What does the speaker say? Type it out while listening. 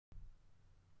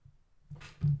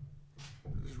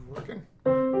Working?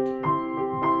 I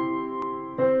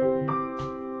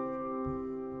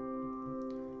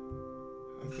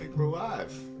think we're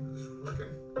live. Is it working?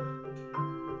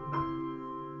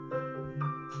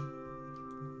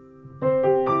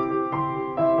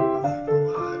 I think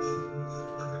we're live. Is it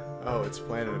working? Oh, it's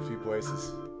playing in a few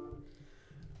places.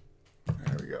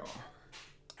 There we go.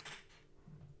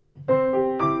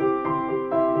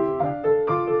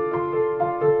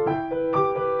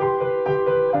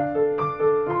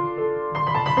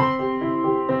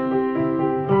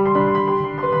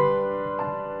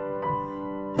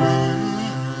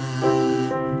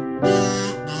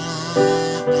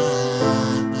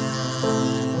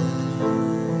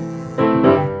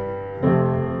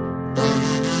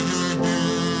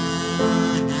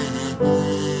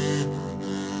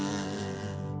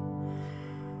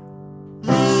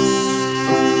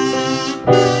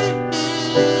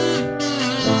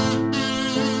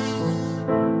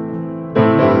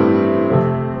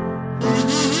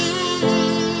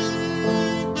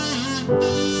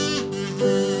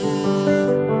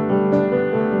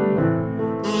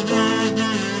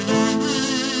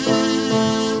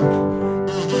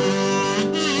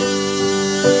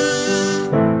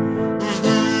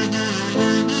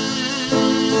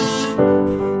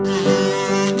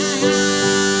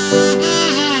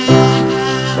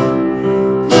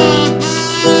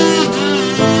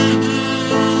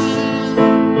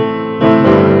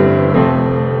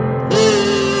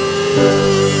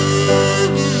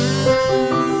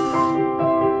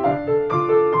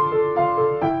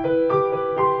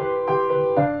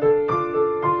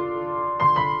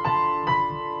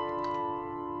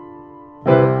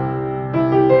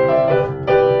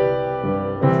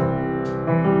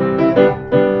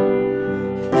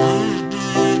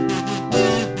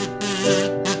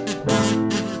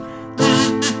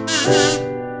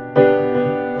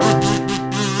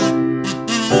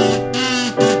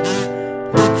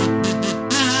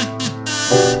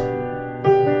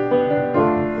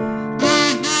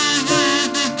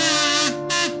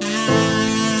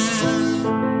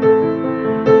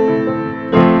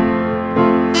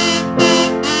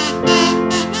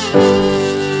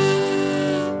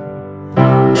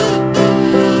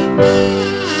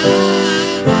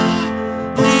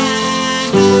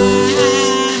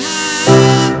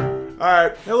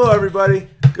 Hello, everybody.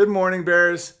 Good morning,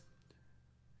 Bears.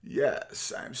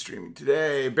 Yes, I'm streaming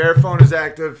today. Bear phone is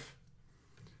active.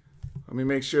 Let me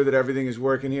make sure that everything is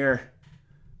working here.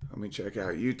 Let me check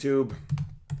out YouTube.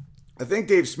 I think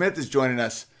Dave Smith is joining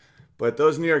us, but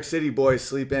those New York City boys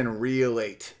sleep in real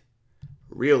late.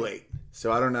 Real late.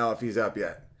 So I don't know if he's up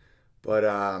yet. But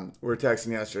we were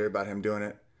texting yesterday about him doing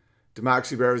it.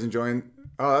 Democracy Bear was enjoying.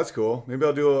 Oh, that's cool. Maybe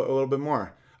I'll do a little bit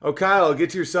more. Oh, Kyle, I'll get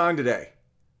to your song today.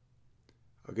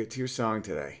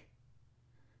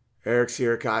 Eric's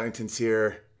here. Coddington's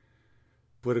here.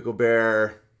 Political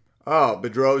Bear. Oh,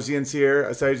 Bedrosian's here.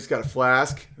 I saw you just got a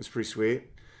flask. It was pretty sweet.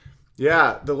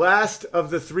 Yeah, the last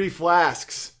of the 3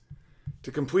 flasks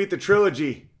to complete the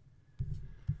trilogy.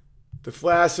 The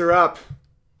flasks are up.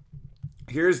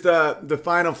 Here's the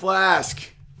final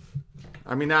flask.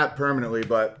 I mean, not permanently,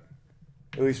 but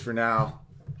at least for now.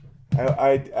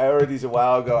 I ordered these a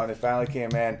while ago, and they finally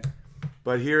came in.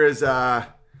 But here is...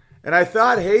 And I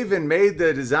thought Haven made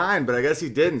the design, but I guess he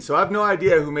didn't. So I have no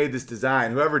idea who made this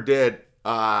design. Whoever did,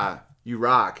 you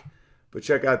rock. But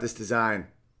check out this design.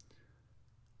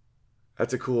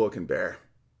 That's a cool looking bear.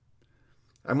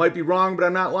 I might be wrong, but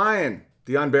I'm not lying.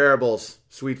 The unBEARables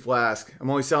sweet flask. I'm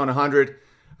only selling 100.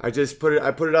 I put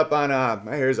it up on,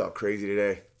 my hair's all crazy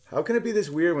today. How can it be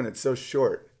this weird when it's so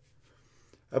short?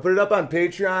 I put it up on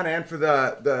Patreon, and for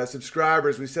the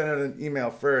subscribers, we sent out an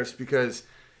email first because...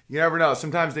 You never know.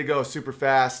 Sometimes they go super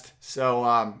fast. So,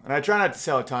 and I try not to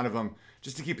sell a ton of them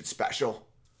just to keep it special.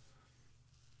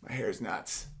 My hair's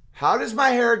nuts. How does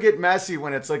my hair get messy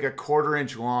when it's like a 1/4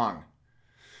 inch long?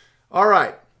 All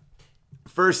right.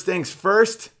 First things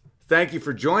first, thank you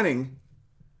for joining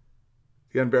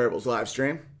the unBEARables live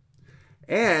stream.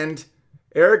 And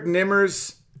Eric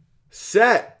Nimmer's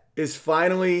set is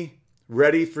finally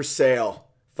ready for sale.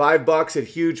 $5 at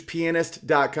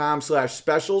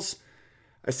hugepianist.com/specials.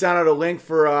 I sent out a link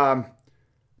for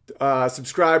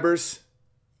subscribers,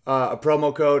 a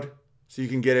promo code, so you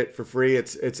can get it for free.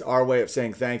 It's our way of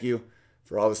saying thank you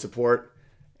for all the support,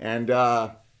 and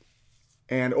or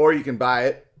you can buy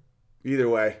it, either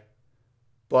way.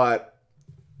 But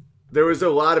there was a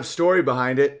lot of story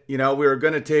behind it. You know, we were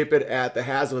going to tape it at the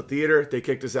Hazlitt Theater. They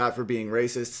kicked us out for being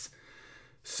racists,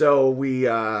 so we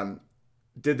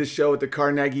did the show at the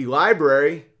Carnegie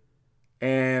Library,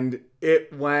 and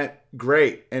it went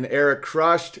great. And Eric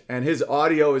crushed, and his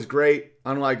audio is great,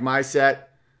 unlike my set.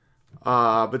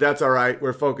 But that's all right.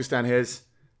 We're focused on his.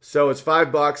 So it's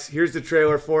 $5. Here's the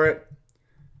trailer for it.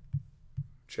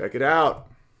 Check it out.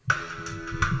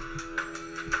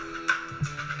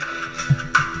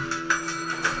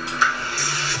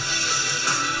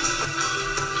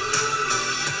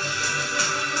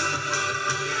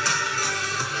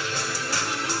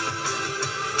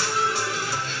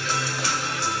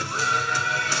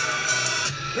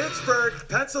 Pittsburgh,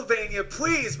 Pennsylvania,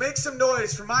 please make some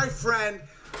noise for my friend,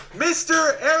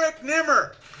 Mr. Eric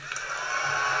Nimmer.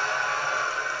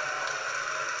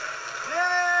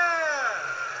 Yeah!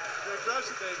 Crush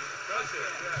it, baby. Crush it.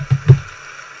 Yeah.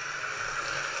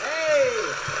 Hey!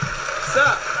 What's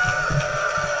up?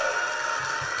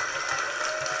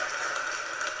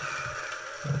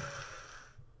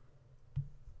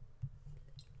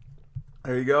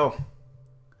 There you go.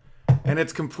 And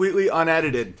it's completely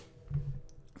unedited.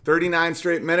 39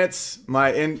 straight minutes.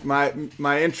 My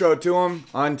intro to him,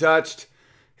 untouched.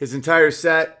 His entire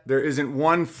set, there isn't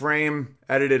one frame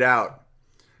edited out.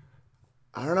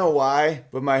 I don't know why,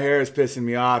 but my hair is pissing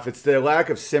me off. It's the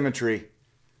lack of symmetry.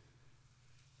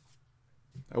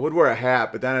 I would wear a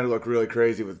hat, but then I'd look really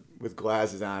crazy with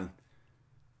glasses on.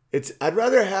 I'd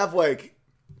rather have like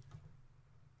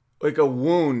a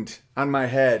wound on my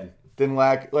head than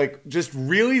just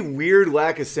really weird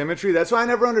lack of symmetry. That's why I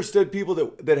never understood people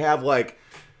that have like,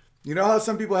 you know how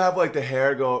some people have like the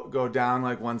hair go down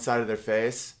like one side of their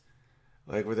face?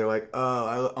 Like where they're like, oh,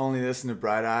 I only listen to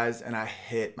Bright Eyes and I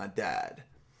hate my dad.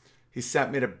 He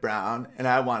sent me to Brown and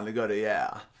I wanted to go to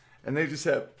Yale. And they just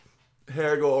have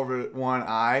hair go over one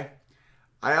eye.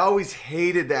 I always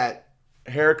hated that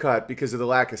haircut because of the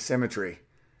lack of symmetry.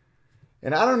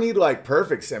 And I don't need like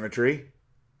perfect symmetry.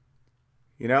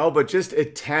 You know, but just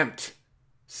attempt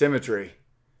symmetry.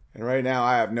 And right now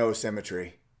I have no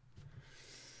symmetry.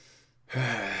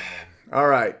 All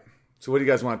right. So what do you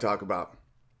guys want to talk about?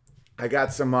 I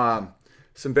got some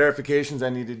verifications I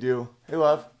need to do. Hey,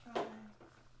 love.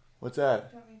 What's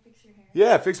that? Do you want me to fix your hair?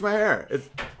 Yeah, fix my hair.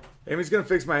 Amy's going to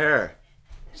fix my hair.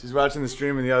 She's watching the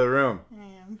stream in the other room. I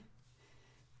am.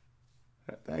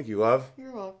 Thank you, love.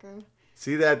 You're welcome.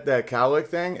 See that cow lick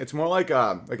thing? It's more like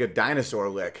a dinosaur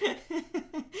lick.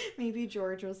 Maybe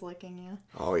George was licking you.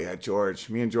 Oh yeah, George.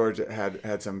 Me and George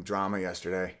had some drama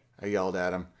yesterday. I yelled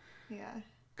at him. Yeah.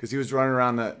 Because he was running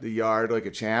around the yard like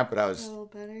a champ, but I was... A little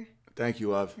better. Thank you,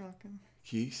 love. You're welcome.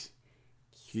 Keys?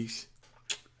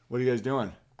 What are you guys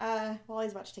doing? Well,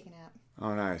 he's about to take a nap.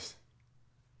 Oh, nice.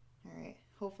 All right.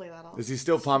 Hopefully that'll... Is he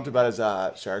still pumped about his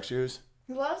shark shoes?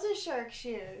 He loves his shark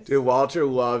shoes. Dude, Walter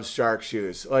loves shark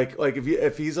shoes. Like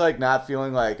if he's like not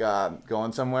feeling like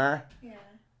going somewhere... Yeah.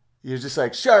 You're just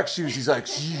like, shark shoes. He's like,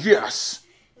 yes.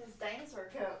 His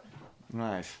dinosaur coat.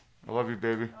 Nice. I love you,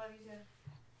 baby. I love you too.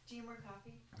 Do you need more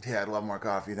coffee? Yeah, I'd love more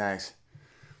coffee. Thanks.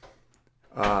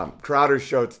 Crowder's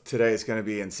show today is going to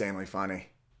be insanely funny.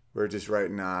 We're just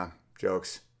writing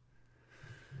jokes.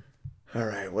 All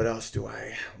right, what else do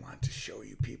I want to show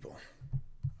you people?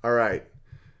 All right,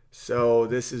 so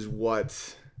this is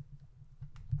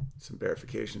some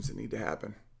verifications that need to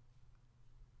happen.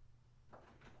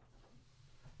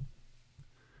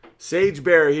 Sage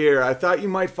Bear here. I thought you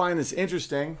might find this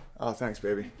interesting. Oh, thanks,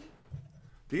 baby.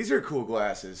 These are cool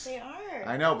glasses. They are.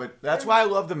 I know, but that's why I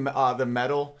love the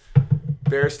metal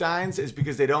Bearsteins is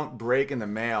because they don't break in the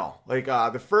mail. Like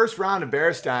the first round of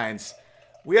Bearsteins,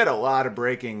 we had a lot of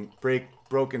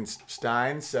broken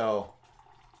steins, so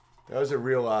that was a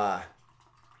real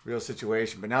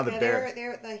situation. But now the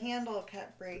the handle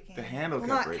kept breaking. The handle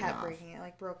kept breaking. Not kept breaking. It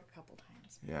like broke a couple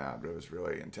times. Yeah, but it was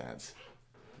really intense.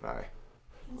 Bye.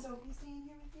 Can Sophie stay in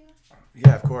here with you?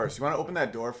 Yeah, of course. You want to open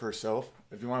that door for Soph?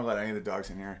 If you want to let any of the dogs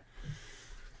in here.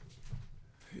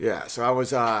 Yeah, so I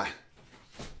was,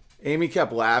 Amy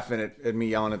kept laughing at me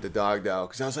yelling at the dog, though,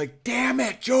 because I was like, damn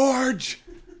it, George!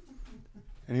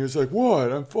 And he was like,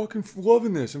 what? I'm fucking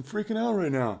loving this. I'm freaking out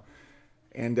right now.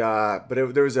 And,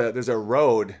 there's a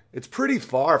road. It's pretty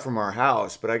far from our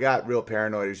house, but I got real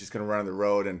paranoid. He was just going to run on the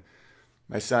road, and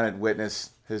my son had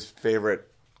witnessed his favorite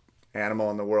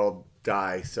animal in the world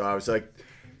die. So I was like,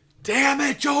 damn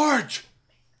it, George!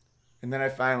 And then I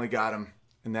finally got him.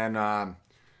 And then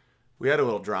we had a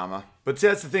little drama. But see,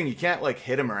 that's the thing. You can't like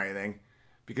hit him or anything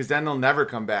because then they'll never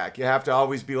come back. You have to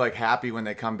always be like happy when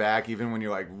they come back, even when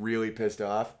you're like really pissed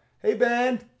off. Hey,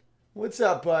 Ben. What's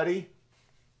up, buddy?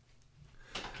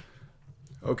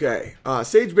 Okay.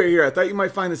 Sage Bear here. I thought you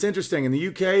might find this interesting. In the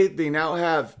UK, they now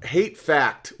have hate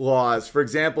fact laws. For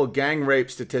example, gang rape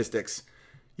statistics.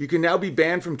 You can now be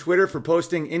banned from Twitter for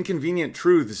posting inconvenient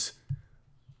truths.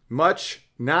 Much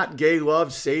not gay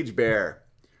love, Sage Bear.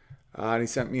 And he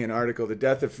sent me an article, The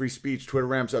Death of Free Speech, Twitter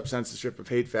Ramps Up Censorship of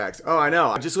Hate Facts. Oh, I know.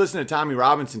 I just listened to Tommy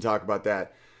Robinson talk about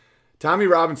that. Tommy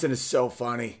Robinson is so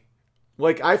funny.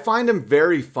 Like, I find him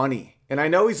very funny. And I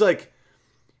know he's like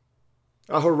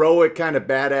a heroic kind of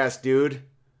badass dude.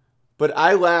 But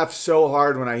I laugh so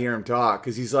hard when I hear him talk.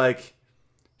 Because he's like,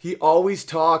 he always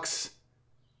talks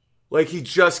like he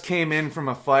just came in from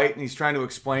a fight. And he's trying to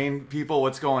explain people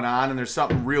what's going on. And there's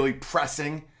something really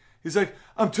pressing. He's like,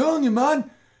 I'm telling you, man.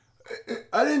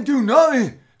 I didn't do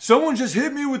nothing. Someone just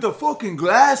hit me with a fucking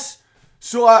glass.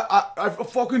 So I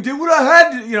fucking did what I had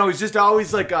to. You know, he's just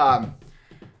always like,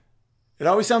 it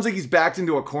always sounds like he's backed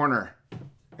into a corner.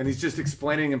 And he's just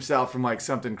explaining himself from like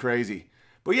something crazy.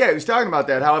 But yeah, he was talking about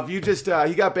that. How if you just,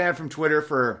 he got banned from Twitter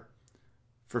for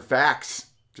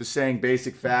facts. Just saying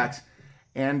basic facts.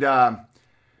 And I'm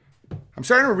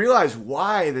starting to realize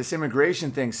why this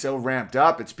immigration thing's so ramped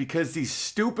up. It's because these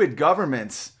stupid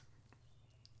governments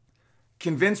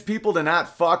convince people to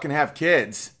not fuck and have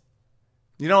kids.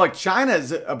 You know, like China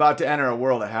is about to enter a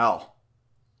world of hell.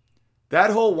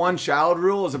 That whole one-child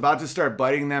rule is about to start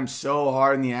biting them so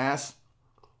hard in the ass.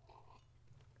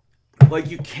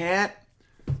 Like you can't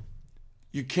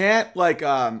like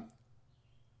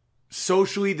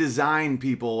socially design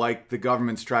people like the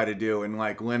governments try to do and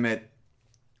like limit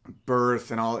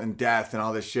birth and death and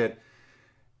all this shit,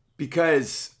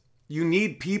 because you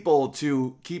need people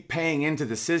to keep paying into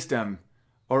the system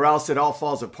or else it all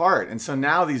falls apart. And so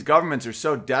now these governments are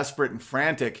so desperate and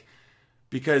frantic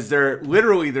because they're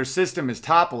literally, their system is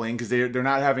toppling because they're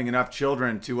not having enough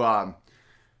children to,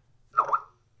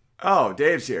 oh,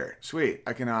 Dave's here. Sweet.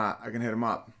 I can hit him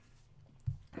up.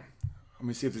 Let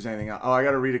me see if there's anything else. Oh, I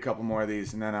got to read a couple more of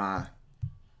these and then,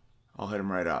 I'll hit him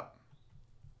right up.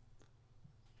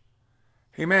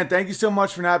 Hey man, thank you so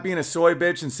much for not being a soy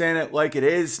bitch and saying it like it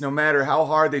is, no matter how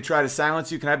hard they try to silence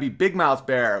you. Can I be Big Mouth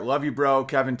Bear? Love you, bro.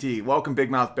 Kevin T. Welcome,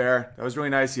 Big Mouth Bear. That was really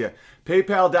nice of you.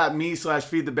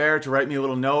 PayPal.me/feedthebear to write me a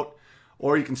little note,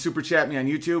 or you can super chat me on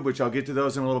YouTube, which I'll get to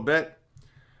those in a little bit.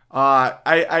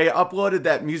 I uploaded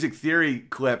that music theory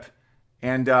clip,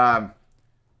 and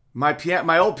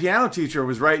my old piano teacher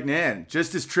was writing in,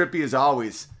 just as trippy as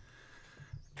always.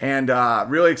 And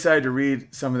really excited to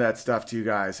read some of that stuff to you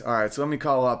guys. All right, so let me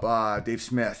call up Dave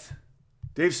Smith.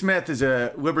 Dave Smith is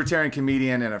a libertarian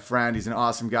comedian and a friend. He's an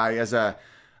awesome guy. He has a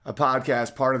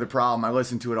podcast, Part of the Problem. I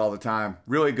listen to it all the time.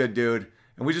 Really good dude.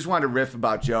 And we just wanted to riff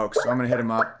about jokes, so I'm going to hit him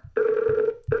up.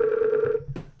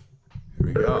 Here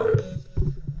we go.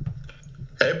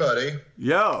 Hey, buddy.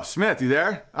 Yo, Smith, you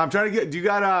there? I'm trying to get, do you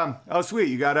got, oh, sweet,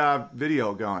 you got a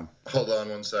video going. Hold on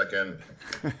 1 second.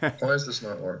 Why is this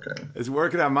not working? It's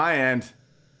working on my end.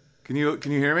 Can you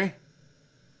hear me?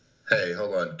 Hey,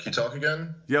 hold on. Can you talk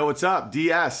again? Yo, what's up?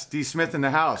 D Smith in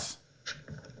the house.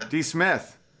 D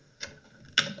Smith.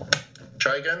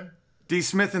 Try again? D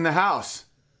Smith in the house.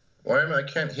 I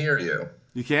can't hear you.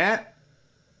 You can't?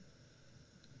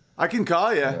 I can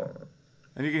call you,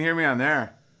 and you can hear me on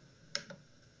there.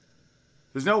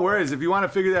 There's no worries. If you want to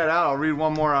figure that out, I'll read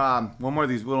one more of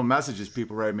these little messages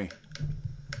people write me.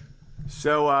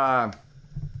 So, what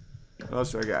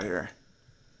else do I got here?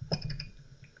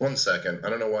 1 second. I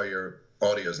don't know why your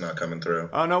audio's not coming through.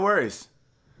 Oh, no worries.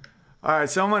 All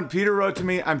right, Peter wrote to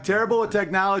me, I'm terrible at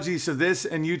technology, so this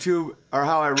and YouTube are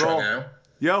how I roll. Try now.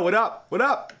 Yo, what up? What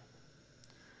up?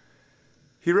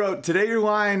 He wrote, today your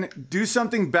line, do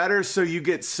something better so you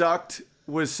get sucked,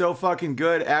 was so fucking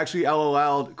good. Actually,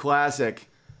 LOL'd, classic.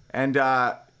 And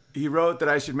he wrote that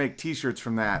I should make t-shirts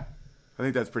from that. I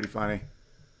think that's pretty funny.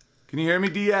 Can you hear me,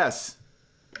 DS?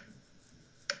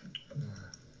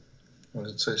 What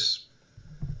does it say?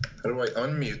 How do I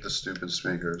unmute the stupid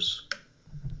speakers?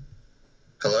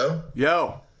 Hello?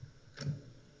 Yo.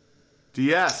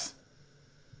 DS.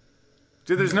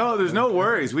 Dude, there's no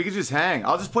worries. We could just hang.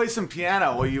 I'll just play some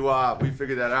piano while we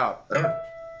figure that out.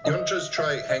 You want to just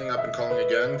try hanging up and calling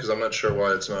again? Because I'm not sure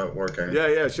why it's not working.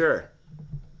 Yeah, sure.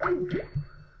 All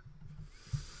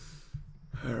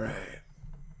right.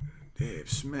 Dave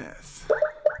Smith.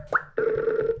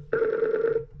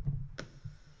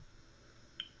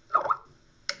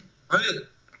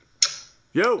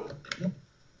 Yo. Can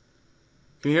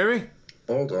you hear me?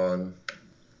 Hold on.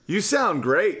 You sound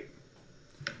great.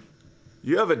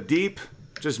 You have a deep,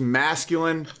 just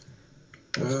masculine,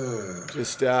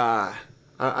 just,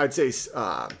 I'd say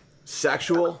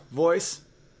sexual voice.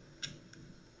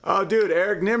 Oh, dude,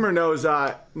 Eric Nimmer knows,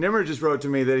 Nimmer just wrote to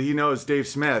me that he knows Dave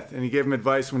Smith, and he gave him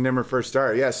advice when Nimmer first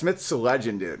started. Yeah, Smith's a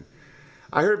legend, dude.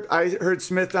 I heard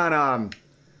Smith on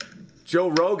Joe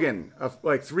Rogan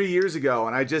like 3 years ago,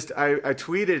 and I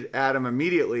tweeted at him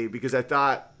immediately because I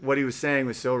thought what he was saying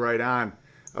was so right on.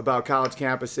 about college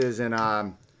campuses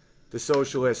and the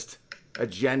socialist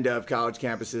agenda of college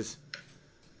campuses.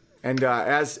 And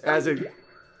I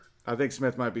think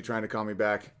Smith might be trying to call me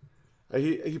back.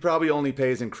 He probably only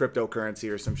pays in cryptocurrency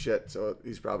or some shit, so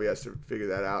he's probably has to figure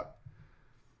that out.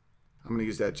 I'm going to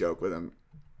use that joke with him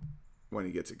when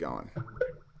he gets it going.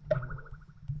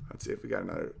 Let's see if we got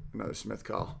another Smith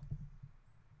call.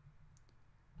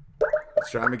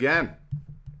 Let's try him again.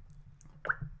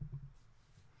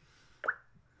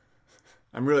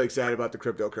 I'm really excited about the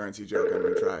cryptocurrency joke I'm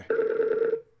going to try.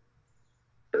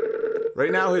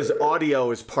 Right now, his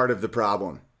audio is part of the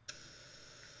problem.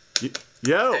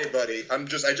 Yo. Hey, buddy. I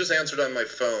just answered on my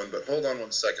phone, but hold on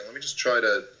one second. Let me just try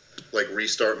to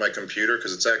restart my computer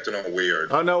because it's acting all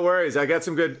weird. Oh, no worries. I got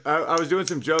some good. I was doing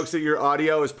some jokes that your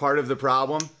audio is part of the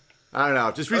problem. I don't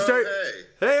know. Just restart.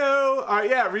 Hey-o. All right,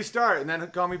 yeah, restart and then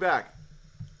call me back.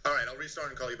 All right, I'll restart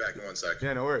and call you back in 1 second.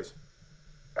 Yeah, no worries.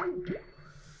 All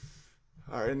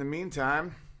right. In the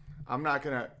meantime, I'm not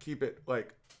gonna keep it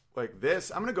like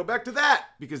this. I'm gonna go back to that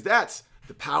because that's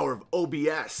the power of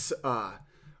OBS.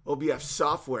 OBS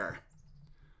software.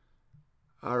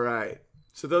 All right.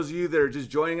 So those of you that are just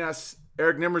joining us,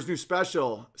 Eric Nimmer's new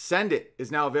special, Send It, is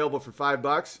now available for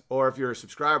 $5. Or if you're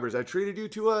subscribers, I treated you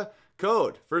to a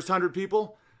code. First 100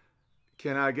 people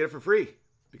can get it for free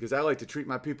because I like to treat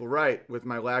my people right with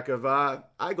my lack of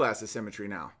eyeglass asymmetry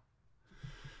now.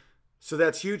 So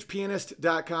that's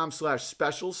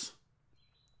hugepianist.com/specials.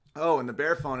 Oh, and the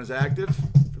Bear phone is active.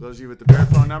 For those of you with the Bear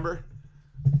phone number.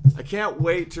 I can't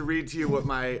wait to read to you what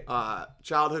my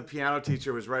childhood piano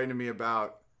teacher was writing to me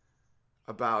about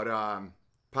Paco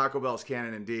Bell's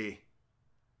Canon in D.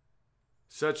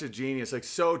 Such a genius, like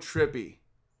so trippy.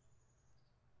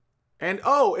 And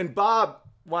Bob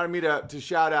wanted me to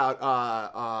shout out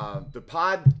the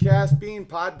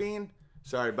Podbean.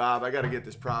 Sorry, Bob, I got to get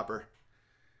this proper.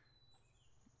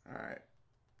 All right.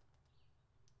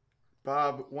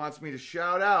 Bob wants me to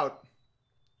shout out.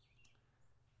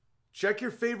 Check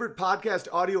your favorite podcast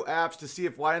audio apps to see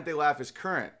if Why Didn't They Laugh is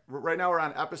current. Right now we're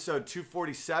on episode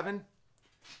 247.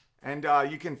 And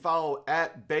you can follow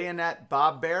at Bayonet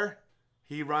Bob Bear.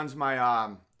 He runs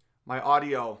my my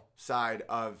audio side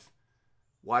of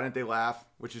Why Didn't They Laugh,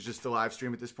 which is just the live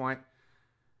stream at this point.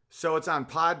 So it's on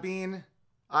Podbean,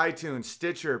 iTunes,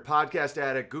 Stitcher, Podcast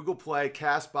Addict, Google Play,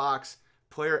 CastBox,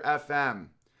 Player FM.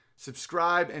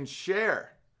 Subscribe and share.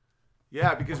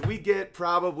 Yeah, because we get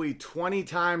probably 20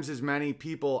 times as many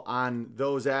people on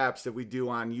those apps that we do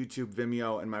on YouTube,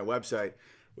 Vimeo, and my website,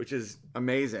 which is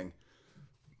amazing.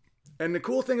 And the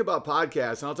cool thing about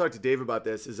podcasts, and I'll talk to Dave about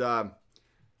this, is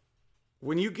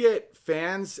when you get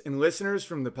fans and listeners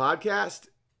from the podcast,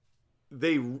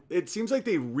 it seems like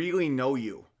they really know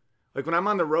you. Like when I'm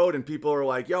on the road and people are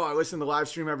like, yo, I listen to the live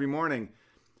stream every morning.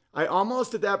 I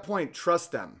almost at that point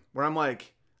trust them, where I'm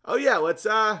like, oh yeah, let's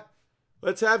have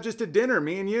just a dinner,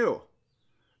 me and you.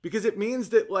 Because it means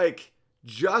that like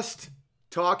just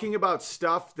talking about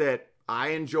stuff that I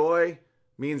enjoy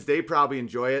means they probably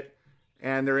enjoy it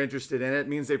and they're interested in it. It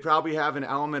means they probably have an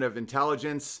element of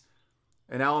intelligence,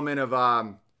 an element of,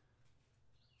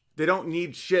 they don't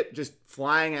need shit just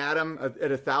flying at them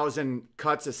at 1,000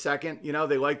 cuts a second. You know,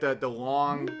 they like the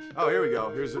long, oh, here we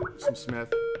go. Here's some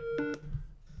Smith.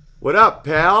 What up,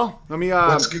 pal? Let me,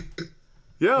 Yo.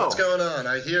 What's going on?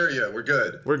 I hear you. We're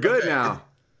good. We're good now.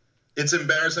 It's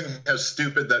embarrassing how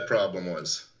stupid that problem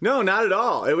was. No, not at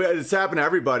all. It's happened to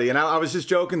everybody. And I was just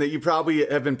joking that you probably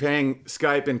have been paying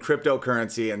Skype in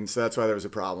cryptocurrency, and so that's why there was a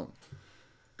problem.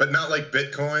 But not like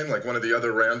Bitcoin, like one of the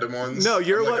other random ones? No,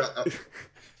 you're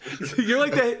you're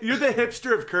the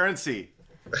hipster of currency.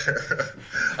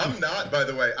 I'm not, by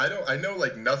the way. I know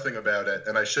like nothing about it,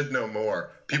 and I should know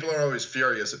more. People are always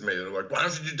furious at me. They're like, why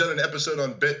haven't you done an episode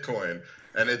on Bitcoin?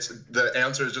 And the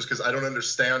answer is just because I don't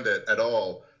understand it at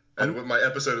all. And what my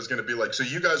episode is going to be like, so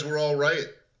you guys were all right.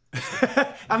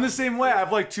 I'm the same way. I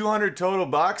have like 200 total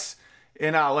bucks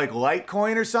in like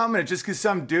Litecoin or something. And it's just because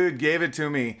some dude gave it to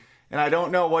me, and I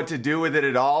don't know what to do with it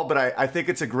at all. But I think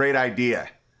it's a great idea.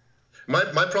 My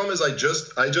problem is I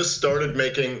just started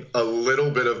making a little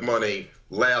bit of money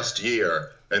last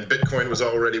year, and Bitcoin was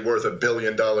already worth $1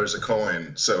 billion a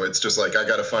coin. So it's just like I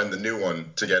got to find the new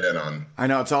one to get in on. I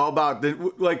know, it's all about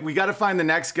we got to find the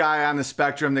next guy on the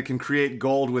spectrum that can create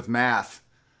gold with math.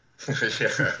 Yeah,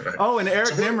 right. Oh, and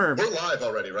Eric Nimmer. We're live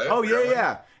already, right? Oh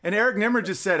yeah. And Eric Nimmer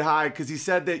just said hi because he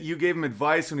said that you gave him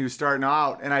advice when he was starting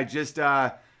out, and I just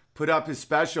put up his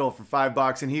special for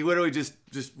 $5, and he literally just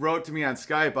wrote to me on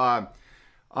Skype.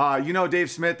 You know Dave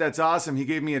Smith, that's awesome. He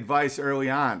gave me advice early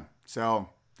on. So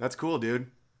that's cool, dude.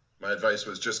 My advice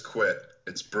was just quit.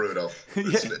 It's brutal.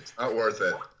 It's not worth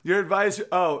it. Your advice, we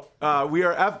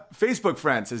are Facebook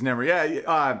friends, says Nimmer.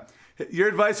 Yeah, your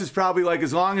advice is probably like,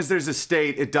 as long as there's a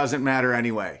state, it doesn't matter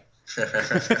anyway.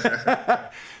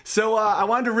 So I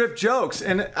wanted to riff jokes,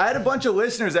 and I had a bunch of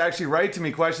listeners actually write to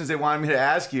me questions they wanted me to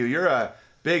ask you. You're a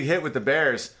big hit with the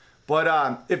Bears.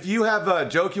 But if you have a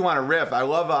joke you want to riff, I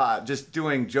love just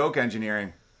doing joke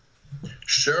engineering.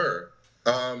 Sure.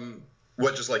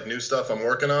 What, just like new stuff I'm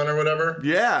working on or whatever?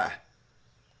 Yeah.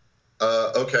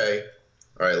 Okay.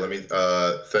 All right, let me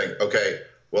think. Okay,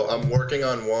 well, I'm working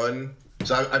on one.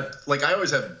 So I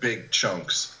always have big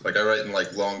chunks. Like I write in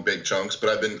like long, big chunks. But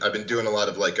I've been doing a lot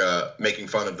of like making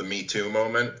fun of the Me Too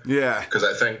moment. Yeah. Because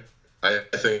I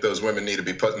think those women need to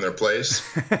be put in their place.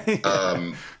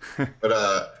 Yeah.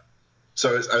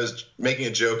 So I was making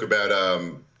a joke about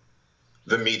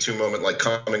the Me Too moment, like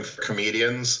coming for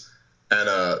comedians. And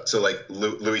so like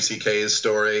Louis C.K.'s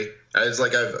story. I have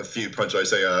a few punchlines. I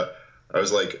say I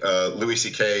was like Louis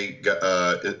C.K.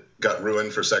 got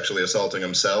ruined for sexually assaulting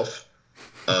himself.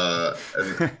 And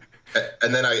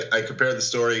then I compared the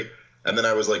story, and then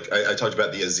I was like, I talked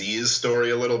about the Aziz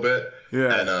story a little bit.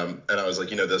 Yeah. And I was like,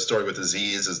 the story with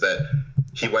Aziz is that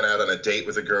he went out on a date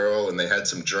with a girl, and they had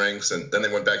some drinks, and then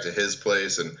they went back to his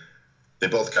place, and they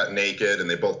both got naked, and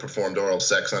they both performed oral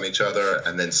sex on each other,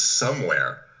 and then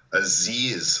somewhere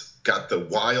Aziz got the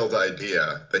wild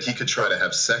idea that he could try to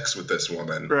have sex with this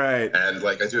woman. Right. And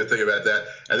like I do a thing about that.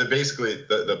 And then basically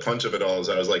the punch of it all is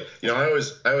I was like, I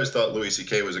always thought Louis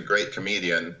C.K. was a great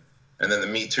comedian. And then the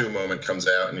Me Too moment comes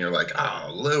out and you're like,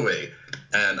 oh, Louis.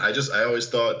 And I always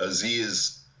thought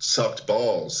Aziz sucked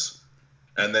balls.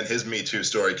 And then his Me Too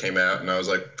story came out and I was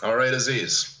like, all right,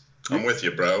 Aziz, I'm with you,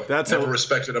 bro. Never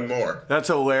respected him more. That's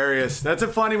hilarious. That's a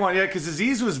funny one. Yeah, because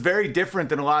Aziz was very different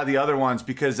than a lot of the other ones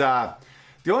because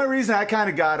the only reason I kind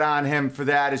of got on him for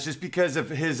that is just because of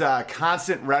his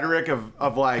constant rhetoric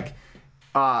of like,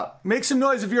 make some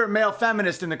noise if you're a male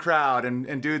feminist in the crowd.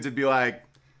 And dudes would be like,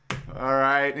 all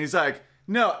right. And he's like,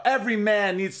 no, every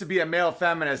man needs to be a male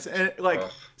feminist. And like,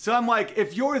 so I'm like,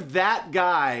 if you're that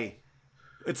guy,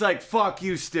 it's like, fuck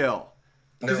you still.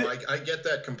 No, I get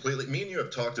that completely. Me and you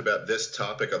have talked about this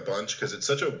topic a bunch because it's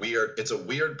a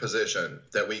weird position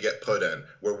that we get put in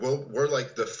where we're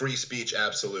like the free speech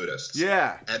absolutists.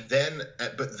 Yeah.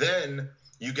 But then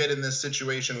you get in this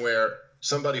situation where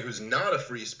somebody who's not a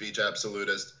free speech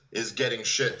absolutist is getting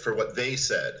shit for what they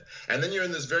said. And then you're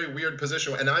in this very weird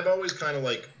position. And I've always kind of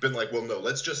like been like, well, no,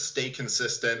 let's just stay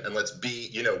consistent and let's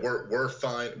be, we're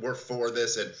fine. We're for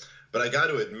this. But I got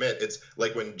to admit, it's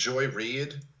like when Joy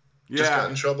Reid just got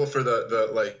in trouble for the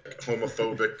like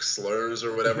homophobic slurs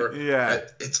or whatever. Yeah.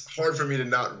 It's hard for me to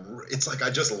not, it's like I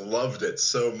just loved it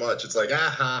so much. It's like,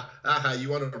 you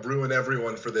want to ruin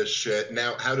everyone for this shit.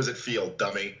 Now, how does it feel,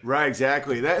 dummy? Right,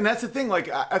 exactly. And that's the thing. Like,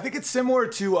 I think it's similar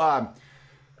to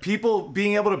people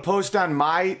being able to post on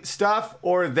my stuff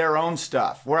or their own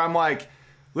stuff, where I'm like,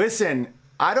 listen,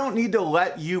 I don't need to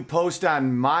let you post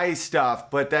on my stuff,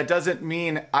 but that doesn't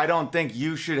mean I don't think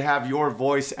you should have your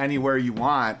voice anywhere you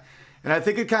want. And I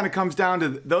think it kind of comes down to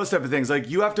those type of things. Like,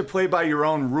 you have to play by your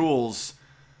own rules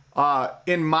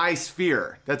in my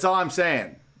sphere. That's all I'm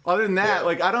saying. Other than that,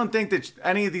 like, I don't think that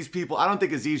any of these people, I don't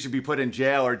think Aziz should be put in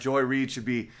jail or Joy Reid should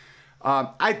be,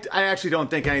 I actually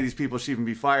don't think any of these people should even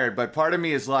be fired. But part of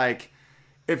me is like,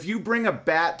 if you bring a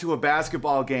bat to a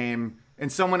basketball game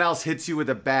and someone else hits you with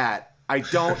a bat, I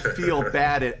don't feel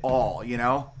bad at all,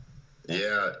 Yeah.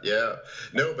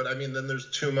 No, but I mean, then there's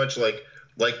too much like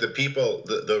the people,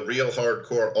 the real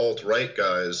hardcore alt-right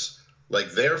guys,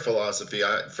 like their philosophy,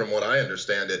 from what I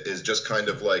understand it, is just kind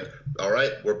of like, all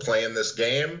right, we're playing this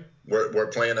game. We're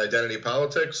playing identity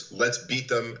politics. Let's beat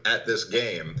them at this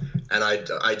game. And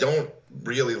I don't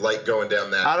really like going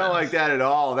down that I don't path. like that at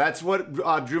all. That's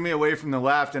what drew me away from the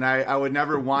left. And I would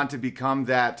never want to become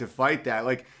that, to fight that.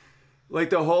 Like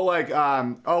the whole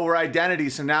we're identity,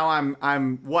 so now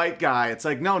I'm white guy. It's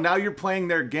like, no, now you're playing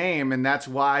their game, and that's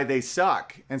why they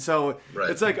suck. And so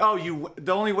It's like,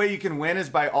 the only way you can win is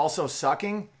by also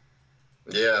sucking.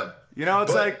 Yeah.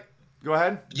 It's like, go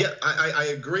ahead. Yeah,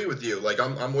 I agree with you. Like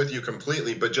I'm with you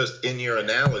completely, but just in your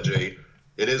analogy,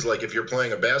 it is like if you're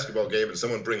playing a basketball game and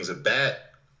someone brings a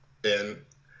bat in,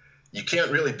 you can't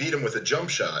really beat them with a jump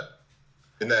shot.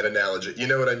 In that analogy, you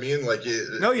know what I mean? Like,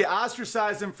 no, you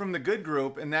ostracize them from the good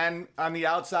group, and then on the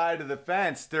outside of the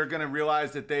fence, they're gonna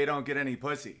realize that they don't get any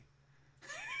pussy.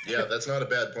 Yeah, that's not a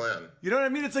bad plan. You know what I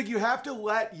mean? It's like you have to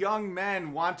let young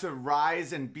men want to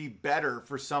rise and be better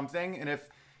for something, and if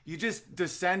you just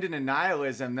descend into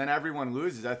nihilism, then everyone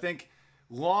loses. I think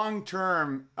long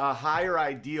term, a higher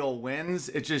ideal wins.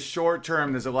 It's just short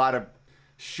term. There's a lot of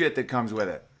shit that comes with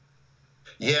it.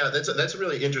 Yeah, that's a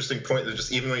really interesting point. That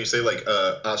just even when you say like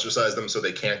ostracize them so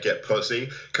they can't get pussy,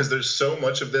 because there's so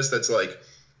much of this that's like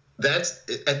that's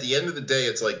at the end of the day,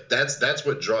 it's like that's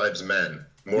what drives men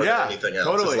more than anything else.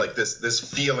 Totally. It's like this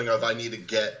feeling of I need to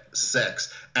get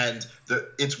sex, and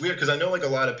it's weird because I know like a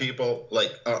lot of people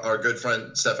like our good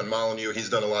friend Stefan Molyneux.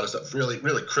 He's done a lot of stuff really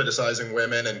criticizing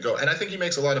women and I think he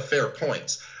makes a lot of fair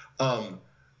points.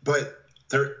 But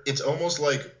it's almost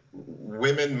like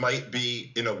women might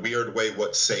be in a weird way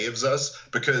what saves us,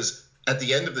 because at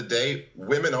the end of the day,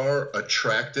 women are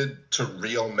attracted to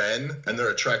real men, and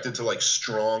they're attracted to like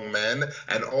strong men,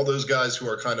 and all those guys who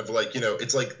are kind of like,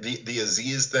 it's like the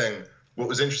Aziz thing. What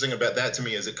was interesting about that to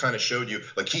me is it kind of showed you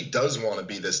like he does want to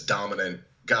be this dominant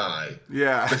guy,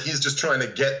 but he's just trying to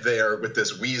get there with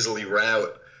this weaselly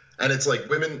route. And it's like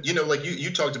women, like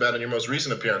you talked about in your most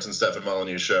recent appearance in Stefan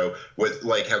Molyneux's show with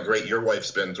like how great your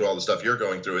wife's been through all the stuff you're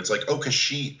going through. It's like, because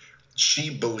she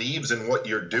believes in what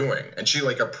you're doing, and she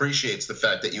like appreciates the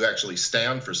fact that you actually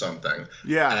stand for something.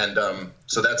 Yeah. And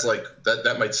so that's like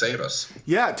that might save us.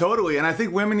 Yeah, totally. And I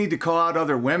think women need to call out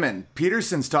other women.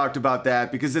 Peterson's talked about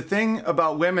that, because the thing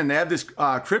about women, they have this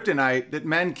kryptonite that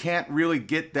men can't really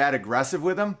get that aggressive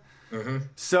with them. Mm-hmm.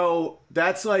 So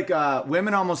that's like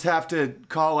women almost have to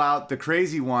call out the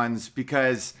crazy ones,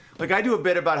 because like I do a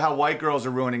bit about how white girls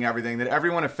are ruining everything, that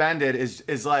everyone offended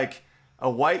is like a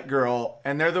white girl,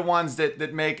 and they're the ones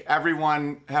that make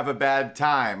everyone have a bad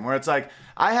time, where it's like,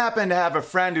 I happen to have a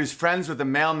friend who's friends with a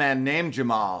mailman named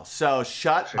Jamal, so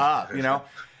shut up,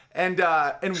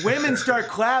 and women start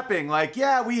clapping like,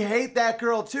 yeah, we hate that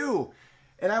girl too.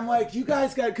 And I'm like, you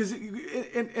guys got, because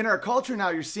in our culture now,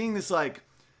 you're seeing this like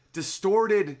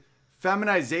distorted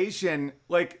feminization,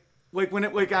 like when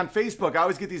it like on Facebook, I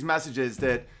always get these messages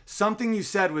that something you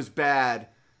said was bad,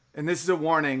 and this is a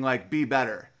warning, like be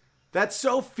better. That's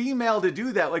so female to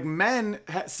do that. Like men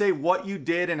say what you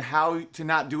did and how to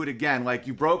not do it again. Like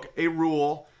you broke a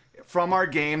rule from our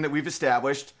game that we've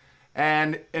established,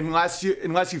 and unless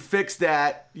you fix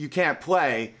that, you can't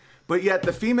play. But yet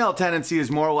the female tendency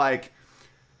is more like,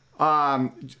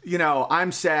 I'm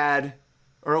sad,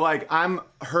 or like I'm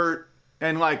hurt,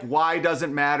 and like why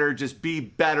doesn't matter, just be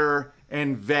better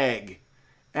and vague.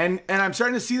 And I'm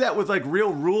starting to see that with like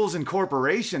real rules in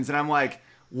corporations, and I'm like,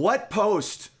 what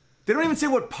post? They don't even say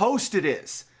what post it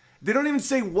is. They don't even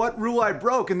say what rule I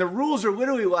broke. And the rules are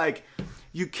literally like,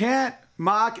 you can't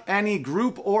mock any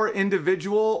group or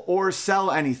individual or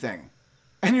sell anything.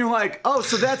 And you're like, oh,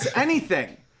 so that's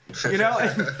anything, And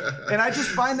I just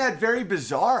find that very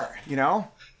bizarre,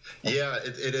 Yeah,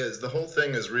 it is. The whole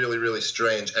thing is really, really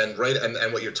strange. And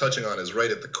and what you're touching on is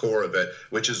right at the core of it,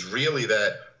 which is really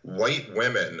that white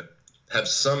women have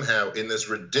somehow, in this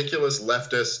ridiculous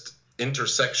leftist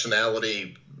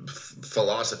intersectionality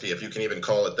philosophy, if you can even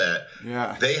call it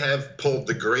that, they have pulled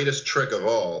the greatest trick of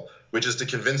all, which is to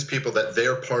convince people that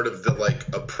they're part of the like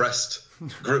oppressed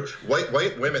group.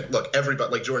 White women, look,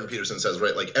 everybody, like Jordan Peterson says,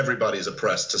 right, like everybody's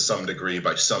oppressed to some degree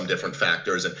by some different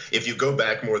factors, and if you go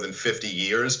back more than 50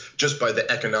 years, just by the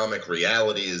economic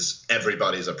realities,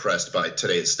 everybody's oppressed by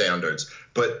today's standards.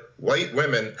 But white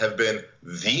women have been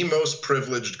the most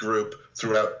privileged group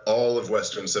throughout all of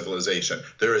Western civilization.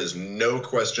 There is no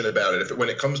question about it. When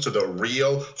it comes to the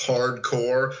real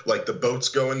hardcore, like the boat's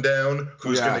going down,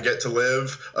 who's going to get to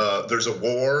live, there's a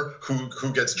war,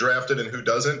 who gets drafted and who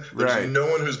doesn't, there's no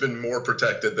one who's been more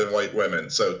protected than white women.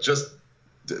 So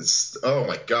oh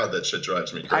my God, that shit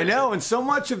drives me crazy. I know, and so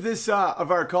much of this,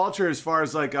 of our culture, as far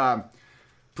as like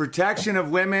protection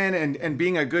of women and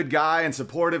being a good guy and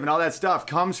supportive and all that stuff,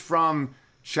 comes from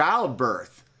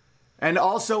childbirth. And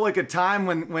also like a time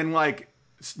when like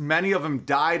many of them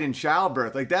died in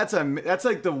childbirth. Like that's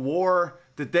like the war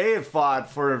that they have fought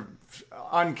for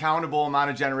uncountable amount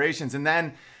of generations. And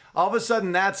then all of a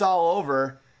sudden that's all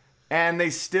over, and they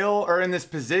still are in this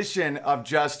position of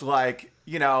just like,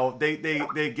 they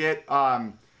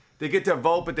get to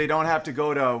vote, but they don't have to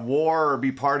go to war or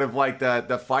be part of like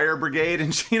the fire brigade.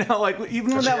 And like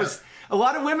even when that was, a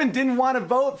lot of women didn't want to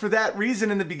vote for that reason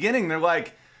in the beginning. They're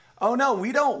like, oh no,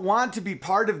 we don't want to be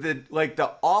part of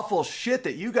the awful shit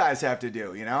that you guys have to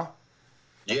do,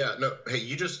 Yeah, no, hey,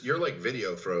 you're like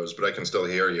video froze, but I can still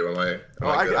hear you.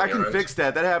 I can fix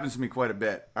that. That happens to me quite a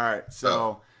bit. All right,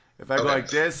 so if I go like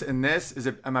this and this,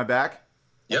 am I back?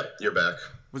 Yep, you're back.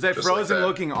 Was I frozen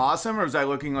looking awesome, or was I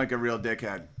looking like a real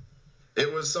dickhead?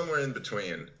 It was somewhere in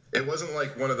between. It wasn't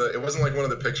like one of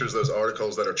the pictures those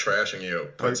articles that are trashing you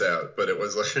puts out, but it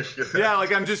was like yeah,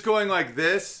 like I'm just going like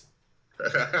this.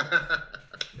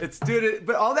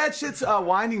 But all that shit's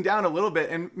winding down a little bit,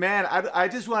 and man, I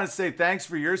just want to say thanks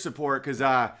for your support, because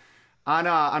on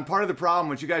Part of the Problem,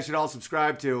 which you guys should all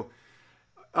subscribe to,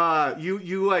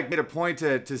 you like made a point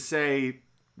to say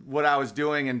what I was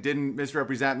doing and didn't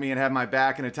misrepresent me and have my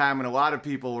back in a time when a lot of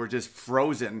people were just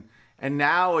frozen. And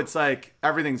now it's like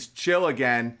everything's chill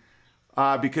again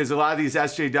because a lot of these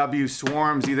SJW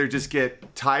swarms either just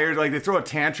get tired, like they throw a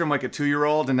tantrum like a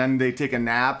 2-year-old and then they take a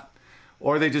nap,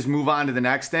 or they just move on to the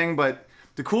next thing. But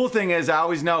the cool thing is I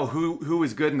always know who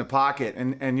is good in the pocket,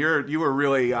 and you were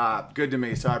really good to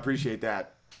me, so I appreciate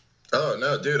that. Oh,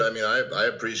 no, dude. I mean, I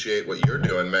appreciate what you're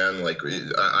doing, man. Like,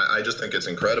 I just think it's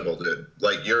incredible, dude.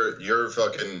 Like, you're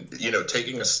fucking,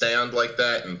 taking a stand like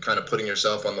that and kind of putting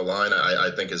yourself on the line,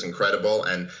 I think is incredible.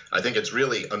 And I think it's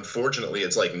really, unfortunately,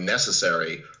 it's like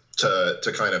necessary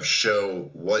to kind of show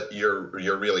what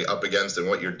you're really up against and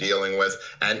what you're dealing with.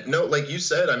 And no, like you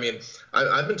said, I mean,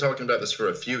 I've been talking about this for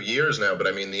a few years now, but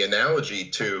I mean, the analogy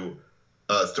to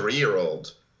a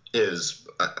 3-year-old is,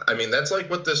 I mean, that's like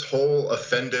what this whole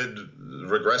offended,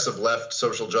 regressive left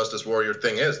social justice warrior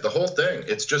thing is. The whole thing,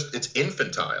 it's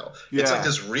infantile. Yeah. It's like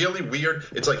this really weird,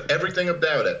 it's like everything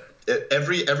about it.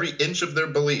 Every inch of their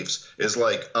beliefs is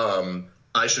like,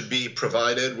 I should be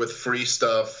provided with free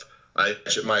stuff.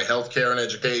 My healthcare and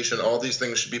education, all these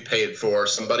things should be paid for.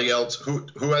 Somebody else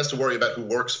who has to worry about who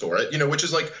works for it, which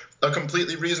is like a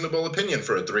completely reasonable opinion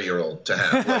for a 3-year-old to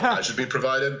have. Like, I should be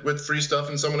provided with free stuff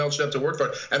and someone else should have to work for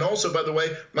it. And also, by the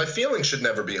way, my feelings should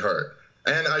never be hurt.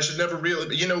 And I should never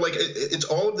really, like it's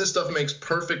all of this stuff makes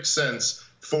perfect sense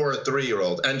for a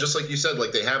 3-year-old. And just like you said,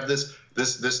 like they have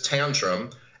this tantrum.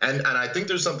 And I think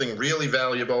there's something really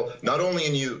valuable, not only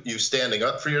in you standing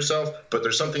up for yourself, but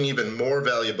there's something even more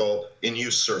valuable in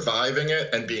you surviving it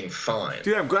and being fine.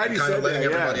 Dude, I'm glad you said that. Kind of letting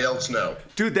everybody else know.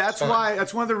 Dude, that's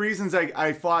one of the reasons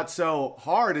I fought so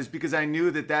hard is because I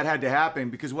knew that had to happen.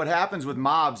 Because what happens with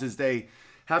mobs is they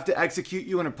have to execute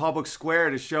you in a public square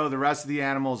to show the rest of the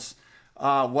animals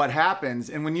what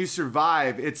happens. And when you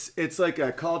survive, it's like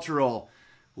a cultural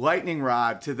lightning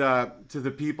rod to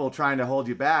the people trying to hold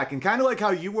you back. And kind of like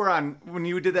how you were on when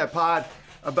you did that pod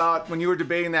about when you were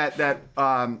debating that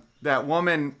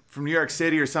woman from New York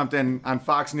City or something on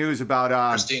Fox News about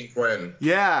Christine Quinn.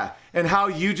 Yeah, and how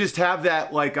you just have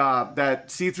that like that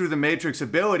see through the matrix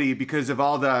ability because of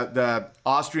all the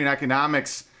Austrian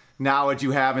economics knowledge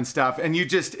you have and stuff. And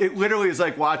it literally is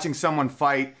like watching someone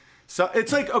fight. So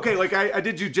it's like, okay, like I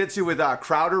did jujitsu with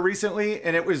Crowder recently,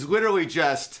 and it was literally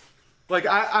just like,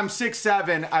 I'm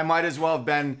 6'7", I might as well have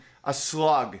been a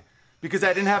slug because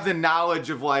I didn't have the knowledge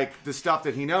of like the stuff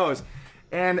that he knows.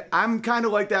 And I'm kind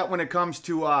of like that when it comes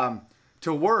to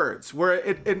words, where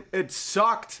it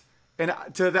sucked. And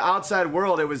to the outside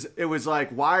world, it was like,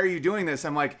 why are you doing this?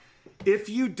 I'm like, if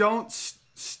you don't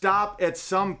stop at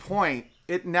some point,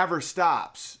 it never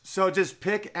stops. So just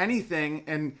pick anything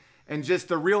and just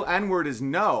the real N-word is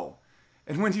no.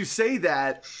 And when you say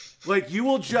that, like, you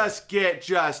will just get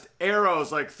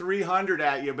arrows like 300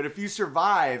 at you. But if you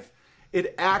survive,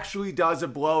 it actually does a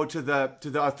blow to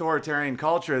the authoritarian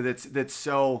culture that's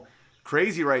so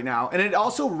crazy right now. And it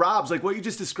also robs, like what you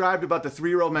just described about the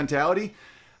 3-year-old mentality.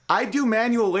 I do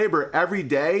manual labor every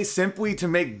day simply to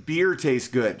make beer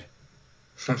taste good.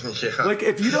 Yeah. Like,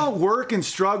 if you don't work and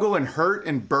struggle and hurt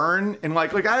and burn and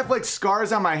like I have like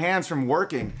scars on my hands from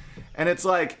working, and it's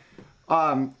like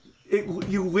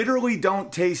you literally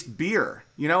don't taste beer.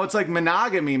 It's like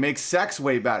monogamy makes sex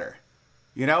way better.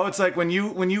 It's like when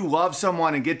you love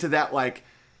someone and get to that like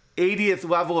 80th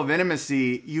level of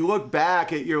intimacy, you look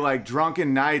back at your like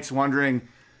drunken nights wondering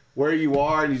where you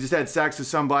are, and you just had sex with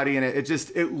somebody, and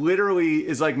it literally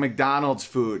is like McDonald's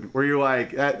food where you're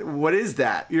like, what is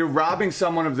that? You're robbing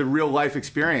someone of the real life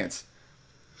experience.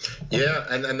 Yeah,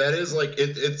 and that is like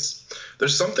it's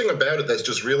there's something about it that's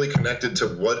just really connected to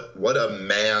what a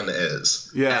man is.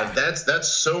 Yeah, and that's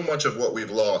so much of what we've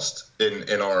lost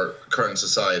in our current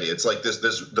society. It's like this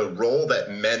the role that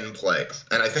men play,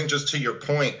 and I think just to your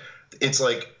point, it's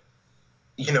like,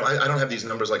 I don't have these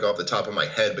numbers like off the top of my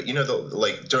head, but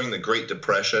like during the Great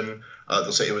Depression,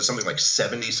 they'll say it was something like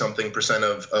 70-something%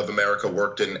 of America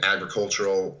worked in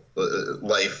agricultural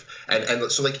life.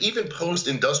 And so like even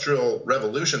post-industrial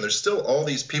revolution, there's still all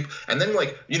these people. And then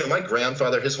like, my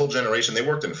grandfather, his whole generation, they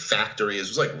worked in factories. It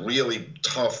was like really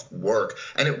tough work.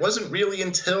 And it wasn't really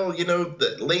until,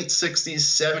 the late 60s,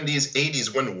 70s,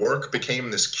 80s when work became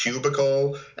this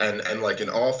cubicle and like an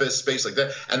office space like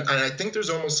that. And I think there's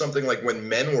almost something like when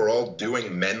men were all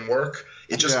doing men work,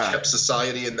 it just kept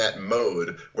society in that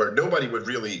mode where nobody would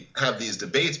really have these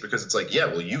debates because it's like, yeah,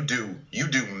 well, you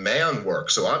do man work,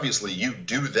 so obviously you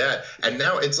do that. And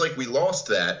now it's like we lost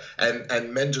that,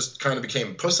 and men just kind of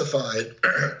became pussified,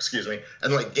 excuse me,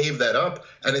 and like gave that up.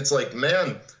 And it's like,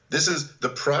 man,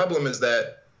 the problem is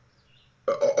that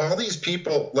all these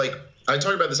people, like, I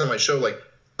talk about this on my show, like,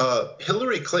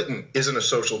 Hillary Clinton isn't a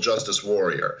social justice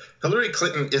warrior. Hillary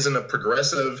Clinton isn't a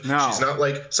progressive. No. She's not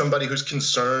like somebody who's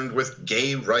concerned with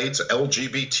gay rights,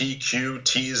 LGBTQ,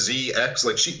 TZX.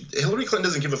 Like Hillary Clinton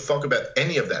doesn't give a fuck about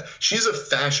any of that. She's a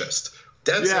fascist.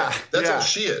 That's all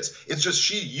she is. It's just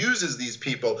she uses these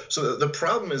people. So the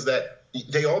problem is that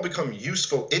they all become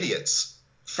useful idiots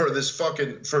for this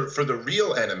fucking for the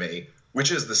real enemy,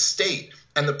 which is the state.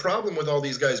 And the problem with all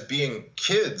these guys being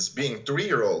kids, being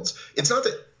 3-year-olds, it's not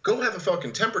that go have a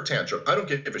fucking temper tantrum. I don't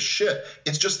give a shit.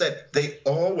 It's just that they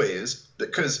always,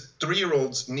 because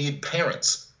 3-year-olds need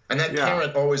parents. And that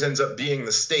parent always ends up being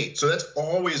the state. So that's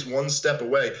always one step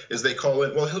away is they call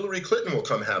it, well, Hillary Clinton will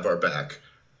come have our back.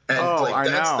 And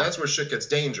that's where shit gets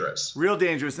dangerous. Real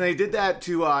dangerous. And they did that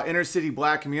to inner city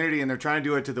black community, and they're trying to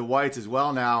do it to the whites as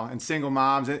well now, and single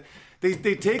moms. They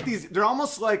take these, they're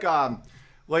almost like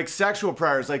sexual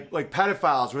predators, like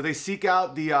pedophiles, where they seek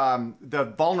out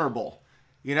the vulnerable.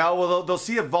 You know, well, they'll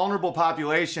see a vulnerable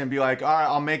population and be like, all right,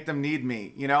 I'll make them need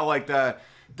me. You know, like the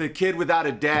kid without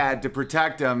a dad to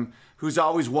protect him, who's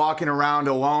always walking around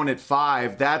alone at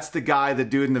 5. That's the guy the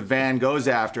dude in the van goes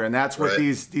after. And that's what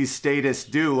these statists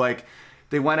do. Like,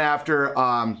 they went after,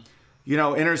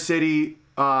 inner city,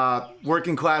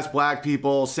 working class black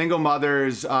people, single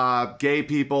mothers, gay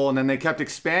people, and then they kept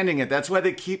expanding it. That's why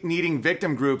they keep needing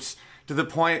victim groups to the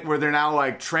point where they're now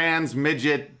like trans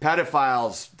midget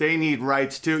pedophiles. They need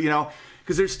rights too, you know,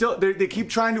 because they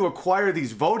keep trying to acquire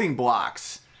these voting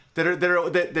blocks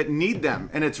that need them,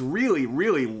 and it's really,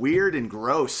 really weird and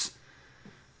gross.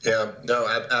 Yeah, no,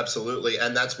 absolutely.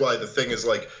 And that's why the thing is,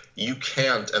 like, you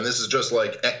can't, and this is just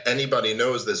like anybody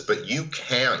knows this, but you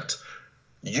can't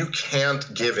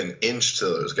give an inch to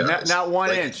those guys. Not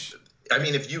 1 inch. I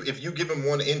mean, if you give them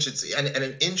 1 inch, and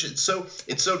an inch, it's so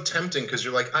tempting because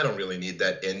you're like, I don't really need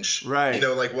that inch, right? You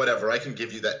know, like whatever, I can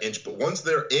give you that inch. But once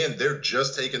they're in, they're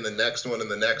just taking the next one and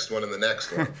the next one and the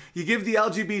next one. You give the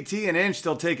LGBT an inch,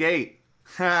 they'll take 8.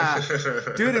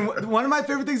 Dude, and one of my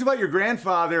favorite things about your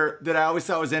grandfather that I always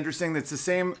thought was interesting, that's the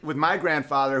same with my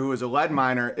grandfather, who was a lead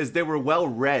miner, is they were well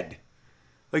read.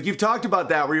 Like, you've talked about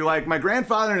that, where you're like, my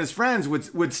grandfather and his friends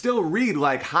would still read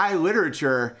like high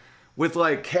literature with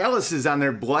like calluses on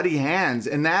their bloody hands.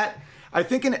 And that, I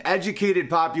think an educated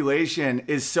population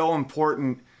is so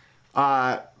important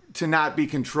to not be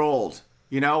controlled.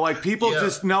 You know, like people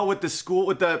just know what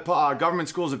the government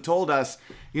schools have told us,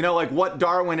 you know, like what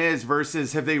Darwin is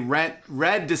versus have they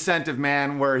read Descent of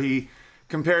Man, where he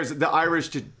compares the Irish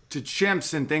to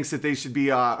chimps and thinks that they should be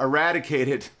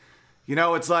eradicated. You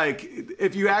know, it's like,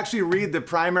 if you actually read the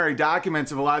primary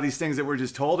documents of a lot of these things that we're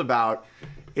just told about,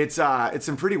 it's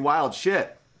some pretty wild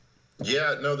shit.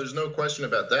 Yeah, no, there's no question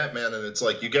about that, man. And it's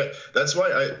like that's why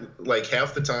I, like,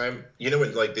 half the time, you know,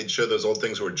 when like they'd show those old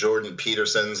things where Jordan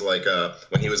Peterson's like,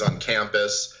 when he was on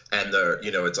campus and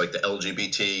it's like the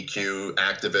LGBTQ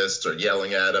activists are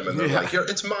yelling at him and they're like, here,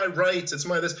 it's my rights, it's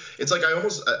my this. It's like,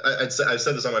 I've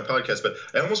said this on my podcast, but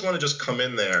I almost want to just come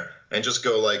in there and just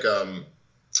go like,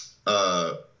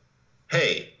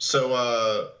 hey,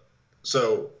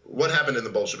 so what happened in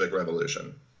the Bolshevik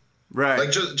Revolution? Right.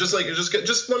 Like just let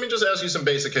me just ask you some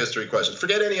basic history questions.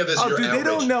 Forget any of this. Oh, dude, they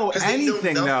don't know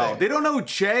anything though. They don't know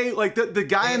Che. Like the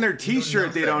guy in their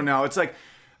T-shirt, they don't know. It's like,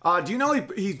 do you know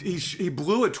he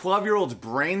blew a 12-year-old's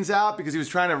brains out because he was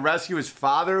trying to rescue his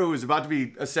father, who was about to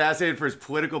be assassinated for his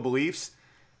political beliefs?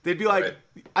 They'd be like,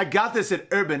 I got this at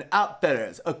Urban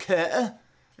Outfitters, okay?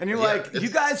 And you're like, you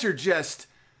guys are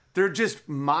they're just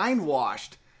mind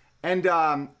washed. And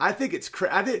I think it's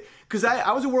crazy, because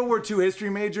I was a World War II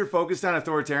history major focused on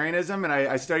authoritarianism, and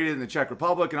I studied it in the Czech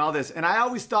Republic and all this, and I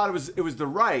always thought it was the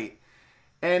right.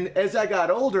 And as I got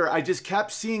older, I just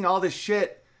kept seeing all this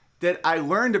shit that I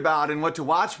learned about and what to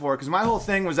watch for, because my whole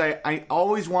thing was I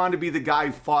always wanted to be the guy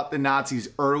who fought the Nazis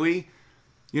early,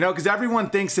 you know, because everyone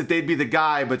thinks that they'd be the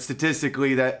guy, but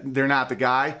statistically that they're not the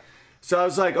guy. So I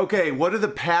was like, okay, what are the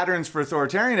patterns for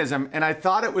authoritarianism? And I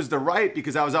thought it was the right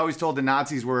because I was always told the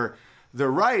Nazis were the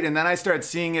right. And then I started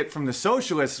seeing it from the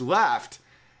socialist left.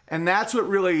 And that's what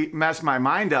really messed my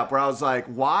mind up, where I was like,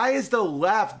 why is the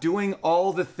left doing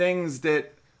all the things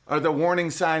that are the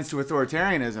warning signs to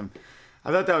authoritarianism?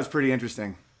 I thought that was pretty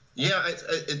interesting. Yeah,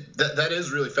 that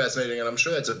is really fascinating, and I'm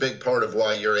sure that's a big part of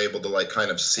why you're able to like kind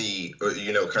of see, or,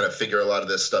 you know, kind of figure a lot of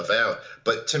this stuff out.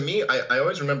 But to me, I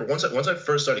always remember once I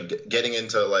first started getting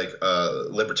into like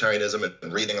libertarianism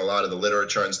and reading a lot of the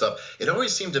literature and stuff, it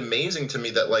always seemed amazing to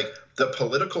me that like the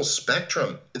political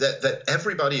spectrum that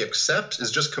everybody accepts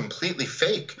is just completely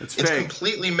fake. It's fake.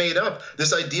 Completely made up.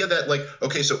 This idea that like,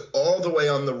 okay, so all the way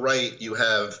on the right you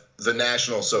have the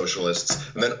National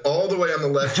Socialists, and then all the way on the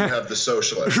left you have the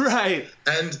Socialists. Right.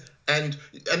 And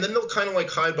then they'll kind of like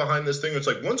hide behind this thing. It's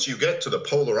like once you get to the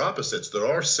polar opposites, there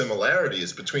are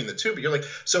similarities between the two. But you're like,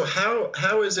 so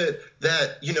how is it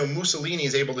that, you know, Mussolini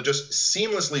is able to just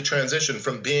seamlessly transition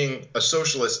from being a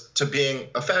socialist to being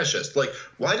a fascist? Like,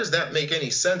 why does that make any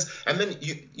sense? And then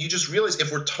you just realize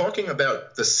if we're talking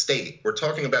about the state, we're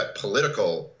talking about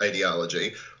political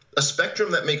ideology, a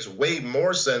spectrum that makes way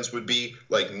more sense would be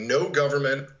like no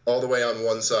government all the way on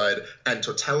one side and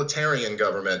totalitarian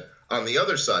government on the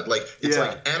other side. Like it's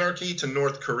like anarchy to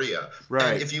North Korea.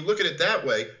 Right. And if you look at it that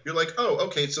way, you're like, oh,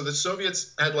 okay, so the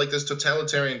Soviets had like this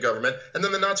totalitarian government, and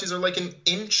then the Nazis are like an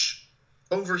inch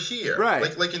over here.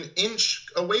 Right. Like an inch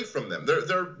away from them.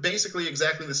 They're basically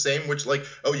exactly the same, which like,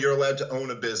 oh, you're allowed to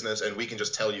own a business and we can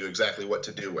just tell you exactly what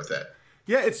to do with it.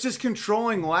 Yeah, it's just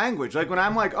controlling language. Like when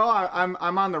I'm like, oh,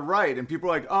 I'm on the right, and people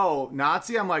are like, oh,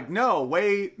 Nazi. I'm like, no,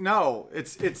 wait, no.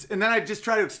 It's, and then I just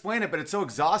try to explain it, but it's so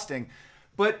exhausting.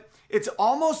 But it's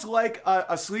almost like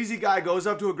a sleazy guy goes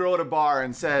up to a girl at a bar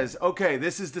and says, okay,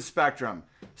 this is the spectrum.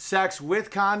 Sex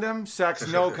with condom, sex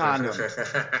no condom.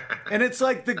 And it's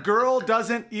like the girl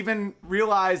doesn't even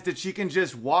realize that she can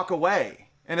just walk away.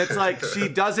 And it's like she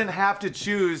doesn't have to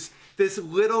choose this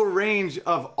little range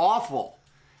of awful.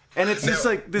 And it's just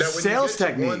like this sales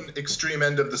technique. When you get to one extreme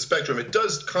end of the spectrum, it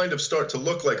does kind of start to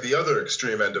look like the other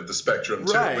extreme end of the spectrum,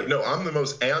 too. Right. But no, I'm the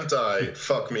most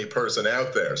anti-fuck me person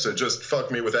out there, so just fuck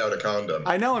me without a condom.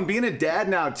 I know, and being a dad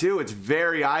now, too, it's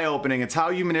very eye-opening. It's how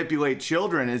you manipulate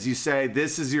children as you say,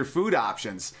 this is your food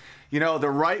options. You know, the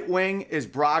right wing is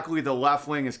broccoli, the left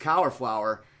wing is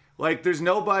cauliflower. Like, there's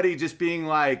nobody just being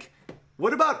like,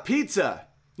 what about pizza?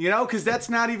 You know, because that's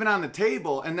not even on the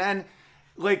table. And then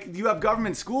like you have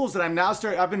government schools that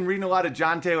I've been reading a lot of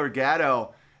John Taylor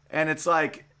Gatto, and it's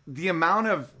like the amount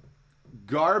of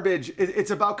garbage,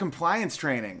 it's about compliance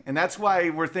training. And that's why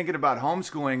we're thinking about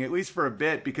homeschooling, at least for a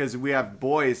bit, because we have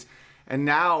boys. And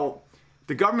now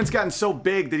the government's gotten so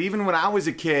big that even when I was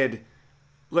a kid,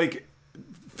 like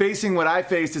facing what I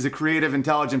faced as a creative,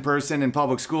 intelligent person in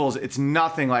public schools, it's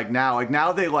nothing like now. Like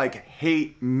now they like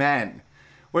hate men.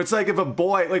 Where it's like if a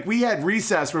boy, like we had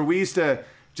recess where we used to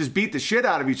just beat the shit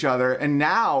out of each other, and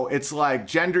now it's like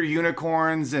gender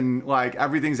unicorns and like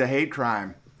everything's a hate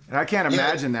crime. And I can't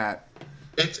imagine that.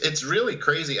 It's really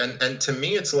crazy, and to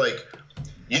me it's like,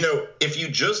 you know, if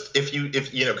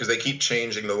you know, because they keep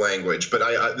changing the language, but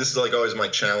I this is like always my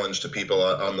challenge to people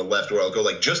on the left, where I'll go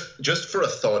like just for a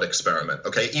thought experiment,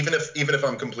 okay, even if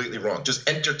I'm completely wrong, just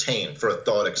entertain for a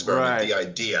thought experiment the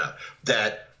idea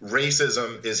that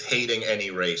racism is hating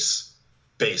any race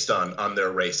based on their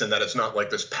race, and that it's not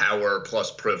like this power plus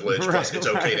privilege plus it's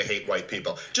okay to hate white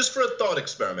people. Just for a thought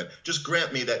experiment, just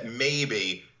grant me that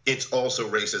maybe it's also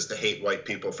racist to hate white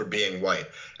people for being white.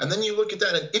 And then you look at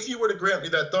that, and if you were to grant me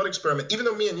that thought experiment, even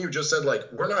though me and you just said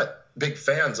like we're not big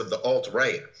fans of the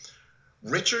alt-right,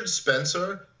 Richard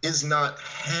Spencer is not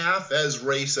half as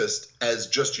racist as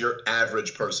just your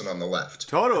average person on the left.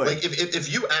 Totally. Like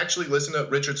if you actually listen to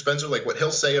Richard Spencer, like what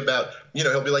he'll say about, you know,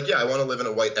 he'll be like, yeah, I want to live in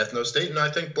a white ethno-state, and I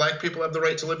think black people have the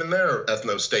right to live in their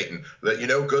ethno-state, and that, you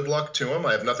know, good luck to them.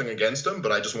 I have nothing against them,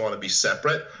 but I just want to be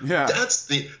separate. Yeah.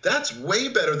 That's way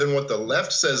better than what the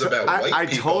left says about white people. I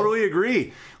totally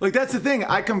agree. Like that's the thing.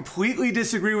 I completely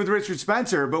disagree with Richard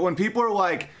Spencer, but when people are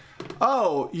like,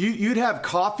 oh, you'd have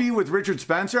coffee with Richard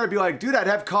Spencer? I'd be like, dude, I'd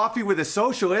have coffee with a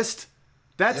socialist.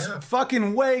 That's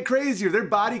fucking way crazier. Their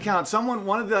body count.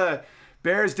 One of the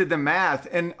bears did the math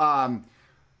and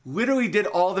literally did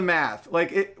all the math.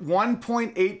 Like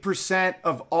 1.8%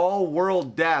 of all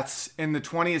world deaths in the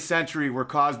 20th century were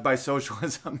caused by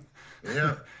socialism.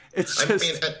 Yeah. It's just...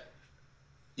 I mean,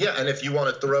 yeah, and if you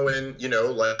want to throw in, you know,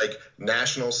 like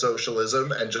National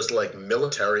Socialism and just like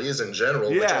militaries in general,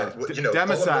 which are, you know,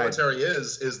 democide. All a military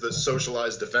is the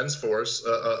socialized defense force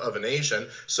of a nation.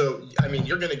 So, I mean,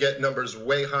 you're going to get numbers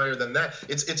way higher than that.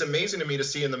 It's amazing to me to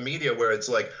see in the media where it's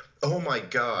like, oh my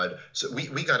God, so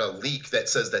we got a leak that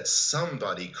says that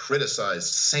somebody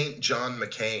criticized St. John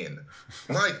McCain.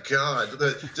 My God,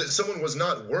 someone was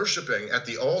not worshiping at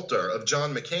the altar of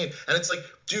John McCain. And it's like,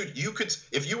 dude, you could,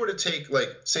 if you were to take, like,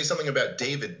 say something about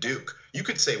David Duke, you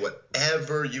could say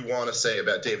whatever you want to say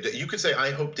about David Duke. You could say,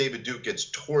 I hope David Duke gets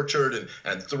tortured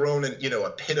and thrown in, you know,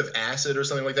 a pit of acid or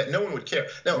something like that. No one would care.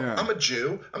 Now, I'm a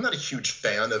Jew. I'm not a huge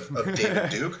fan of David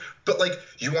Duke. But, like,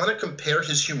 you want to compare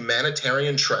his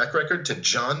humanitarian track record to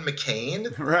John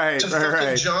McCain? Right, to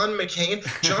fucking John McCain?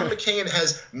 John McCain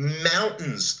has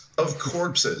mountains of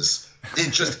corpses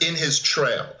It just in his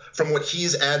trail from what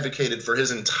he's advocated for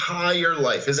his entire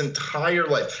life.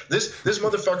 This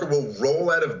motherfucker will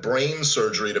roll out of brain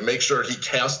surgery to make sure he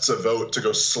casts a vote to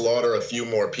go slaughter a few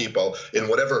more people in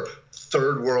whatever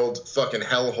third world fucking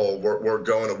hellhole we're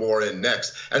going to war in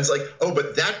next. And it's like, oh,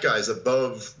 but that guy's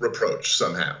above reproach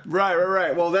somehow.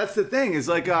 Right. Well, that's the thing is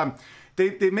like,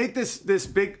 they make this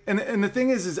big, and the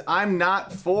thing is I'm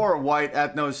not for white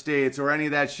ethno states or any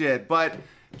of that shit, but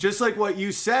just like what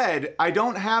you said, I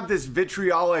don't have this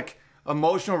vitriolic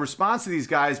emotional response to these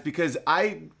guys because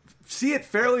I see it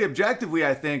fairly objectively,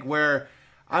 I think, where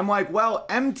I'm like, well,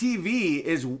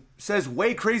 MTV says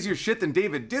way crazier shit than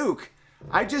David Duke.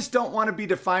 I just don't want to be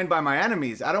defined by my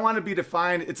enemies. I don't want to be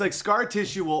defined. It's like scar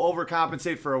tissue will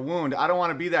overcompensate for a wound. I don't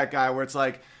want to be that guy where it's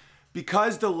like,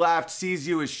 because the left sees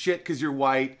you as shit because you're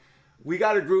white, we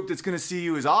got a group that's going to see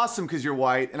you as awesome because you're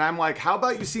white. And I'm like, how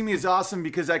about you see me as awesome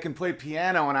because I can play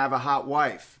piano and I have a hot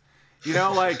wife? You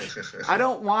know, like, I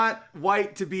don't want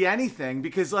white to be anything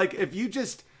because, like, if you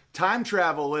just time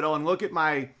travel a little and look at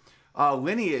my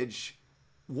lineage,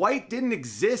 white didn't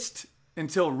exist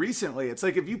until recently. It's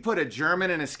like if you put a German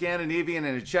and a Scandinavian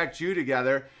and a Czech Jew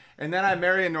together and then I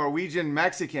marry a Norwegian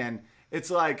Mexican,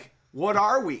 it's like, what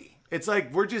are we? It's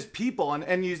like we're just people,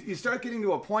 and you start getting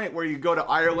to a point where you go to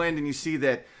Ireland and you see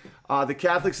that the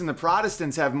Catholics and the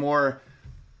Protestants have more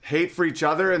hate for each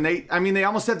other, and they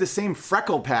almost have the same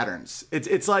freckle patterns.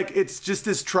 It's like it's just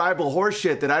this tribal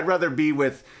horseshit that I'd rather be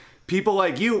with people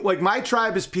like you. Like my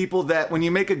tribe is people that when you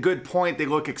make a good point, they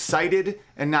look excited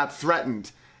and not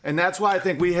threatened, and that's why I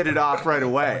think we hit it off right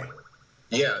away.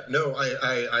 Yeah, no,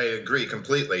 I agree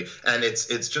completely, and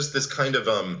it's just this kind of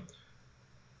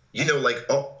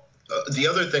the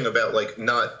other thing about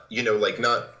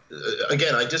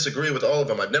again, I disagree with all of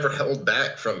them. I've never held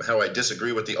back from how I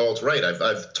disagree with the alt-right.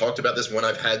 I've talked about this when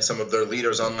I've had some of their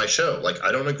leaders on my show. Like,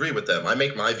 I don't agree with them. I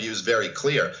make my views very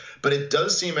clear. But it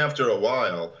does seem after a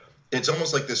while, it's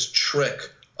almost like this trick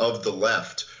of the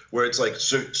left where it's like,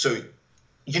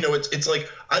 it's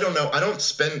like, I don't know. I don't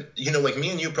spend, like me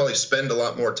and you probably spend a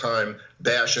lot more time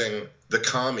bashing the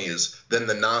commies than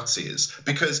the Nazis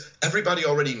because everybody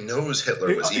already knows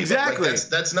Hitler was evil. Exactly. Like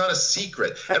that's not a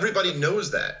secret. Everybody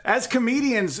knows that. As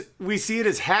comedians, we see it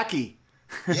as hacky.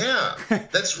 Yeah,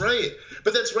 that's right.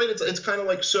 But that's right. It's kind of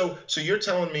like, so you're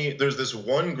telling me there's this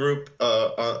one group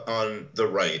on the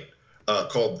right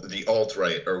called the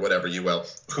alt-right or whatever you will,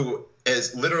 who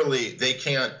is literally, they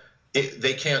can't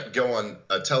go on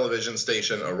a television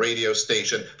station, a radio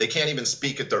station. They can't even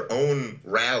speak at their own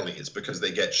rallies because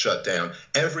they get shut down.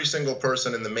 Every single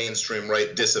person in the mainstream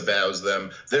right disavows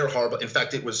them. They're horrible. In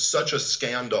fact, it was such a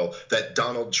scandal that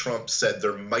Donald Trump said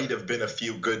there might have been a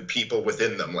few good people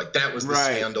within them. Like, that was the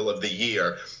scandal of the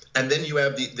year. And then you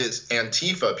have this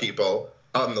Antifa people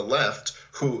on the left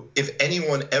who, if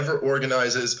anyone ever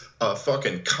organizes a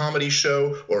fucking comedy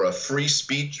show or a free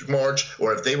speech march,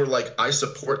 or if they were like, I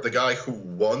support the guy who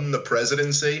won the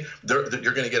presidency, you're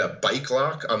going to get a bike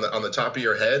lock on the top of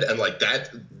your head, and like that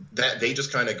they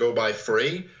just kind of go by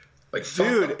free. Like,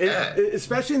 dude,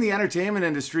 especially in the entertainment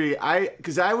industry,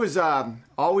 because I was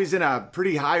always in a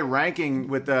pretty high ranking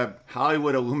with the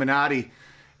Hollywood Illuminati,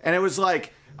 and it was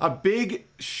like, a big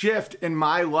shift in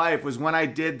my life was when I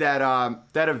did that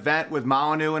event with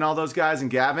Molyneux and all those guys and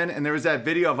Gavin, and there was that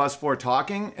video of us four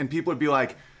talking, and people would be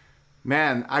like,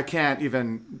 man, I can't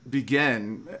even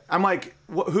begin. I'm like,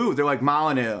 who? They're like,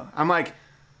 Molyneux. I'm like,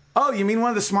 oh, you mean one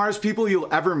of the smartest people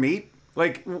you'll ever meet?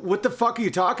 Like, what the fuck are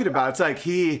you talking about? It's like,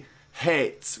 he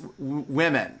hates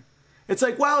women. It's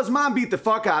like, well, his mom beat the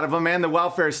fuck out of him, and the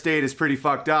welfare state is pretty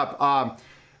fucked up.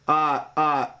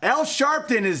 Al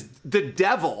Sharpton is the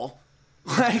devil.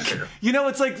 Like,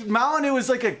 it's like Molyneux is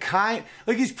like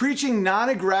like he's preaching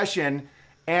non-aggression.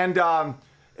 And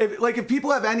if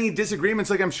people have any disagreements,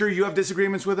 like I'm sure you have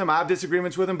disagreements with him, I have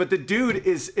disagreements with him, but the dude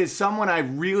is someone I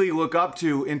really look up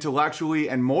to intellectually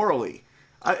and morally.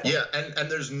 Yeah,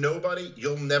 and there's nobody,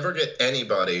 you'll never get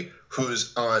anybody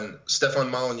who's on Stefan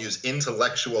Molyneux's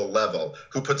intellectual level,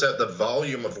 who puts out the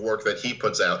volume of work that he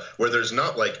puts out, where there's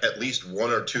not like at least one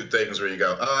or two things where you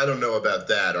go, oh, I don't know about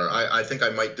that, or I think I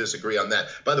might disagree on that.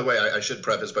 By the way, I should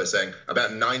preface by saying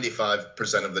about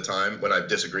 95% of the time when I've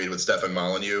disagreed with Stefan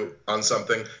Molyneux on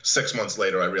something, 6 months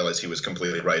later I realized he was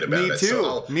completely right about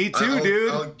it. Me too,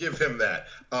 dude. I'll give him that.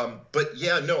 But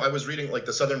yeah, no, I was reading like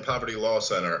the Southern Poverty Law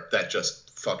Center, that just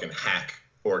fucking hack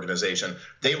organization.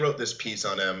 They wrote this piece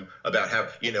on him about how,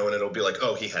 and it'll be like,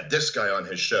 oh, he had this guy on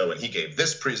his show and he gave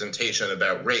this presentation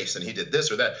about race and he did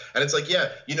this or that. And it's like, yeah,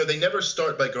 they never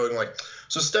start by going like,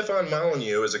 so Stefan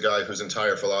Molyneux is a guy whose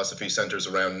entire philosophy centers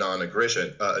around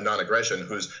non-aggression,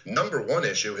 whose number one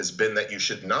issue has been that you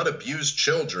should not abuse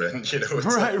children. It's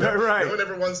right. No one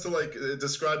ever wants to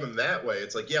describe him that way.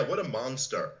 It's like, yeah, what a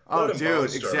monster. Oh, what a dude,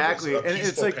 monster. exactly. And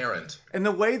it's like parent. And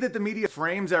the way that the media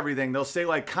frames everything, they'll say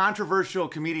like controversial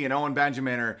comedian Owen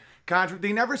Benjamin, or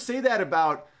they never say that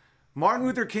about Martin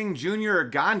Luther King Jr. or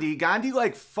Gandhi. Gandhi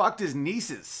like fucked his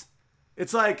nieces.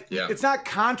 It's like, It's not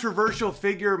controversial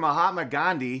figure Mahatma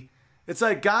Gandhi. It's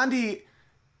like Gandhi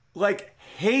like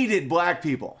hated black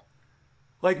people.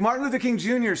 Like Martin Luther King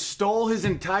Jr. stole his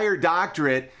entire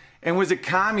doctorate and was a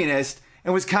communist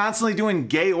and was constantly doing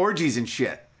gay orgies and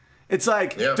shit. It's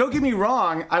like, Don't get me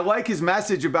wrong, I like his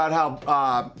message about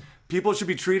how people should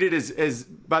be treated as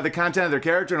by the content of their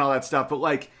character and all that stuff, but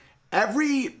like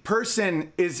every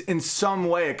person is in some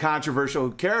way a controversial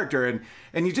character,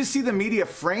 and you just see the media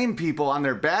frame people on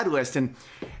their bad list, and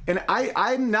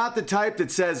I'm not the type that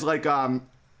says like I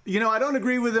don't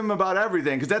agree with him about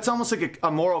everything, because that's almost like a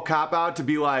moral cop-out to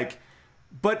be like,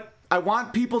 but I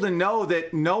want people to know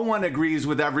that no one agrees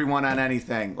with everyone on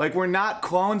anything. Like, we're not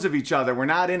clones of each other. We're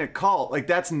not in a cult. Like,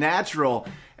 that's natural.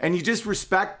 And you just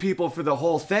respect people for the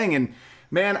whole thing. And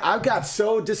man, I've got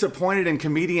so disappointed in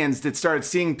comedians that started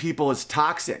seeing people as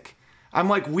toxic. I'm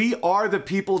like, we are the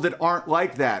people that aren't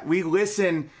like that. We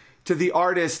listen to the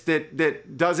artists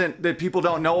that people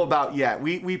don't know about yet.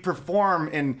 We perform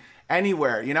in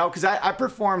anywhere, because I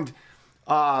performed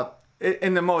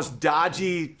in the most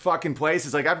dodgy fucking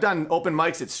places. Like, I've done open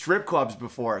mics at strip clubs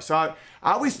before. So I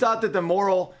always thought that the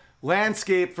moral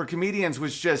landscape for comedians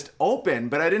was just open,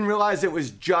 but I didn't realize it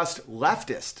was just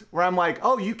leftist, where I'm like,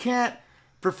 oh, you can't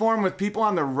perform with people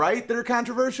on the right that are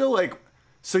controversial? Like,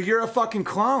 so you're a fucking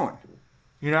clone,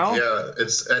 Yeah,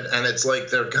 it's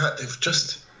like they've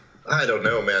just, I don't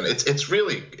know, man.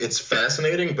 It's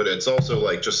fascinating, but it's also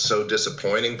like just so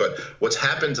disappointing. But what's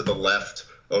happened to the left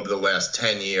over the last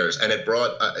 10 years, and it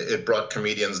brought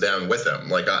comedians down with them.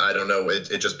 Like, I don't know, it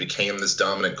just became this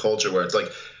dominant culture where it's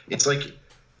like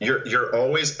you're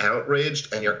always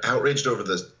outraged, and you're outraged over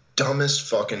the dumbest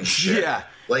fucking shit. Yeah.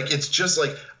 Like, it's just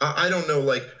like, I don't know,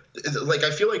 like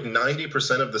I feel like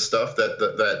 90% of the stuff that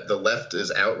the left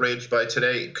is outraged by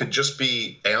today could just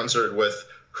be answered with,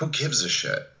 who gives a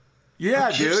shit?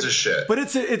 Yeah, Who gives dude. a shit? But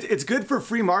it's good for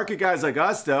free market guys like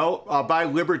us, though. Buy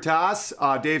Libertas,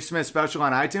 Dave Smith's special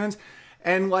on iTunes.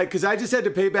 And like, because I just had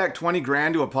to pay back 20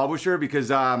 grand to a publisher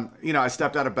because, I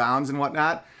stepped out of bounds and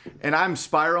whatnot. And I'm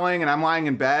spiraling and I'm lying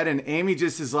in bed. And Amy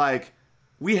just is like,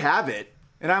 we have it.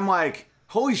 And I'm like,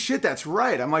 holy shit, that's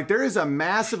right. I'm like, there is a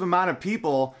massive amount of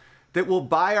people that will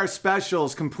buy our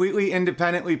specials completely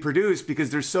independently produced because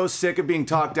they're so sick of being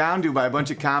talked down to by a bunch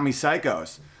of commie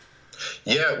psychos.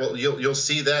 Yeah, well, you'll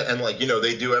see that, and like,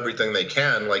 they do everything they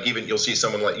can. Like, even you'll see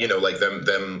someone like, like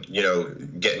them,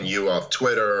 getting you off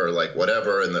Twitter or like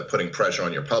whatever, and putting pressure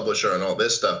on your publisher and all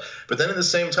this stuff. But then at the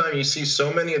same time, you see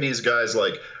so many of these guys.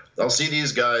 Like, I'll see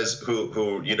these guys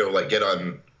who like get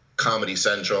on Comedy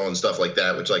Central and stuff like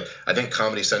that. Which, like, I think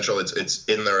Comedy Central, it's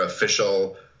in their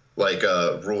official like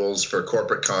rules for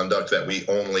corporate conduct that we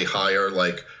only hire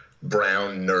like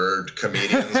brown nerd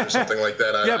comedians or something like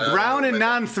that. Brown and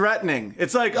non-threatening.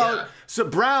 It's like, so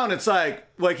Brown, it's like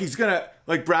he's gonna,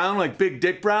 like Brown, like Big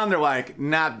Dick Brown. They're like,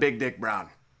 not Big Dick Brown.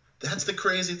 That's the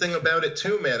crazy thing about it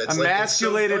too, man. It's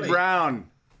emasculated like, it's so Brown.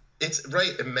 It's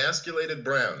right, emasculated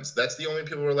Browns. That's the only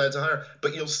people we're allowed to hire.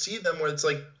 But you'll see them where it's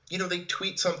like, they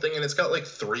tweet something and it's got like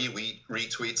 3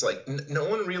 retweets. Like, no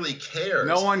one really cares.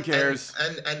 No one cares.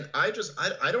 And I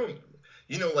don't,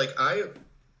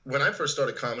 when I first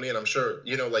started comedy, and I'm sure,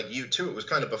 like you too, it was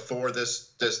kind of before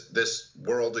this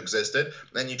world existed,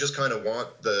 and you just kind of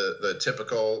want the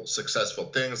typical successful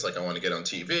things, like I want to get on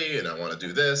TV and I want to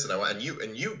do this, and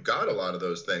you got a lot of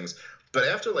those things. But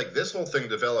after like this whole thing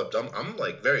developed, I'm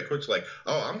like very quick to like,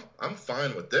 oh, I'm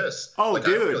fine with this. Oh, like,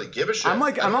 dude, I don't really give a shit. I'm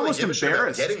almost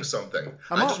embarrassed getting something.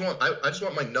 I just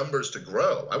want my numbers to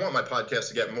grow. I want my podcast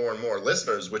to get more and more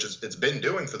listeners, which it's been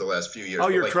doing for the last few years. Oh,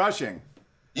 you're crushing.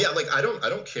 Yeah, like I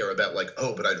don't care about like,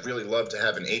 oh, but I'd really love to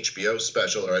have an HBO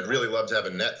special, or I'd really love to have a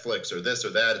Netflix, or this or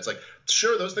that. It's like,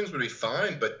 sure, those things would be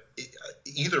fine, but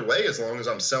either way, as long as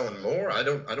I'm selling more, I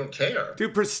don't care.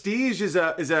 Dude, prestige is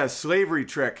a slavery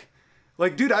trick.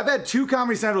 Like, dude, I've had 2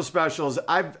 Comedy Central specials.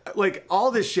 I've like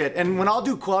all this shit, and when I'll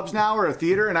do clubs now or a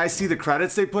theater, and I see the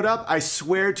credits they put up, I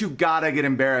swear to God, I get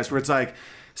embarrassed. Where it's like,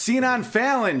 seeing on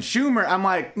Fallon, Schumer, I'm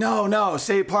like, no,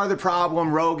 say part of the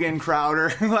problem, Rogan,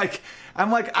 Crowder. I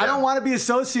don't want to be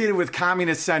associated with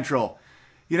Communist Central,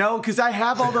 you know, because I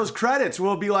have all those credits.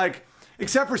 We'll be like,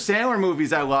 except for Sandler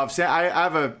movies I love. I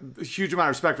have a huge amount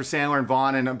of respect for Sandler and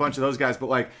Vaughn and a bunch of those guys. But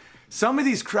like some of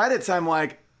these credits, I'm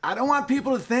like, I don't want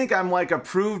people to think I'm like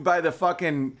approved by the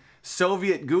fucking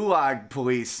Soviet Gulag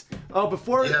police. Oh,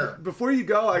 before you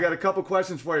go, I got a couple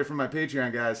questions for you from my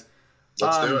Patreon guys.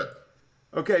 Let's do it.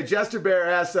 Okay, Jester Bear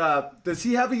asks, does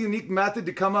he have a unique method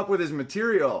to come up with his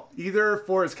material, either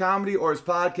for his comedy or his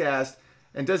podcast?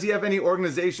 And does he have any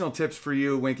organizational tips for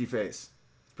you, Winky Face?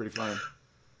 It's pretty funny.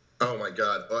 Oh my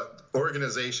God,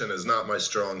 organization is not my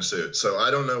strong suit. So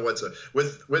I don't know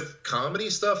with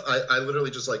comedy stuff. I literally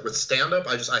just like with stand up.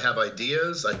 I have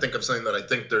ideas. I think of something that I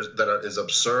think is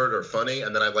absurd or funny,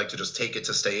 and then I like to just take it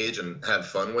to stage and have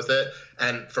fun with it.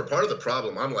 And for part of the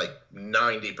problem, I'm like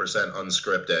 90%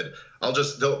 unscripted.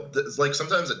 Like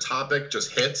sometimes a topic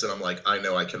just hits, and I'm like, I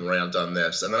know I can rant on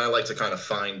this, and then I like to kind of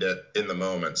find it in the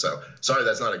moment. So sorry,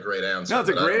 that's not a great answer. No, it's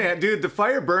a great answer, dude. The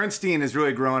Fire Bernstein is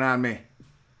really growing on me.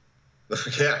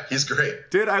 Yeah, he's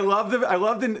great, dude. I love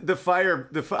the fire.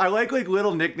 I like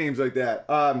little nicknames like that.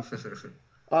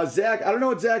 Zach, I don't know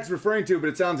what Zach's referring to, but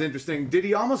it sounds interesting. Did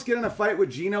he almost get in a fight with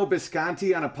Gino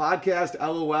Bisconti on a podcast?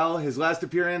 LOL. His last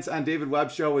appearance on David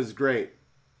Webb's show was great.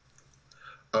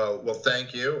 Well,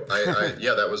 thank you.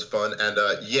 Yeah, that was fun. And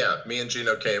yeah, me and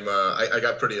Gino came. I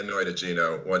got pretty annoyed at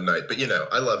Gino one night, but you know,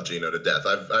 I love Gino to death.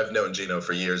 I've known Gino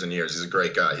for years and years. He's a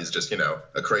great guy. He's just, you know,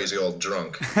 a crazy old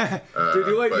drunk. Dude,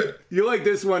 you like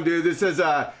this one, dude. This says,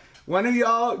 when are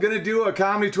y'all gonna do a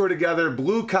comedy tour together?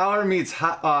 Blue Collar meets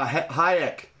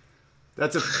Hayek.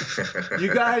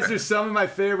 You guys are some of my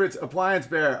favorites. Appliance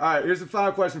Bear. All right, here's the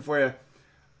final question for you.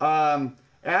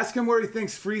 Ask him where he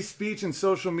thinks free speech and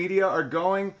social media are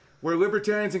going, where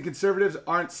libertarians and conservatives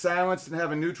aren't silenced and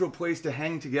have a neutral place to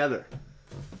hang together.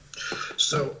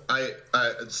 So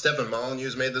Stefan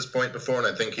Molyneux's made this point before, and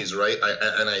I think he's right.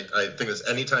 I think it's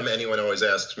anytime anyone always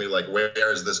asks me, like,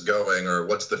 where is this going, or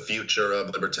what's the future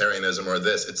of libertarianism or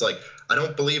this, it's like, I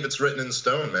don't believe it's written in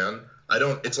stone, man.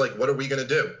 It's like, what are we going to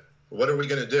do? What are we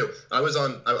going to do? I went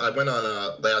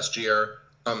on last year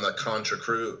on the Contra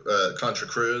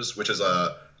Cruise, which is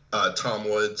Tom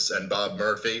Woods and Bob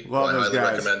Murphy. Love I those highly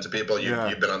guys. recommend to people.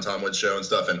 You've been on Tom Woods' show and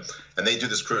stuff, and they do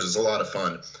this cruise. It's a lot of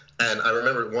fun. And I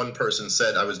remember one person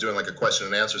said, I was doing like a question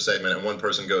and answer segment, and one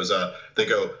person goes,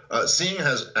 seeing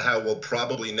how we'll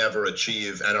probably never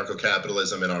achieve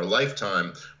anarcho-capitalism in our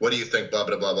lifetime, what do you think, blah,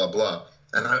 blah, blah, blah, blah.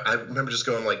 And I remember just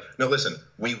going like, no, listen,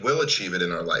 we will achieve it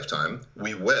in our lifetime.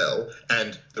 We will.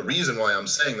 And the reason why I'm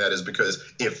saying that is because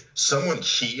if someone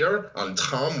here on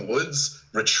Tom Woods'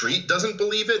 retreat doesn't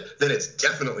believe it, then it's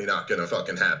definitely not going to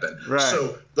fucking happen. Right.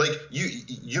 So, like,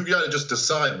 you got to just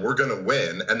decide we're going to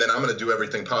win, and then I'm going to do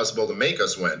everything possible to make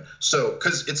us win. So,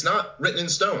 because it's not written in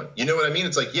stone. You know what I mean?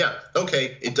 It's like, yeah,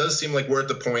 okay, it does seem like we're at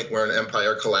the point where an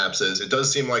empire collapses. It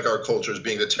does seem like our culture is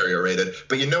being deteriorated.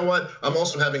 But you know what? I'm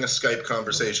also having a Skype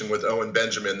conversation with Owen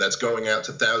Benjamin that's going out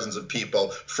to thousands of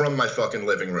people from my fucking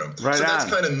living room. Right so on.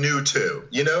 That's kind of new too,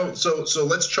 you know? So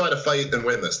let's try to fight and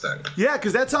win this thing. Yeah,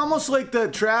 because that's almost like the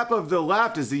trap of the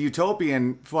left is the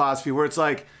utopian philosophy, where it's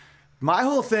like, my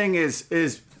whole thing is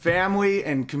family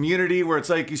and community, where it's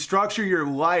like you structure your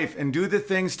life and do the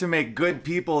things to make good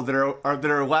people that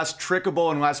are less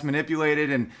trickable and less manipulated,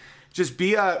 and just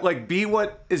be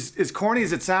what is corny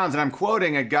as it sounds. And I'm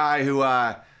quoting a guy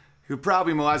who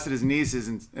probably molested his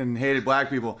nieces and hated black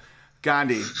people,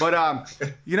 Gandhi. But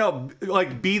you know,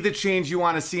 like, be the change you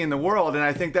want to see in the world. And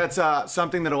I think that's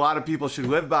something that a lot of people should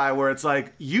live by, where it's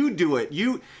like, you do it.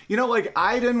 You know, like,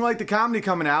 I didn't like the comedy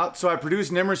coming out, so I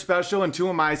produced Nimmer's special and 2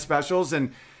 of my specials,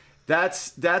 and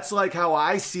that's like how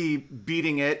I see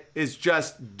beating it, is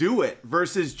just do it,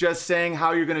 versus just saying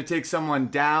how you're going to take someone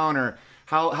down or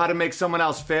how to make someone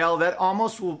else fail. That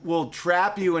almost will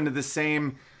trap you into the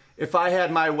same, if I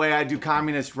had my way, I'd do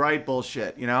communist right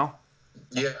bullshit, you know?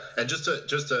 Yeah, and just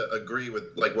to agree with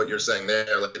like what you're saying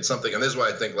there, like, it's something, and this is why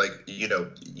I think, like, you know,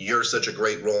 you're such a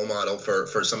great role model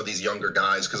for some of these younger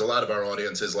guys, because a lot of our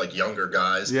audience is like younger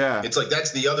guys. Yeah, it's like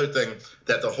that's the other thing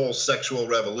that the whole sexual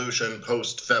revolution,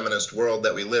 post-feminist world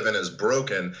that we live in is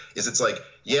broken. Is it's like,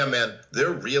 yeah, man,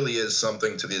 there really is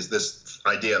something to this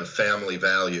idea of family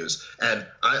values, and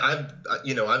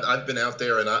I've been out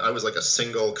there, and I was like a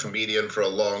single comedian for a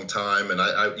long time, and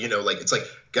I you know, like, it's like,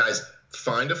 guys,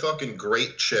 find a fucking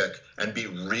great chick and be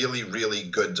really, really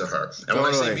good to her. And when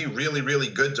I say be really, really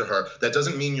good to her, that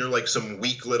doesn't mean you're like some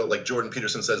weak little, like Jordan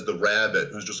Peterson says, the rabbit,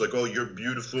 who's just like, oh, you're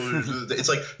beautiful. It's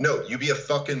like, no, you be a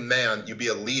fucking man, you be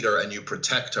a leader, and you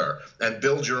protect her and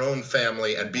build your own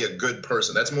family and be a good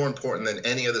person. That's more important than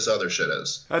any of this other shit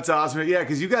is. That's awesome. Yeah,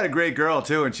 because you got a great girl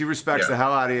too, and she respects the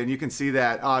hell out of you, and you can see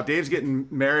that. Dave's getting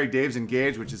married, Dave's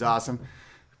engaged, which is awesome.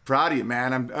 Proud of you,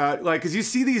 man. I'm like, because you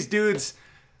see these dudes,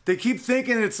 they keep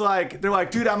thinking it's like, they're like,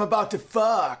 dude, I'm about to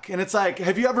fuck. And it's like,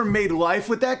 have you ever made life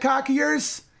with that cock of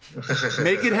yours?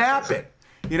 Make it happen.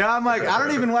 You know, I'm like, I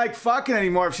don't even like fucking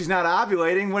anymore if she's not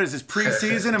ovulating. What is this,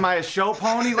 preseason? Am I a show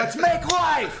pony? Let's make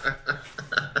life.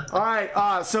 All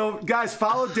right. So, guys,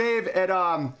 follow Dave at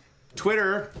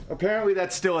Twitter. Apparently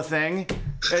that's still a thing.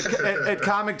 At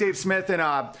Comic Dave Smith, and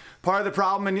Part of the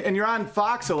Problem, and you're on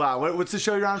Fox a lot. What's the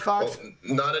show you're on Fox? Well,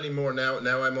 not anymore. Now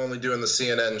I'm only doing the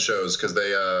CNN shows because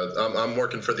I'm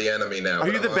working for the enemy now. Are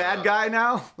you the bad guy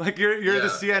now? Like you're the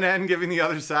CNN giving the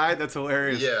other side? That's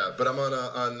hilarious. Yeah, but I'm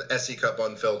on SE Cup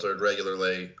Unfiltered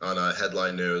regularly on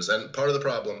Headline News, and Part of the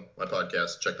Problem, my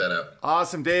podcast. Check that out.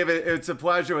 Awesome, Dave. It's a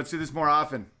pleasure. Let's do this more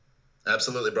often.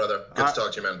 Absolutely, brother. Good to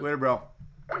talk to you, man. Later, bro.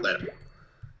 Later.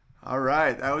 All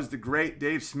right, that was the great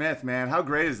Dave Smith, man. How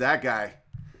great is that guy?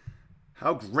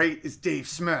 How great is Dave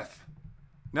Smith?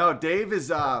 No, Dave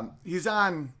is, he's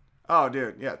on, oh,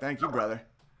 dude, yeah, thank you, brother.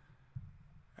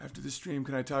 After the stream,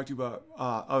 can I talk to you about,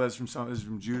 this is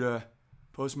from Judah,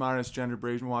 postmodernist gender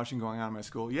brainwashing going on in my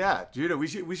school. Yeah, Judah, we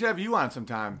should have you on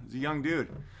sometime. He's a young dude.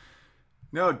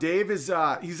 No, Dave is,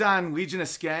 he's on Legion of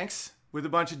Skanks with a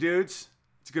bunch of dudes.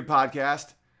 It's a good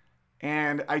podcast.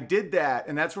 And I did that,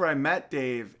 and that's where I met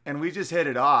Dave, and we just hit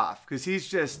it off, because he's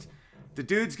just, the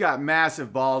dude's got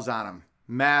massive balls on him.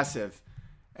 Massive.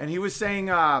 And he was saying,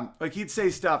 like, he'd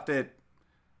say stuff that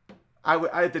I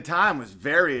at the time was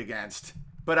very against,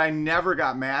 but I never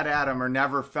got mad at him or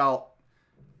never felt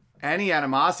any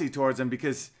animosity towards him,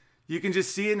 because you can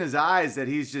just see in his eyes that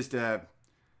he's just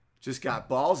got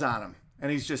balls on him,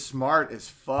 and he's just smart as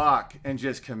fuck and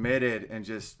just committed and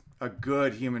just a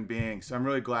good human being. So I'm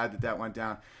really glad that went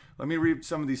down. Let me read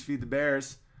some of these Feed the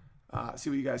Bears,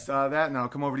 see what you guys thought of that, and I'll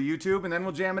come over to YouTube, and then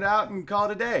we'll jam it out and call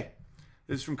it a day.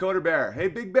 This is from Coder Bear. Hey,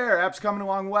 Big Bear, app's coming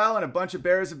along well, and a bunch of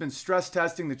bears have been stress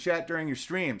testing the chat during your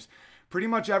streams. Pretty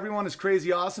much everyone is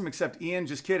crazy awesome except Ian,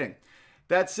 just kidding.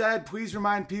 That said, please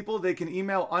remind people they can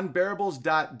email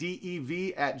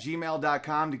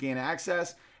unbearables.dev@gmail.com to gain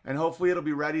access, and hopefully it'll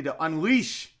be ready to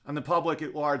unleash on the public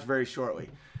at large very shortly.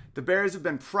 The Bears have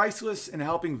been priceless in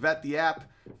helping vet the app,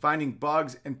 finding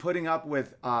bugs, and putting up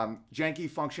with janky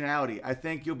functionality. I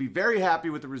think you'll be very happy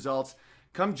with the results.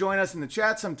 Come join us in the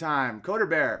chat sometime. Coder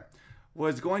Bear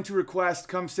was going to request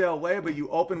come sail away, but you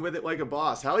opened with it like a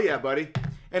boss. Hell yeah, buddy.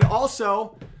 And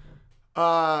also,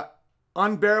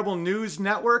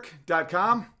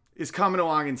 unbearablenewsnetwork.com is coming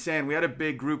along insane. We had a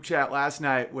big group chat last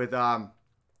night with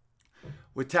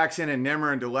Texan and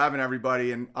Nimmer and Delev and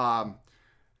everybody, and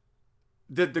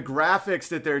the graphics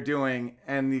that they're doing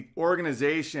and the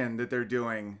organization that they're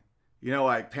doing, you know,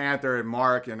 like Panther and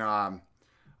Mark and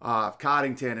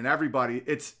Coddington and everybody,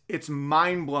 it's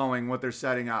mind-blowing what they're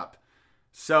setting up.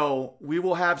 So we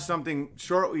will have something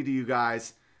shortly to you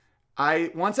guys.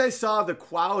 Once I saw the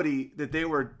quality that they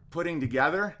were putting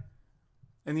together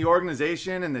and the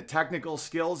organization and the technical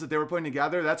skills that they were putting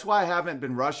together, that's why I haven't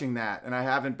been rushing that, and I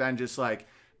haven't been just like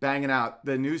banging out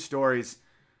the news stories,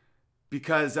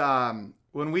 because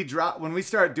when we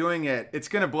start doing it, it's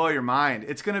going to blow your mind.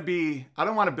 It's going to be, I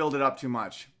don't want to build it up too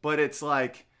much, but it's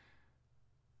like,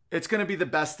 it's going to be the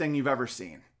best thing you've ever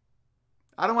seen.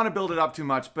 I don't want to build it up too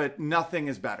much, but nothing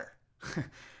is better.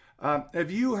 Have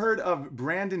you heard of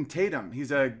Brandon Tatum?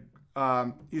 He's a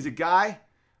guy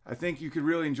I think you could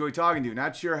really enjoy talking to.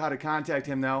 Not sure how to contact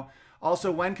him though.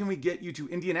 Also, when can we get you to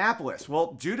Indianapolis?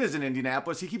 Well, Judah's in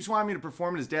Indianapolis. He keeps wanting me to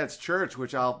perform at his dad's church,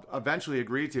 which I'll eventually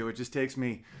agree to. It just takes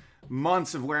me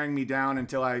months of wearing me down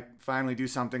until I finally do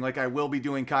something. Like I will be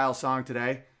doing Kyle's song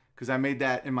today, because I made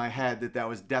that in my head that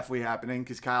was definitely happening,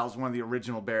 because Kyle's one of the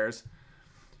original Bears.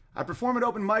 I perform at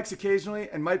open mics occasionally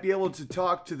and might be able to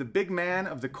talk to the big man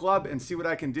of the club and see what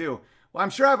I can do. Well, I'm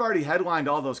sure I've already headlined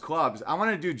all those clubs. I want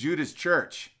to do Judah's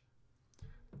church.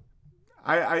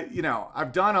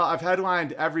 I've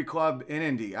headlined every club in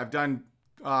Indy. I've done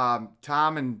Bob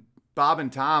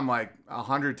and Tom like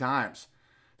 100 times.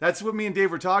 That's what me and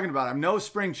Dave were talking about. I'm no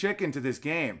spring chicken to this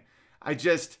game. I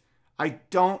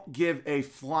don't give a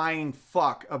flying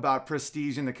fuck about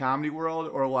prestige in the comedy world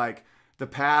or like the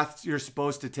paths you're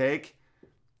supposed to take.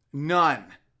 None.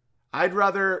 I'd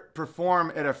rather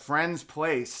perform at a friend's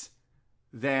place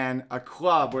than a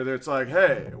club where it's like,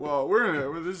 hey, well,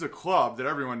 this is a club that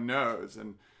everyone knows,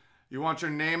 and you want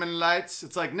your name and lights.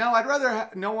 It's like, no, I'd rather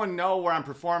no one know where I'm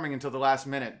performing until the last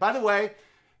minute. By the way,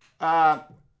 a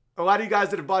lot of you guys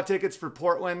that have bought tickets for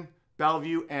Portland,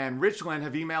 Bellevue, and Richland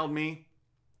have emailed me.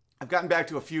 I've gotten back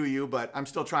to a few of you, but I'm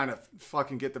still trying to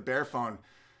fucking get the Bear phone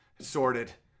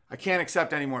sorted. I can't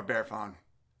accept any more Bear phone.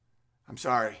 I'm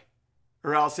sorry.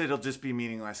 Or else it'll just be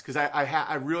meaningless. Because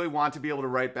I really want to be able to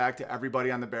write back to everybody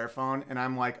on the Bear phone, and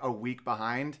I'm like a week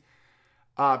behind.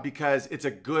 Because it's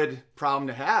a good problem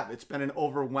to have. It's been an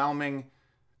overwhelming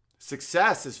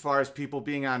success as far as people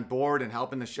being on board and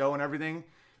helping the show and everything.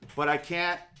 But I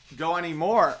can't go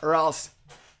anymore, or else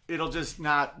it'll just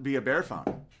not be a Bear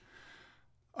phone.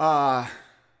 I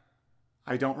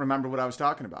don't remember what I was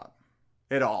talking about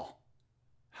at all.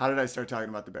 How did I start talking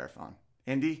about the Bear phone?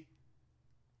 Indy?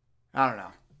 I don't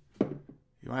know.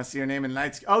 You want to see your name and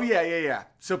lights? Oh, yeah.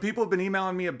 So people have been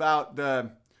emailing me about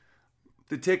the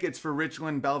tickets for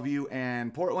Richland, Bellevue,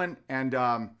 and Portland, and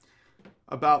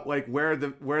about like where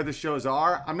the shows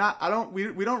are.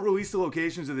 We don't release the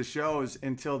locations of the shows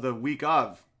until the week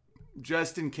of,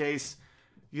 just in case.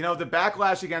 You know, the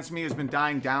backlash against me has been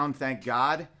dying down, thank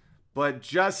God. But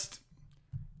just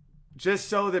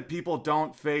so that people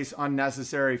don't face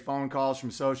unnecessary phone calls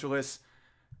from socialists,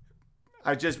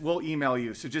 we'll email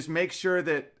you. So just make sure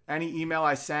that any email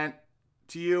I sent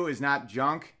to you is not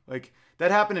junk. Like,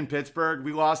 that happened in Pittsburgh.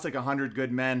 We lost like 100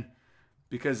 good men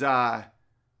because, and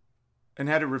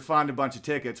had to refund a bunch of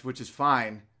tickets, which is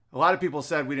fine. A lot of people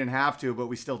said we didn't have to, but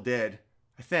we still did,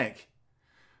 I think.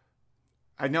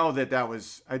 I know that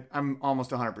was, I'm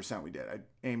almost 100% we did.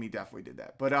 Amy definitely did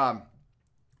that. But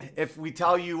if we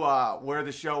tell you where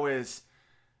the show is,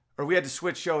 or we had to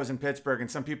switch shows in Pittsburgh,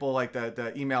 and some people, like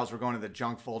the emails were going to the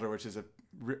junk folder,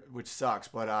 which sucks.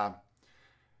 But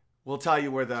we'll tell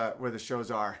you where the shows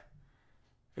are.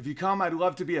 If you come, I'd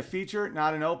love to be a feature,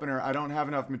 not an opener. I don't have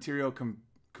enough material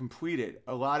completed.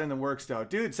 A lot in the works, though.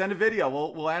 Dude, send a video.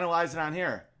 We'll analyze it on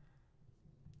here.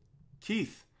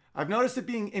 Keith, I've noticed that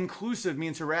being inclusive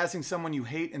means harassing someone you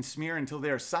hate and smear until they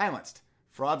are silenced.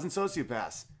 Frauds and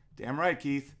sociopaths. Damn right,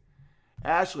 Keith.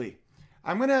 Ashley,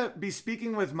 I'm going to be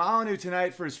speaking with Molyneux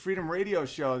tonight for his Freedom Radio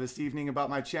show this evening about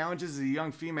my challenges as a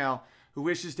young female who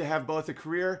wishes to have both a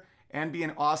career and be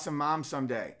an awesome mom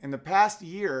someday. In the past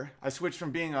year, I switched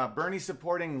from being a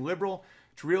Bernie-supporting liberal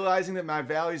to realizing that my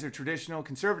values are traditional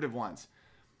conservative ones.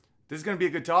 This is going to be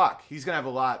a good talk. He's going to have a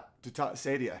lot to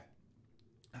say to you.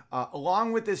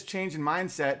 Along with this change in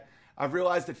mindset, I've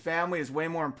realized that family is way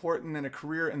more important than a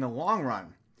career in the long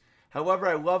run. However,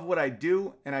 I love what I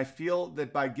do, and I feel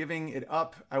that by giving it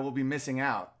up, I will be missing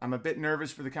out. I'm a bit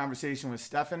nervous for the conversation with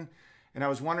Stefan, and I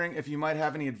was wondering if you might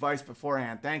have any advice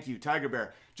beforehand. Thank you, Tiger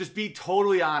Bear. Just be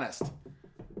totally honest.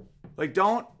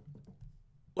 Molyneux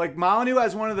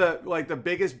has one of the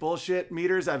biggest bullshit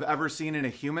meters I've ever seen in a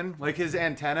human. Like, his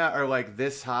antenna are like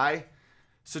this high.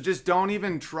 So just don't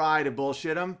even try to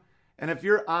bullshit him. And if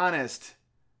you're honest,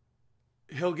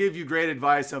 he'll give you great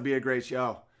advice. It'll be a great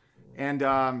show. And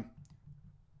I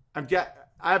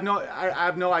have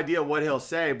no idea what he'll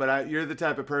say, but you're the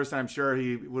type of person I'm sure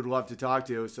he would love to talk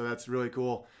to. So that's really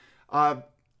cool. I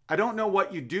don't know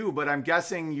what you do, but I'm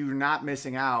guessing you're not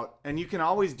missing out. And you can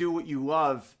always do what you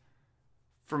love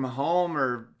from home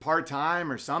or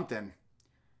part-time or something.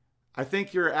 I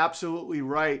think you're absolutely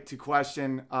right to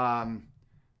question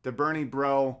the Bernie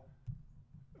bro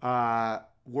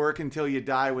work until you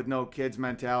die with no kids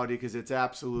mentality, because it's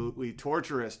absolutely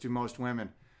torturous to most women.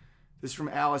 This is from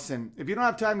Allison. If you don't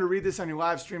have time to read this on your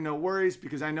live stream, no worries,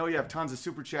 because I know you have tons of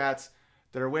super chats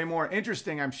that are way more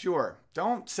interesting, I'm sure.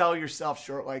 Don't sell yourself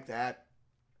short like that.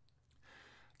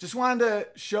 Just wanted to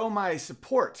show my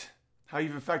support, how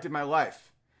you've affected my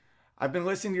life. I've been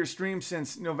listening to your stream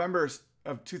since November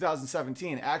of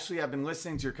 2017. Actually, I've been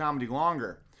listening to your comedy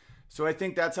longer. So I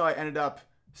think that's how I ended up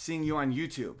seeing you on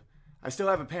YouTube. I still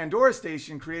have a Pandora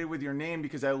station created with your name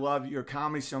because I love your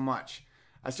comedy so much.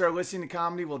 I started listening to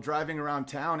comedy while driving around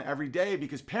town every day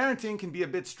because parenting can be a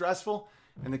bit stressful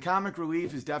and the comic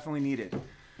relief is definitely needed.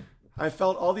 I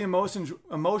felt all the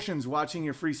emotions watching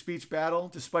your free speech battle.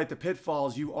 Despite the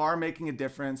pitfalls, you are making a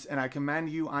difference, and I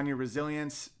commend you on your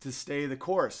resilience to stay the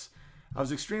course. I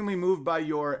was extremely moved by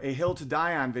your A Hill to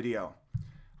Die On video.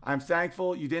 I'm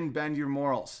thankful you didn't bend your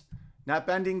morals. Not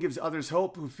bending gives others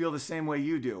hope who feel the same way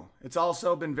you do. It's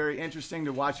also been very interesting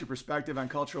to watch your perspective on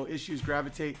cultural issues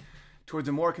gravitate towards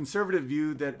a more conservative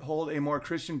view that hold a more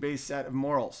Christian-based set of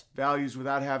morals, values,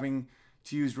 without having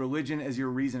to use religion as your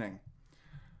reasoning.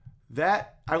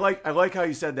 That, I like how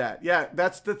you said that. Yeah,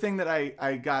 that's the thing that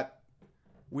I got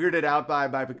weirded out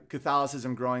by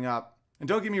Catholicism growing up. And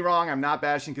don't get me wrong, I'm not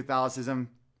bashing Catholicism.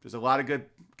 There's a lot of good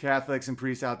Catholics and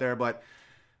priests out there, but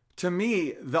to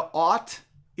me, the ought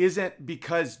isn't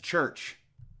because church.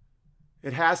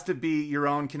 It has to be your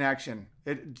own connection.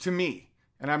 To me.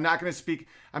 And I'm not going to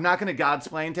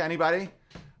Godsplain to anybody,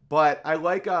 but I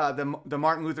like the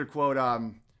Martin Luther quote,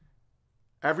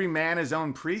 every man his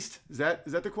own priest. Is that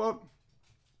the quote?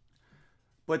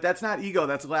 But that's not ego,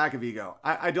 that's lack of ego.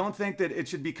 I don't think that it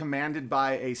should be commanded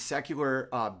by a secular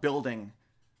building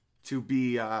to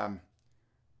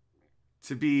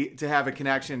have a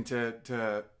connection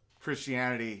to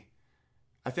Christianity.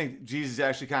 I think Jesus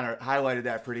actually kind of highlighted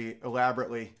that pretty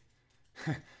elaborately.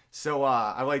 So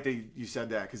I like that you said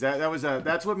that, because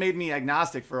that's what made me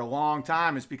agnostic for a long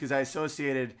time, is because I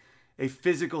associated a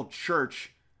physical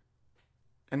church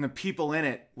and the people in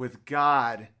it with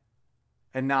God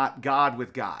and not God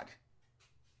with God.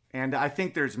 And I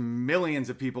think there's millions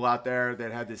of people out there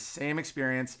that had this same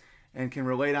experience and can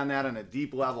relate on that on a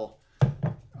deep level.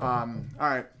 All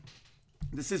right.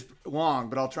 This is long,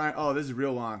 but I'll try. Oh, this is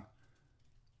real long.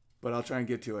 But I'll try and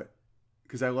get to it,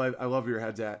 because I love where your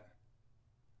head's at.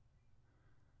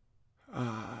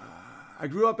 I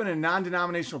grew up in a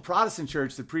non-denominational Protestant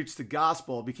church that preached the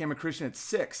gospel, became a Christian at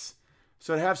 6.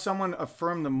 So to have someone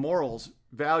affirm the morals,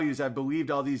 values I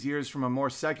believed all these years from a more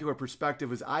secular perspective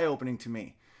was eye-opening to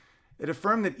me. It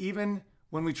affirmed that even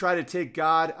when we try to take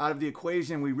God out of the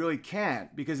equation, we really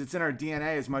can't, because it's in our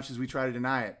DNA as much as we try to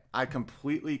deny it. I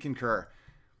completely concur.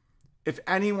 If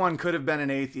anyone could have been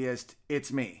an atheist,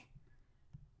 it's me.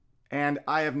 And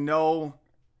I have no...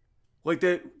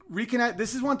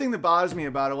 This is one thing that bothers me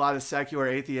about a lot of secular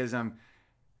atheism,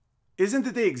 isn't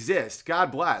that they exist.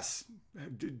 God bless.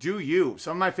 Do you.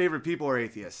 Some of my favorite people are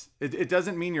atheists. It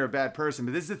doesn't mean you're a bad person,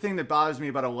 but this is the thing that bothers me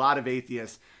about a lot of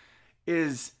atheists,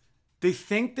 is they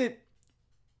think that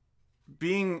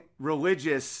being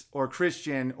religious or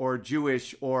Christian or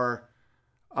Jewish or,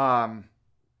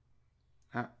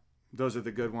 those are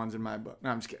the good ones in my book. No,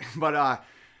 I'm just kidding. But,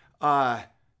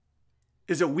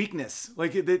 is a weakness.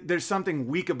 Like there's something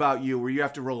weak about you where you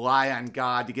have to rely on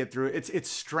God to get through it. It's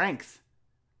strength.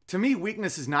 To me,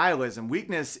 weakness is nihilism.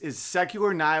 Weakness is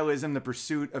secular nihilism, the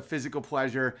pursuit of physical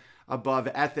pleasure above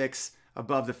ethics,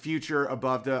 above the future,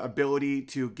 above the ability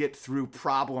to get through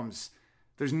problems.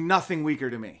 There's nothing weaker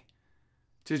to me.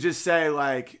 To just say,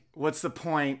 like, what's the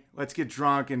point? Let's get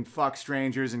drunk and fuck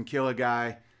strangers and kill a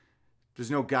guy.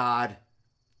 There's no God.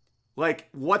 Like,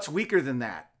 what's weaker than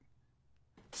that?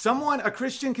 A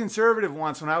Christian conservative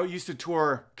once, when I used to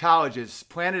tour colleges,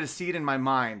 planted a seed in my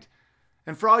mind.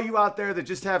 And for all you out there that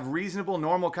just have reasonable,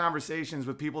 normal conversations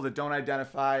with people that don't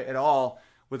identify at all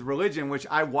with religion, which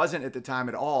I wasn't at the time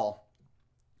at all,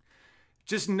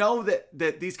 just know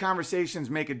that these conversations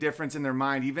make a difference in their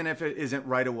mind, even if it isn't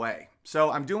right away.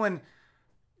 So I'm doing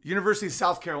University of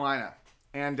South Carolina,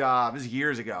 and this is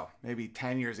years ago, maybe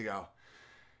 10 years ago.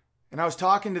 And I was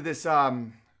talking to this a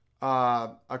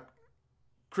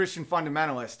Christian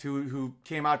fundamentalist who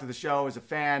came out to the show as a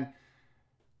fan,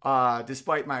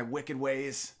 despite my wicked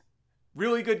ways.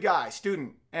 Really good guy,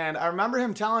 student. And I remember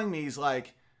him telling me, he's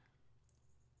like,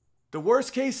 the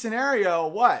worst case scenario,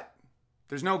 what?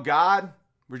 There's no God.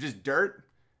 We're just dirt.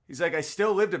 He's like, I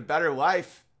still lived a better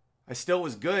life. I still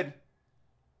was good.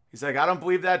 He's like, I don't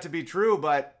believe that to be true,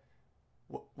 but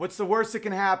what's the worst that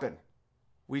can happen?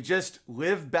 We just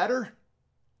live better?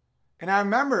 And I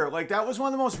remember, like, that was one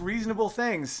of the most reasonable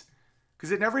things,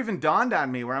 because it never even dawned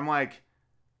on me, where I'm like,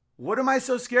 what am I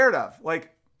so scared of?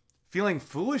 Like, feeling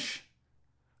foolish?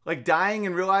 Like dying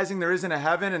and realizing there isn't a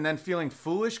heaven and then feeling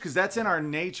foolish? Because that's in our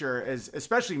nature, as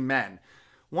especially men.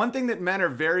 One thing that men are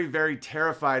very, very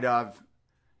terrified of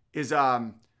is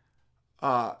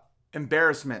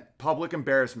embarrassment, public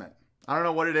embarrassment. I don't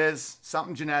know what it is,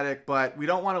 something genetic, but we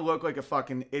don't want to look like a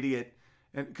fucking idiot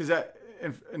because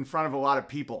in front of a lot of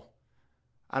people.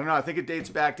 I don't know. I think it dates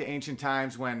back to ancient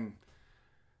times when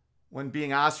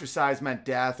being ostracized meant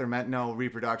death or meant no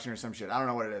reproduction or some shit. I don't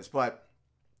know what it is, but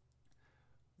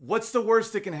what's the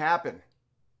worst that can happen?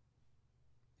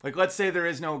 Like, let's say there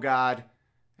is no God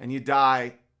and you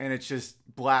die and it's just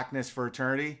blackness for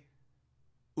eternity.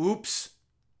 Oops.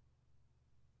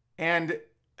 And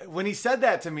when he said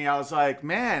that to me, I was like,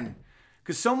 man,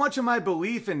 because so much of my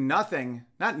belief in nothing,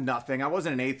 not nothing, I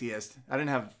wasn't an atheist. I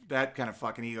didn't have that kind of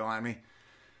fucking ego on me.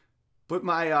 But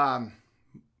my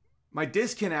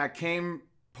disconnect came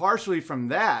partially from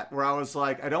that, where I was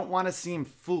like, I don't want to seem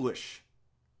foolish.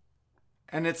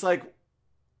 And it's like,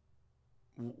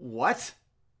 what?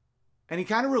 And he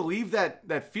kind of relieved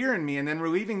that fear in me. And then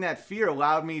relieving that fear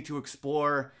allowed me to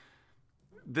explore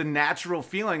the natural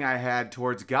feeling I had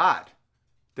towards God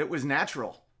that was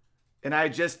natural. And I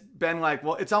just been like,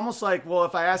 well, it's almost like, well,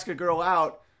 if I ask a girl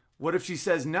out, what if she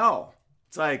says no?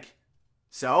 It's like,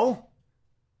 so?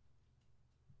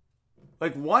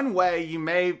 Like, one way you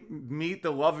may meet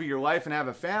the love of your life and have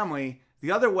a family.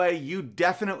 The other way, you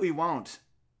definitely won't.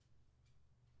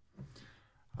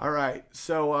 All right.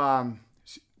 So,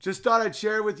 just thought I'd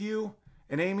share with you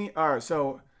and Amy. All right.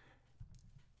 So,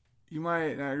 you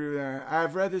might not agree with that.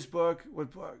 I've read this book.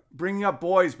 What book? Bringing Up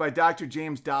Boys by Dr.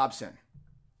 James Dobson.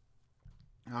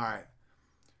 All right.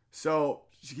 So,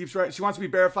 she keeps writing. She wants to be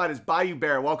verified as Bayou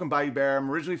Bear. Welcome, Bayou Bear. I'm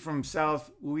originally from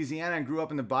South Louisiana and grew up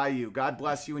in the Bayou. God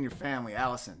bless you and your family,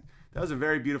 Allison. That was a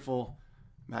very beautiful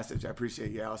message. I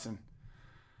appreciate you, Allison.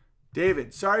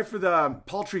 David, sorry for the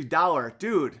paltry dollar.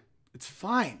 Dude, it's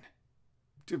fine.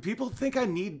 Dude, people think I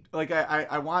need, like,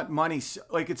 I want money.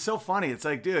 Like, it's so funny. It's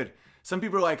like, dude, some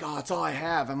people are like, oh, it's all I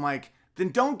have. I'm like, then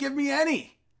don't give me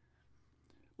any.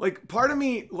 Like, part of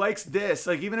me likes this,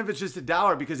 like, even if it's just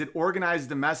 $1, because it organizes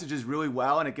the messages really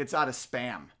well and it gets out of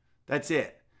spam. That's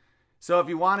it. So if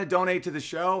you want to donate to the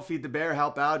show, Feed the Bear,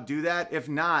 help out, do that. If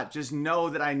not, just know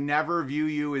that I never view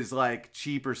you as, like,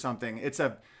 cheap or something. It's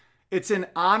an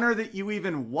honor that you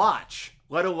even watch,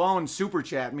 let alone super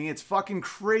chat me. It's fucking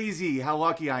crazy how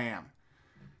lucky I am.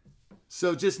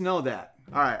 So just know that.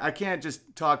 All right, I can't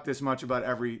just talk this much about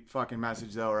every fucking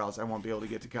message, though, or else I won't be able to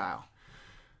get to Kyle.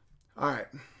 All right.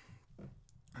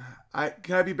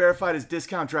 Can I be verified as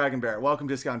Discount Dragon Bear? Welcome,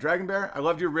 Discount Dragon Bear. I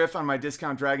loved your riff on my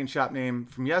Discount Dragon shop name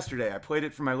from yesterday. I played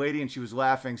it for my lady and she was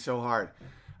laughing so hard.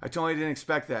 I totally didn't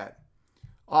expect that.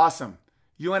 Awesome.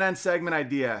 UNN segment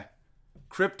idea.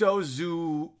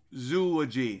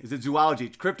 Cryptozoology. Is it zoology?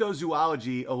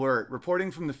 Cryptozoology alert.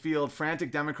 Reporting from the field,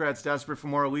 frantic Democrats desperate for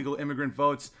more illegal immigrant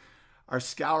votes are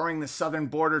scouring the southern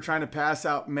border trying to pass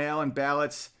out mail-in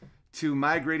ballots to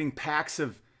migrating packs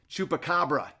of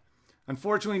chupacabra.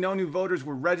 Unfortunately, no new voters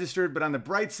were registered, but on the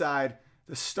bright side,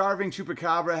 the starving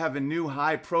chupacabra have a new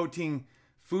high-protein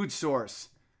food source.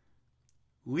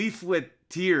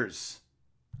 Leafleteers.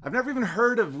 I've never even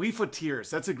heard of leafleteers.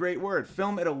 That's a great word.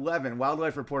 Film at 11,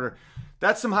 Wildlife Reporter.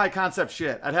 That's some high-concept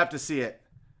shit. I'd have to see it.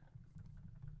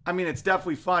 I mean, it's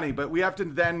definitely funny, but we have to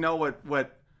then know what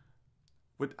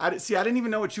I didn't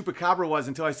even know what chupacabra was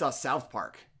until I saw South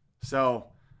Park. So,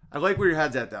 I like where your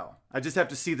head's at, though. I just have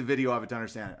to see the video of it to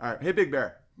understand it. All right. Hey, Big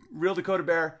Bear. Real Dakota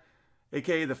Bear,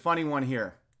 a.k.a. the funny one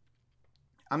here.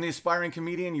 I'm the aspiring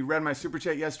comedian. You read my super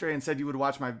chat yesterday and said you would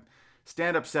watch my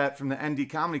stand-up set from the ND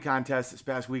Comedy Contest this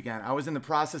past weekend. I was in the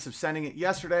process of sending it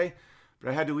yesterday, but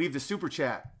I had to leave the super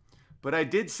chat. But I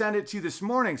did send it to you this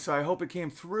morning, so I hope it came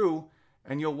through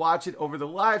and you'll watch it over the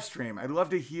live stream. I'd love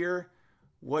to hear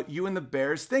what you and the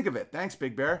Bears think of it. Thanks,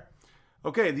 Big Bear.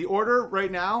 Okay, the order right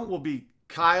now will be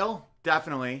Kyle,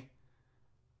 definitely.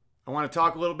 I want to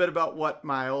talk a little bit about what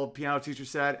my old piano teacher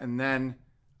said, and then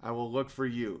I will look for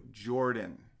you.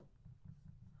 Jordan.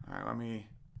 All right,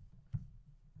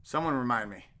 someone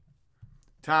remind me.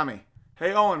 Tommy.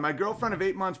 Hey, Owen, my girlfriend of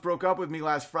 8 months broke up with me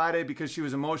last Friday because she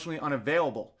was emotionally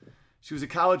unavailable. She was a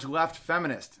college left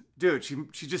feminist. Dude, she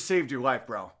just saved your life,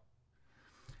 bro.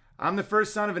 I'm the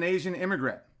first son of an Asian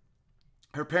immigrant.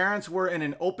 Her parents were in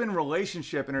an open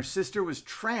relationship and her sister was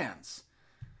trans.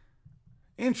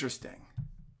 Interesting.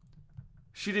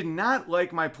 She did not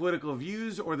like my political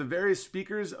views or the various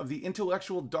speakers of the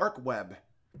intellectual dark web.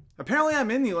 Apparently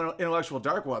I'm in the intellectual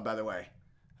dark web, by the way.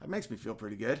 That makes me feel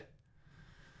pretty good.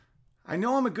 I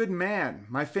know I'm a good man.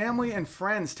 My family and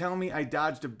friends tell me I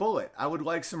dodged a bullet. I would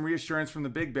like some reassurance from the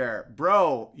Big Bear.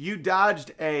 Bro, you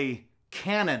dodged a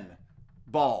cannon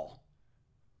ball.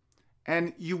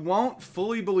 And you won't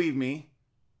fully believe me,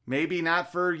 maybe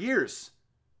not for years,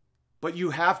 but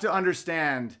you have to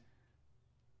understand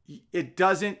it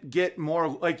doesn't get more,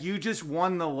 like you just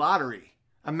won the lottery.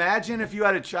 Imagine if you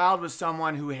had a child with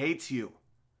someone who hates you.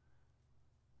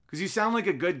 Because you sound like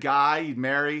a good guy, you'd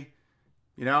marry,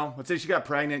 you know, let's say she got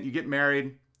pregnant, you get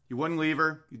married, you wouldn't leave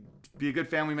her, you'd be a good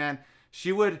family man.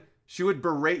 She would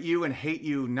berate you and hate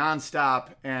you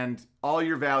nonstop and all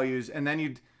your values, and then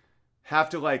you'd have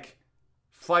to like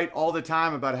fight all the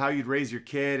time about how you'd raise your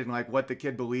kid and like what the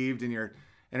kid believed, and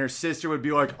her sister would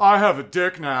be like, I have a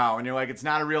dick now. And you're like, it's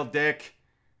not a real dick.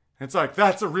 And it's like,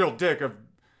 that's a real dick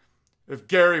if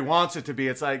Gary wants it to be.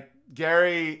 It's like,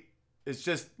 Gary is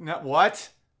just, not, what?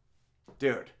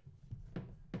 Dude,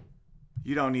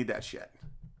 you don't need that shit.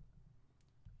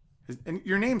 And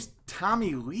your name's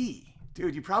Tommy Lee.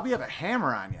 Dude, you probably have a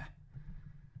hammer on you.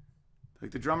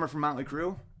 Like the drummer from Motley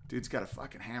Crue? Dude's got a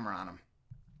fucking hammer on him.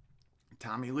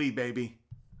 Tommy Lee, baby.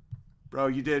 Bro,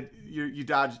 you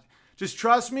dodged. Just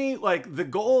trust me, like the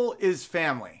goal is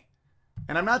family.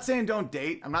 And I'm not saying don't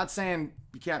date. I'm not saying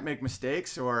you can't make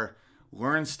mistakes or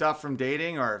learn stuff from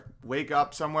dating or wake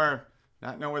up somewhere,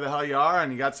 not know where the hell you are,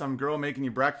 and you got some girl making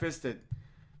you breakfast that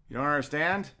you don't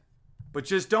understand. But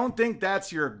just don't think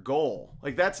that's your goal.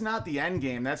 Like, that's not the end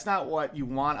game. That's not what you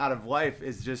want out of life,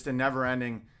 is just a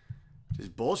never-ending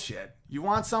just bullshit. You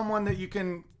want someone that you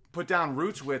can put down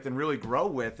roots with and really grow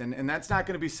with, and that's not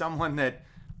going to be someone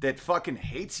that fucking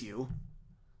hates you.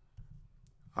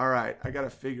 All right, I got to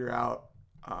figure out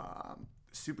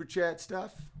super chat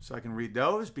stuff so I can read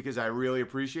those, because I really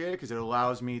appreciate it, because it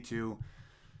allows me to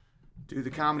do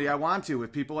the comedy I want to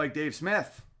with people like Dave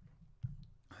Smith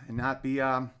and not be...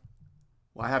 well,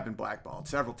 I have been blackballed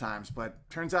several times, but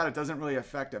turns out it doesn't really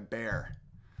affect a bear.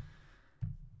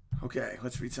 Okay,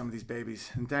 let's read some of these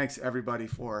babies. And thanks, everybody,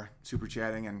 for super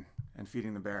chatting and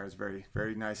feeding the bear. It's very,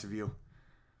 very nice of you.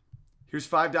 Here's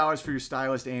 $5 for your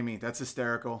stylist, Amy. That's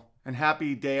hysterical. And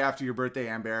happy day after your birthday,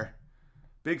 Amber.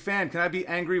 Big fan. Can I be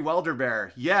Angry Welder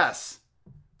Bear? Yes.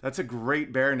 That's a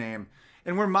great bear name.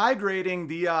 And we're migrating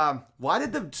the... why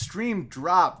did the stream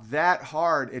drop that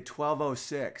hard at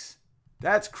 12:06?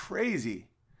 That's crazy.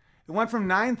 It went from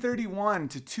 931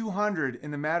 to 200 in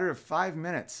the matter of 5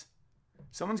 minutes.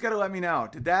 Someone's got to let me know.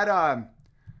 Did the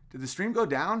stream go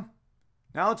down?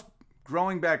 Now it's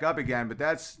growing back up again, but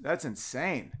that's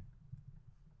insane.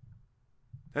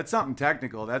 That's something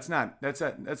technical. That's not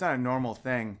a normal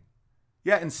thing.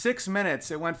 Yeah, in 6 minutes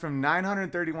it went from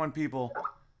 931 people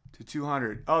to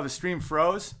 200. Oh, the stream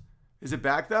froze? Is it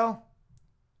back though?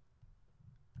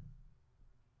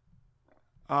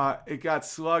 It got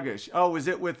sluggish. Oh, was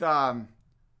it with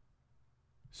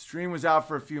stream was out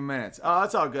for a few minutes. Oh,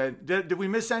 that's all good. Did we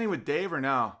miss any with Dave or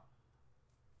no?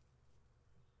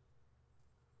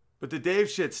 But the Dave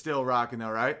shit's still rocking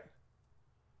though, right?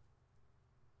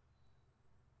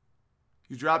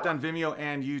 You dropped on Vimeo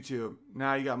and YouTube.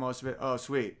 Now you got most of it. Oh,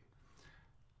 sweet.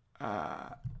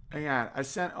 Hang on. I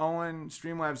sent Owen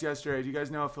Streamlabs yesterday. Do you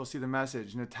guys know if he'll see the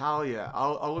message? Natalia.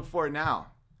 I'll look for it now.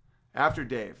 After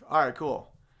Dave. All right, cool.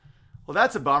 Well,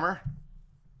 that's a bummer.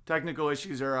 Technical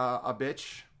issues are a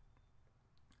bitch.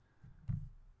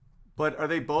 But are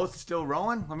they both still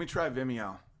rolling? Let me try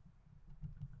Vimeo.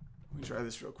 Let me try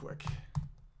this real quick.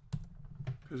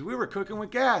 Because we were cooking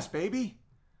with gas, baby.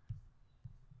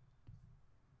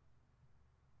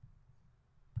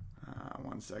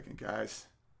 One second, guys.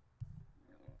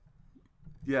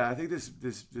 Yeah, I think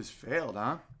this failed,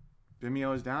 huh?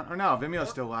 Vimeo is down. Or no, Vimeo's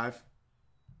still live.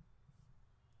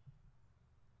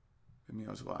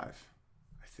 Vimeo's live,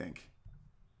 I think.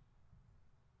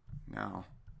 No.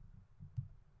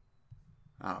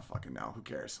 I don't fucking know. Who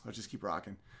cares? Let's just keep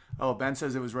rocking. Oh, Ben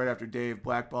says it was right after Dave.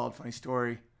 Blackballed. Funny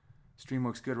story. Stream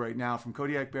looks good right now. From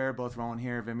Kodiak Bear, both rolling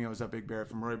here. Vimeo's up Big Bear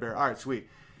from Roy Bear. All right, sweet.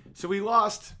 So we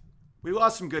lost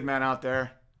some good men out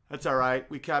there. That's all right.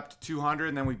 We kept 200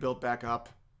 and then we built back up.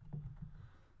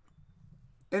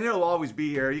 And it'll always be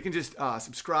here. You can just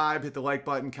subscribe, hit the like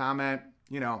button, comment,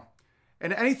 you know.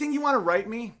 And anything you want to write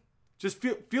me, just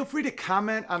feel free to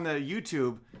comment on the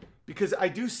YouTube, because I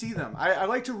do see them. I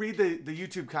like to read the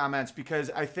YouTube comments, because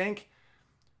I think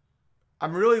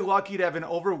I'm really lucky to have an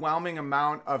overwhelming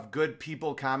amount of good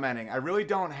people commenting. I really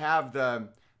don't have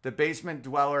the basement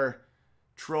dweller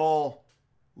troll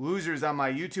losers on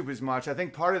my YouTube as much. I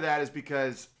think part of that is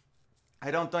because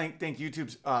I don't think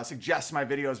YouTube suggests my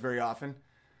videos very often,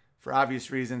 for obvious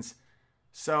reasons.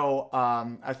 So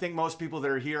I think most people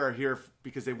that are here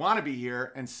because they want to be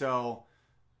here, and so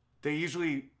they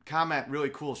usually comment really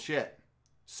cool shit.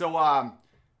 So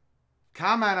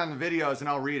comment on the videos and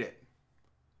I'll read it.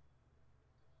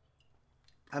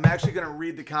 I'm actually going to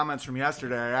read the comments from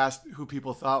yesterday. I asked who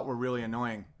people thought were really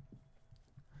annoying.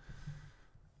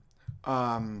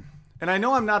 And I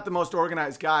know I'm not the most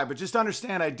organized guy, but just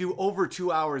understand I do over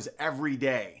 2 hours every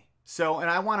day. So, and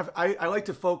I like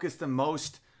to focus the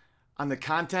most on the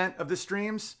content of the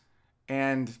streams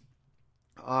and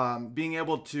being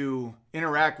able to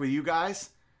interact with you guys.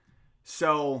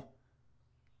 So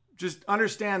just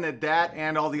understand that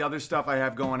and all the other stuff I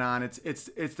have going on, it's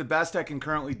the best I can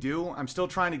currently do. I'm still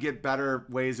trying to get better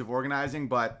ways of organizing,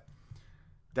 but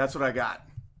that's what I got,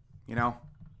 you know?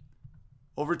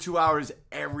 Over 2 hours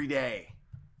every day,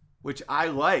 which I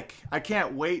like. I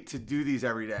can't wait to do these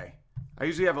every day. I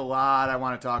usually have a lot I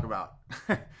want to talk about.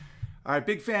 All right,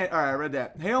 big fan. All right, I read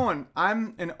that. Hey, Owen,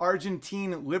 I'm an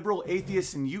Argentine liberal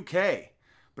atheist in UK,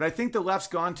 but I think the left's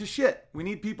gone to shit. We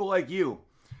need people like you.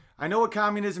 I know what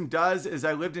communism does, as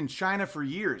I lived in China for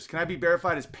years. Can I be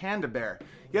verified as Panda Bear?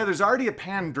 Yeah, there's already a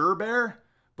Pander Bear,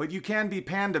 but you can be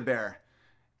Panda Bear.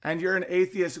 And you're an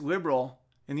atheist liberal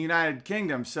in the United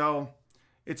Kingdom, so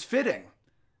it's fitting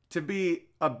to be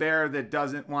a bear that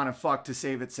doesn't want to fuck to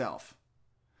save itself.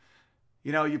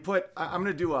 You know, I'm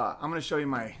going to show you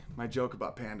my joke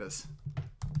about pandas.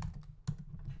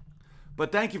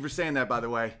 But thank you for saying that, by the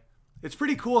way. It's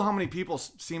pretty cool how many people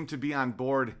seem to be on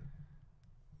board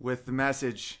with the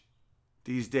message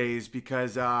these days,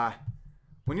 because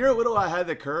when you're a little ahead of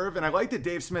the curve, and I like that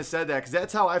Dave Smith said that, because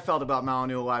that's how I felt about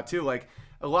Molyneux a lot too. Like,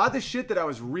 a lot of the shit that I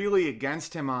was really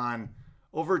against him on,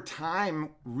 over time,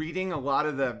 reading a lot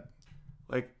of the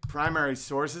like primary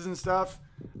sources and stuff,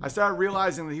 I started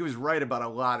realizing that he was right about a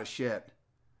lot of shit.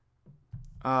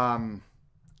 And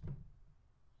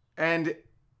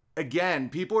again,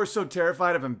 people are so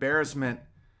terrified of embarrassment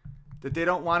that they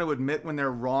don't want to admit when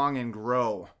they're wrong and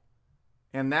grow.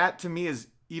 And that to me is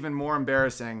even more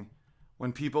embarrassing,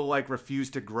 when people like refuse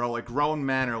to grow. Like, grown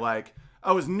men are like,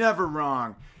 I was never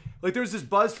wrong. Like, there was this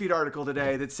BuzzFeed article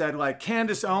today that said, like,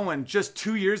 Candace Owen just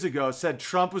 2 years ago said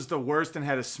Trump was the worst and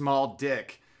had a small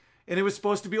dick. And it was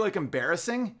supposed to be like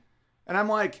embarrassing. And I'm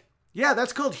like, yeah,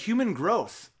 that's called human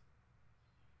growth.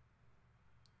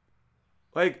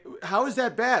 Like, how is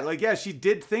that bad? Like, yeah, she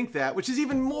did think that, which is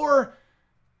even more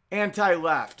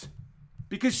anti-left,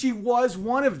 because she was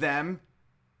one of them.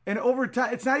 And over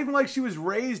time, it's not even like she was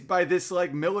raised by this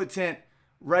like militant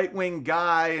right-wing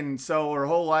guy, and so her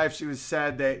whole life she was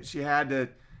said that she had to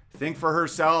think for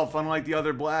herself, unlike the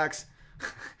other blacks.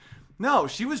 No,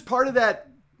 she was part of that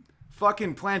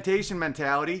fucking plantation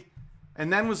mentality,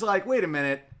 and then was like, wait a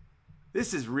minute,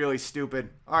 this is really stupid.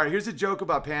 All right, here's a joke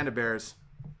about panda bears.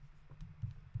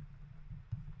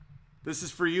 This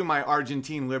is for you, my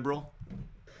Argentine liberal.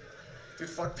 Dude,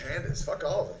 fuck pandas. Fuck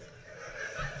all of them.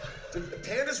 Dude,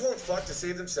 pandas won't fuck to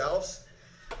save themselves.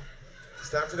 It's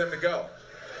time for them to go.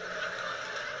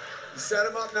 You set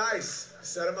them up nice. You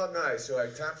set them up nice. You're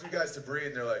like, time for you guys to breed.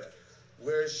 And they're like,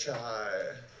 where's chai?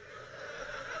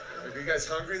 Like, are you guys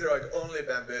hungry? They're like, only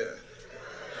bamboo.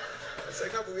 It's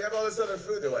like, no, but we have all this other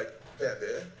food. They're like, bamboo?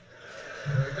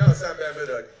 They're like, no, it's not bamboo.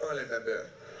 They're like, only bamboo.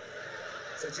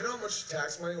 It's like, do you know how much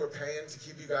tax money we're paying to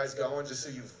keep you guys going just so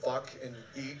you fuck and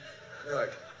eat? And they're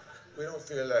like, we don't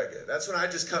feel like it. That's when I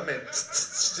just come in.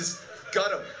 Just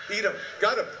gut him, eat him,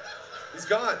 gut him. He's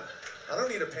gone. I don't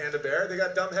need a panda bear. They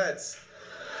got dumb heads.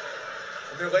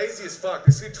 And they're lazy as fuck.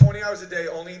 They sleep 20 hours a day,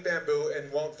 only eat bamboo,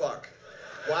 and won't fuck.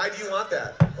 Why do you want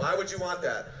that? Why would you want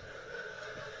that?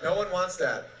 No one wants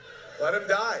that. Let him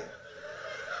die.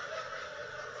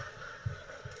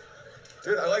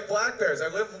 Dude, I like black bears. I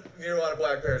live near a lot of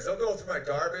black bears. They'll go through my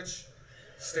garbage.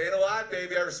 Staying alive,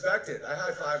 baby. I respect it. I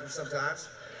high five them sometimes.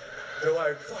 They're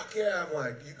like, fuck yeah. I'm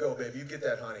like, you go, baby. You get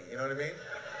that honey. You know what I mean?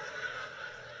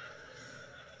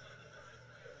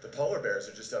 The polar bears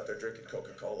are just up there drinking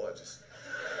Coca-Cola.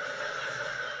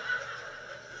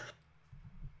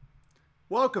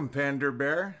 Welcome, Panda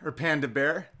Bear.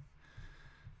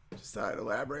 Just thought I'd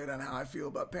elaborate on how I feel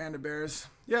about panda bears.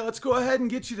 Yeah, let's go ahead and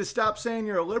get you to stop saying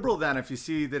you're a liberal then, if you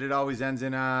see that it always ends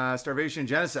in starvation and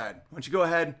genocide. Why don't you go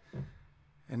ahead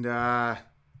and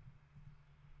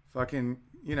fucking,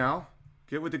 you know,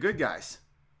 get with the good guys.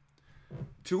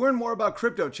 To learn more about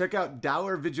crypto, check out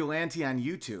Dollar Vigilante on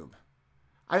YouTube.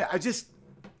 I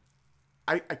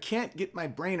can't get my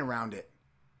brain around it.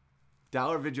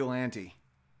 Dollar Vigilante.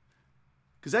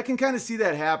 Because I can kind of see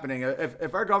that happening.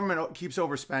 If our government keeps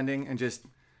overspending and just...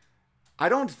 I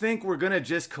don't think we're going to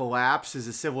just collapse as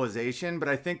a civilization, but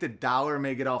I think the dollar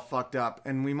may get all fucked up,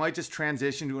 and we might just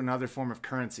transition to another form of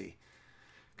currency.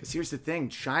 Because here's the thing,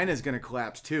 China's going to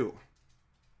collapse too.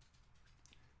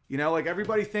 You know, like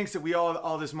everybody thinks that we owe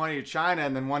all this money to China,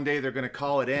 and then one day they're going to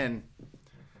call it in.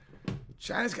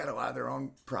 China's got a lot of their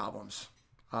own problems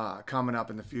coming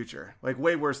up in the future. Like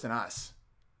way worse than us.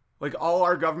 Like all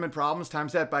our government problems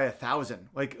times that by 1,000.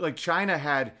 Like China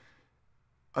had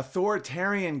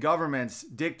authoritarian governments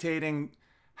dictating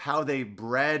how they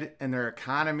bred and their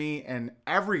economy and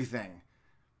everything.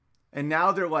 And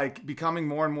now they're like becoming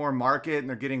more and more market and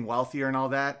they're getting wealthier and all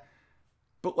that.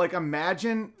 But like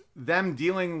imagine them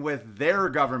dealing with their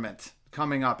government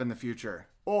coming up in the future.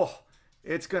 Oh,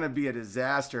 it's going to be a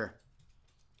disaster.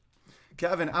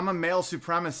 Kevin, I'm a male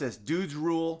supremacist. Dudes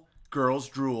rule, girls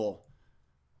drool.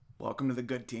 Welcome to the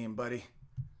good team, buddy.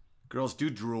 Girls do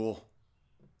drool.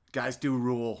 Guys do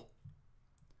rule.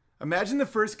 Imagine the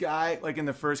first guy, like in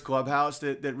the first clubhouse,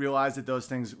 that realized that those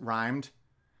things rhymed.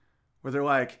 Where they're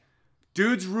like,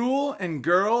 dudes rule and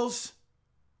girls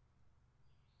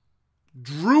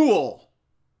drool.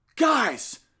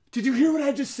 Guys, did you hear what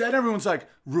I just said? Everyone's like,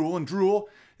 rule and drool.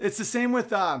 It's the same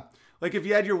with, like if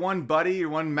you had your one buddy, your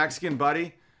one Mexican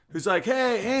buddy, who's like,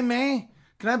 hey, man,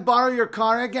 can I borrow your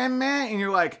car again, man? And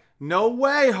you're like, no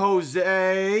way,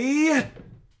 Jose.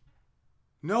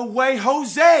 No way,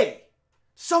 Jose.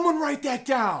 Someone write that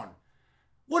down.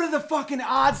 What are the fucking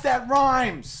odds that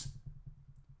rhymes?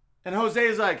 And Jose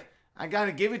is like, I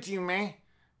gotta give it to you, man.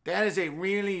 That is a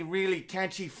really, really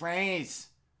catchy phrase.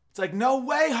 It's like, no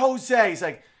way, Jose. He's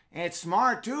like, and it's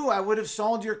smart too. I would have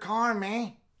sold your car,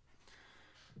 man.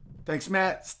 Thanks,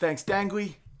 Matt. Thanks,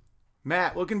 Dangly.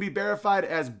 Matt, looking to be verified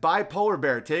as bipolar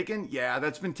bear. Taken? Yeah,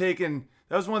 that's been taken.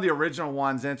 That was one of the original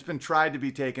ones, and it's been tried to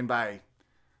be taken by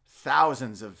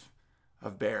thousands of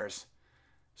bears.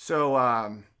 So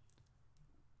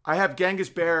I have Genghis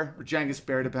Bear, or Genghis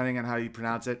Bear, depending on how you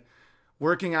pronounce it,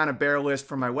 working on a bear list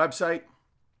for my website.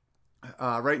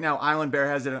 Right now, Island Bear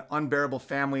has it at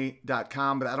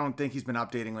unbearablefamily.com, but I don't think he's been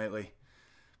updating lately.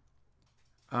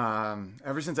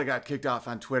 Ever since I got kicked off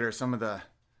on Twitter, some of the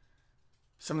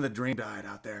dream died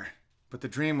out there. But the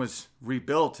dream was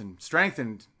rebuilt and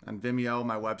strengthened on Vimeo,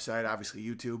 my website, obviously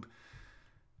YouTube,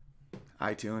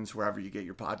 iTunes, wherever you get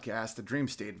your podcast. The dream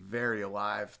stayed very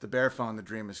alive. The bear phone, the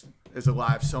dream is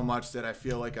alive so much that I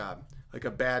feel like a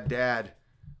bad dad,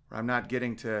 where I'm not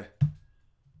getting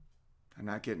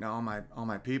all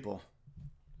my people.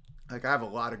 Like, I have a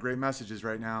lot of great messages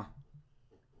right now.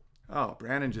 Oh,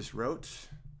 Brandon just wrote.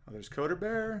 Oh, there's Coder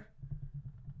Bear.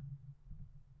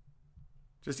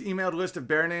 Just emailed a list of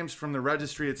bear names from the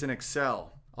registry. It's in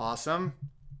Excel. Awesome.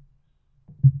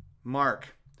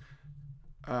 Mark.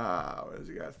 What does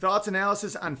he got? Thoughts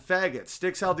analysis on faggots.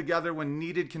 Sticks held together when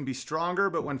needed can be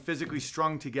stronger, but when physically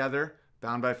strung together,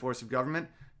 bound by force of government,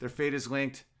 their fate is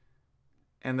linked,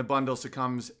 and the bundle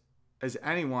succumbs as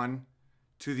anyone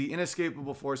to the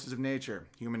inescapable forces of nature,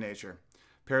 human nature.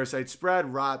 Parasites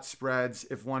spread, rot spreads.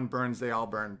 If one burns, they all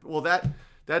burn. Well,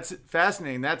 that's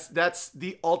fascinating. That's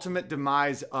the ultimate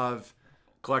demise of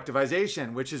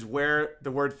collectivization, which is where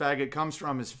the word faggot comes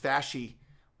from, is fasci,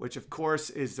 which of course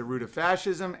is the root of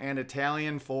fascism and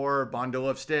Italian for bundle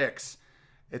of sticks.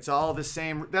 It's all the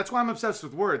same. That's why I'm obsessed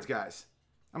with words, guys.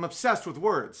 I'm obsessed with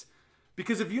words.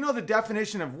 Because if you know the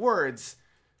definition of words,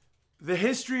 the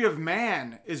history of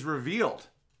man is revealed.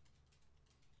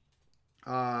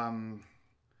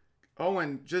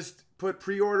 Owen, just put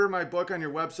pre-order my book on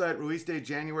your website, release date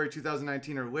January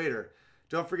 2019 or later.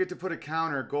 Don't forget to put a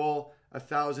counter, goal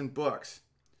 1,000 books.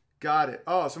 Got it.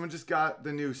 Oh, someone just got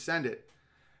the new send it.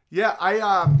 Yeah,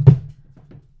 I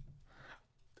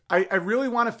really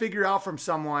want to figure out from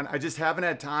someone, I just haven't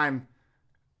had time,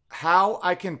 how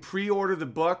I can pre-order the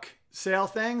book sale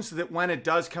thing so that when it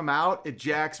does come out, it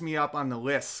jacks me up on the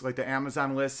lists, like the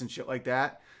Amazon lists and shit like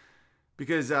that.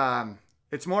 Because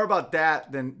it's more about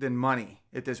that than money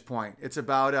at this point. It's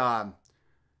about a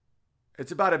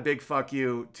big fuck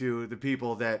you to the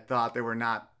people that thought they were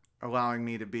not allowing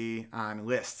me to be on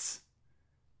lists.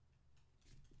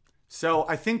 So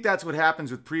I think that's what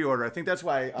happens with pre-order. I think that's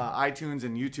why iTunes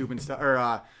and YouTube and stuff,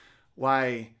 or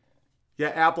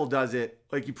Apple does it.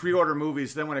 Like, you pre-order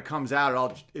movies, then when it comes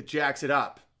out, it jacks it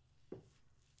up.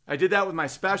 I did that with my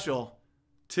special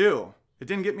too. It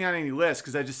didn't get me on any list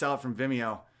because I just sell it from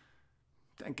Vimeo.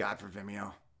 Thank God for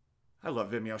Vimeo. I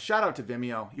love Vimeo. Shout out to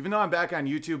Vimeo. Even though I'm back on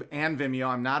YouTube and Vimeo,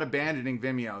 I'm not abandoning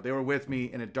Vimeo. They were with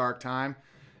me in a dark time.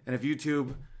 And if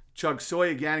YouTube chugs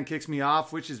soy again and kicks me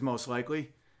off, which is most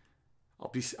likely,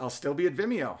 I'll still be at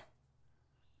Vimeo.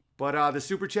 But the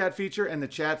super chat feature and the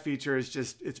chat feature is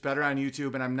just, it's better on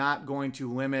YouTube, and I'm not going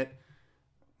to limit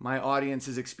my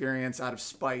audience's experience out of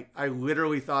spite. I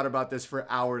literally thought about this for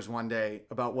hours one day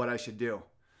about what I should do.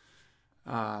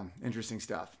 Interesting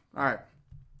stuff. All right.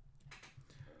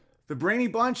 The Brainy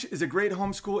Bunch is a great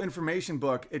homeschool information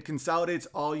book. It consolidates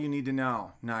all you need to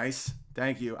know. Nice.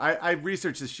 Thank you. I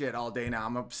research this shit all day now.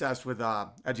 I'm obsessed with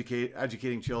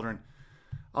educating children.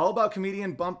 All about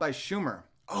comedian Bump by Schumer.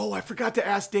 Oh, I forgot to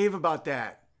ask Dave about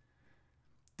that.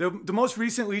 The most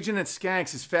recent Legion at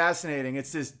Skanks is fascinating.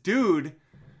 It's this dude.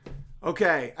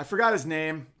 Okay, I forgot his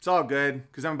name. It's all good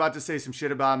because I'm about to say some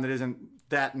shit about him that isn't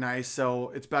that nice.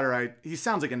 So it's better. He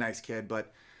sounds like a nice kid,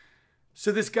 but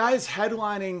so this guy is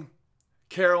headlining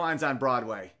Caroline's on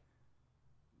Broadway.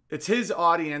 It's his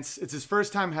audience. It's his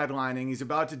first time headlining. He's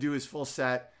about to do his full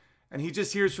set, and he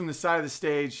just hears from the side of the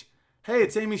stage, "Hey,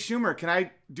 it's Amy Schumer. Can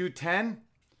I do 10?"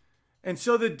 And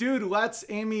so the dude lets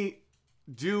Amy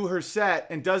do her set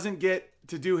and doesn't get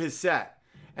to do his set,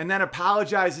 and then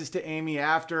apologizes to Amy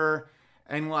after.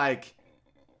 And like,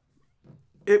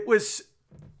 it was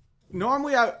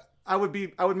normally I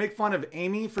would make fun of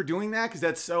Amy for doing that because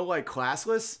that's so like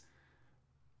classless.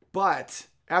 But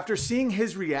after seeing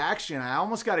his reaction, I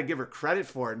almost got to give her credit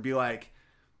for it and be like,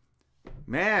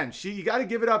 man, you got to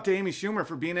give it up to Amy Schumer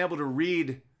for being able to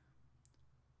read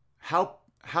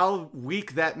how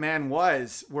weak that man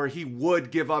was, where he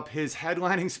would give up his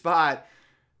headlining spot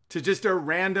to just a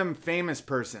random famous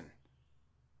person.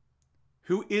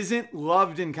 who isn't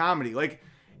loved in comedy. Like,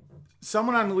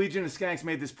 someone on the Legion of Skanks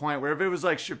made this point where if it was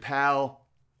like Chappelle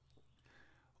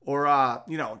or,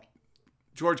 you know,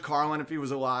 George Carlin, if he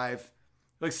was alive,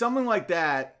 like someone like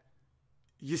that,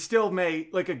 you still may,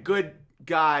 like a good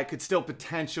guy could still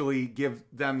potentially give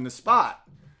them the spot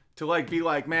to like be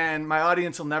like, man, my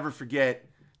audience will never forget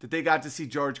that they got to see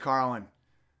George Carlin,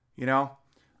 you know?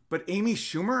 But Amy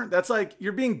Schumer, that's like,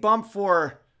 you're being bumped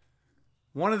for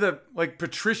one of the, like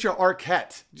Patricia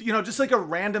Arquette, you know, just like a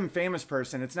random famous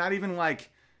person. It's not even like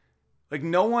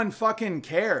no one fucking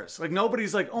cares. Like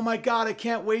nobody's like, oh my God, I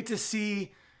can't wait to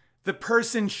see the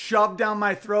person shoved down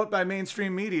my throat by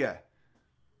mainstream media.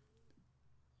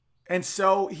 And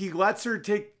so he lets her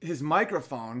take his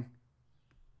microphone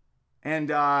and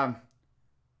then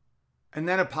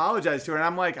apologize to her. And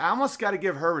I'm like, I almost got to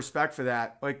give her respect for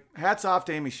that. Like, hats off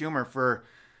to Amy Schumer for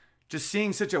just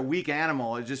seeing such a weak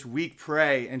animal, just weak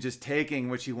prey, and just taking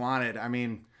what she wanted. I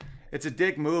mean, it's a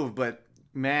dick move, but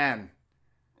man,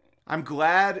 I'm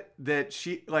glad that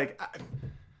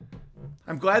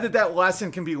I'm glad that that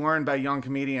lesson can be learned by young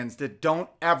comedians that don't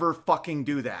ever fucking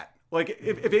do that. Like,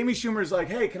 if Amy Schumer's like,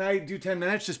 hey, can I do 10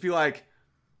 minutes? Just be like,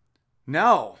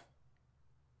 no.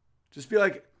 Just be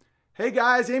like, hey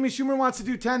guys, Amy Schumer wants to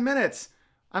do 10 minutes.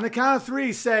 On the count of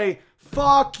 3, say,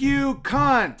 fuck you,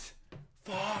 cunt.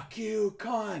 Fuck you,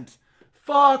 cunt.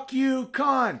 Fuck you,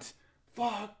 cunt.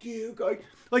 Fuck you.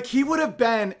 Like, he would have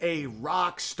been a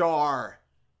rock star.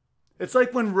 It's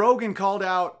like when Rogan called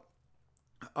out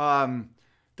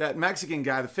that Mexican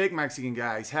guy, the fake Mexican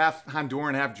guy. He's half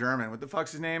Honduran, half German. What the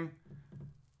fuck's his name?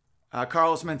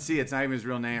 Carlos Mencia. It's not even his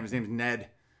real name. His name's Ned.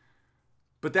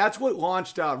 But that's what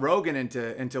launched Rogan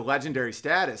into legendary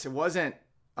status. It wasn't,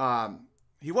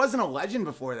 he wasn't a legend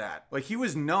before that. Like, he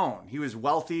was known. He was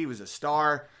wealthy. He was a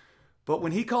star. But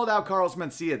when he called out Carlos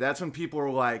Mencia, that's when people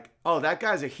were like, oh, that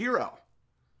guy's a hero.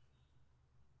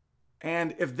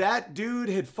 And if that dude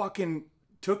had fucking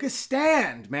took a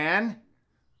stand, man,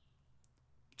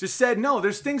 just said, no,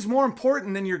 there's things more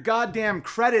important than your goddamn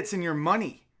credits and your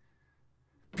money.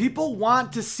 People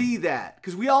want to see that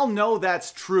because we all know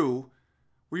that's true.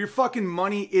 Where your fucking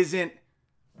money isn't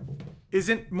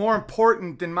more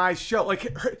important than my show.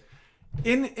 Like,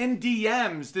 in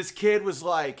DMs, this kid was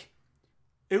like,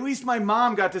 at least my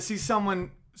mom got to see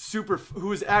someone who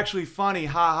was actually funny,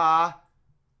 haha.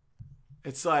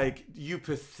 It's like, you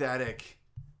pathetic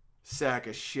sack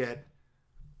of shit.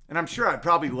 And I'm sure I'd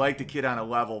probably like the kid on a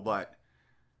level, but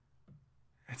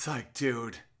it's like,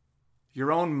 dude,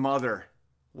 your own mother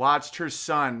watched her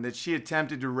son that she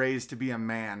attempted to raise to be a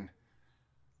man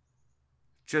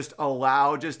just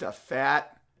allow just a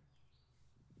fat,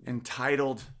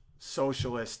 entitled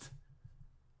socialist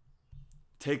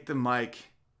take the mic.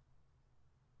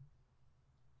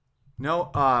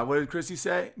 No, what did Chrissy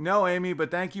say? No, Amy,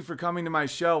 but thank you for coming to my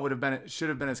show. Should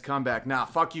have been his comeback. Nah,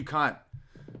 fuck you, cunt.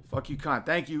 Fuck you, cunt.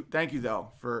 Thank you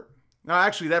though no,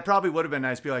 actually that probably would have been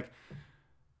nice. Be like,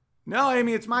 no,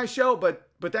 Amy, it's my show, but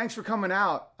thanks for coming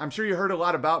out. I'm sure you heard a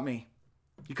lot about me.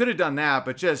 You could have done that,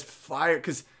 but just fire,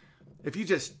 because if you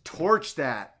just torch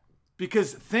that,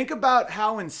 because think about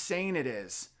how insane it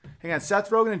is. Hang on, Seth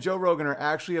Rogen and Joe Rogan are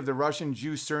actually of the Russian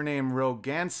Jew surname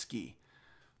Rogansky.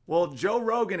 Well, Joe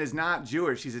Rogan is not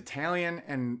Jewish. He's Italian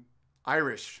and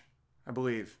Irish, I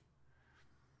believe.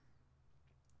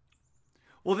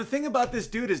 Well, the thing about this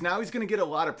dude is now he's going to get a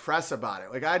lot of press about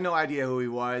it. Like, I had no idea who he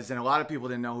was, and a lot of people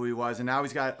didn't know who he was, and now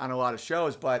he's got on a lot of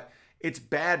shows, but it's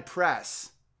bad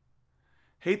press.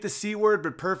 Hate the C word,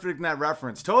 but perfect in that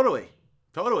reference. Totally.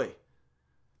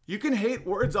 You can hate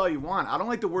words all you want. I don't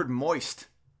like the word moist.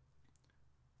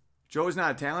 Joe's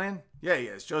not Italian? Yeah, he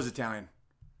is. Joe's Italian.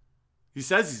 He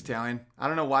says he's Italian. I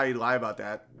don't know why he'd lie about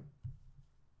that.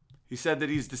 He said that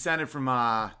he's descended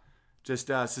from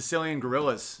Sicilian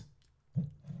gorillas.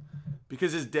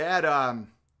 Because his dad,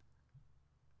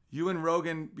 you and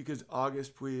Rogan, because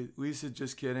August, please. Lisa,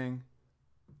 just kidding.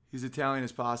 He's Italian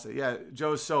as pasta. Yeah,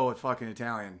 Joe's so fucking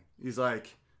Italian. He's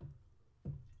like,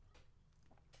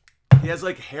 he has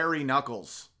like hairy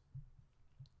knuckles.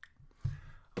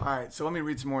 All right, so let me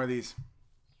read some more of these.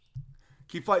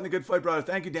 Keep fighting the good fight, brother.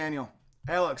 Thank you, Daniel.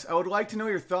 Alex, I would like to know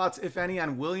your thoughts, if any,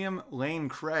 on William Lane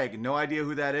Craig. No idea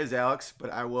who that is, Alex,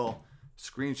 but I will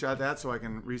screenshot that so I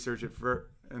can research it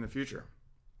in the future.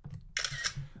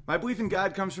 My belief in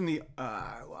God comes from the...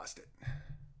 I lost it.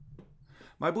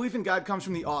 My belief in God comes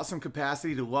from the awesome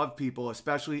capacity to love people,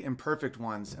 especially imperfect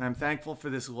ones, and I'm thankful for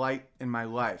this light in my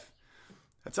life.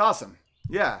 That's awesome.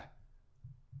 Yeah.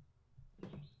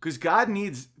 Because God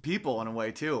needs people in a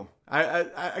way, too. I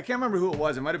can't remember who it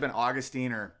was. It might have been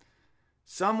Augustine or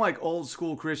some like old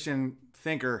school Christian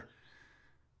thinker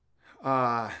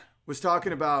was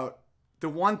talking about the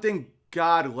one thing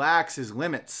God lacks is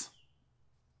limits.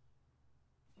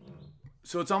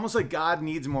 So it's almost like God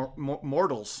needs more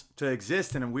mortals to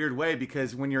exist in a weird way,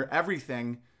 because when you're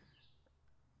everything,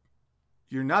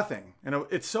 you're nothing. And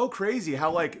it's so crazy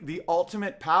how like the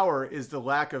ultimate power is the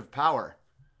lack of power.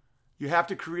 You have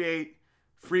to create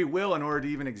free will in order to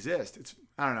even exist.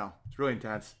 I don't know. It's really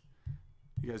intense.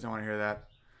 You guys don't want to hear that.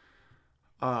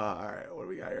 All right, what do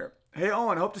we got here? Hey,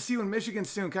 Owen, hope to see you in Michigan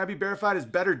soon. Can I be verified as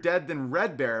better dead than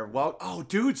Red Bear? Well, oh,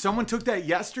 dude, someone took that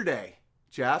yesterday,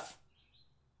 Jeff.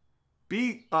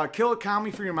 Kill a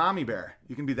commie for your mommy bear.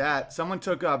 You can be that. Someone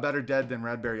took better dead than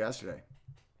Red Bear yesterday.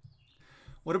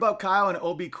 What about Kyle and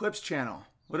OB Clips channel?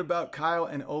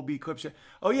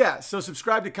 Oh, yeah. So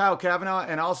subscribe to Kyle Kavanaugh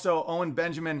and also Owen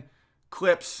Benjamin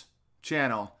Clips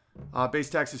channel. Base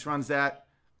Texas runs that.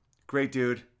 Great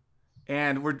dude.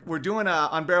 And we're doing a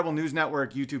unBEARable News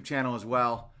Network YouTube channel as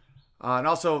well. And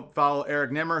also follow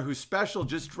Eric Nimmer, whose special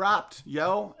just dropped,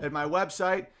 at my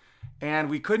website. And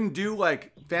we couldn't do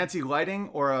like fancy lighting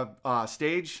or a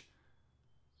stage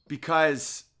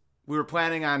because we were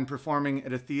planning on performing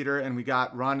at a theater and we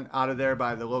got run out of there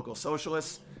by the local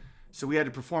socialists. So we had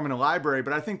to perform in a library,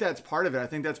 but I think that's part of it. I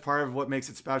think that's part of what makes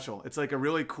it special. It's like a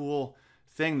really cool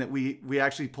thing that we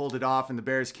actually pulled it off, and the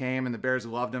Bears came and the Bears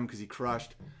loved him because he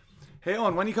crushed. Hey,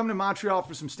 Owen, when you come to Montreal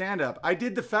for some stand-up? I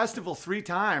did the festival 3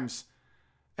 times,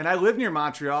 and I live near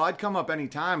Montreal. I'd come up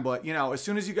anytime, but, as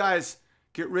soon as you guys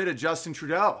get rid of Justin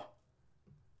Trudeau,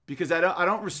 because I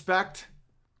don't respect...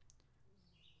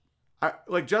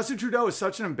 Justin Trudeau is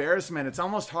such an embarrassment. It's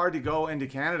almost hard to go into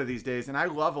Canada these days, and I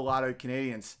love a lot of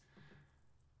Canadians.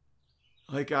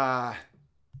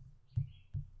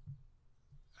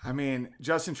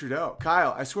 Justin Trudeau.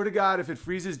 Kyle, I swear to God, if it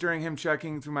freezes during him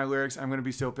checking through my lyrics, I'm going to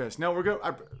be so pissed. No, we're good.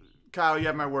 Kyle, you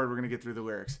have my word. We're going to get through the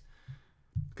lyrics.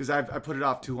 Because I put it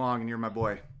off too long, and you're my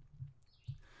boy.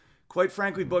 Quite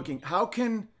frankly, booking. How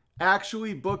can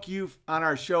actually book you on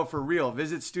our show for real?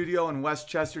 Visit studio in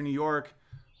Westchester, New York,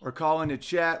 or call in to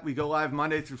chat. We go live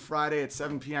Monday through Friday at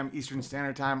 7 p.m. Eastern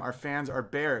Standard Time. Our fans are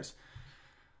Bears.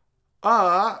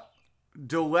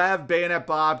 Dolev, Bayonet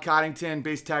Bob, Coddington,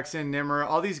 Base Texan, Nimmer,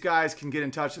 all these guys can get in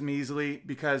touch with me easily,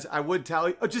 because I would tell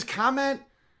you, just comment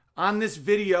on this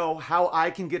video how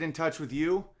I can get in touch with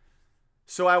you.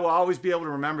 So I will always be able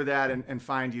to remember that and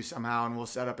find you somehow, and we'll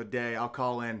set up a day. I'll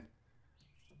call in.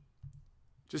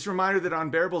 Just a reminder that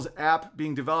unBEARables app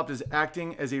being developed is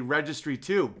acting as a registry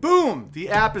too. Boom! The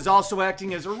app is also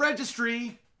acting as a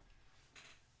registry.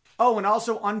 Oh, and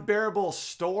also unBEARable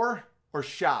store or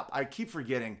shop. I keep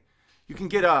forgetting. You can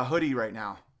get a hoodie right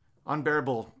now.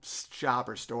 unBEARable shop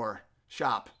or store.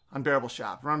 Shop. unBEARables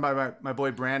shop. Run by my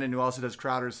boy Brandon, who also does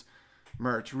Crowder's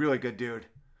merch. Really good dude.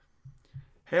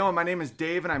 Hey, my name is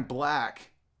Dave and I'm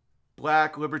black.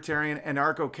 Black, libertarian,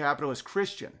 anarcho-capitalist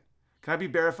Christian. Can I be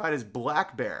verified as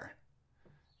Black Bear?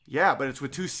 Yeah, but it's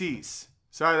with 2 C's.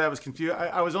 Sorry, that was confused.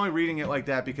 I was only reading it like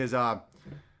that because I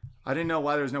didn't know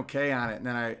why there was no K on it, and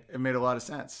then it made a lot of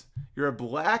sense. You're a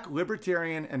black,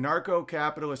 libertarian,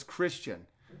 anarcho-capitalist Christian.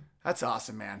 That's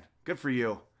awesome, man. Good for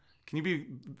you. Can you be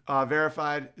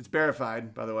verified? It's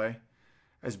verified, by the way,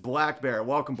 as Black Bear.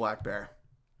 Welcome, Black Bear.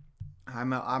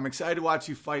 I'm excited to watch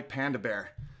you fight Panda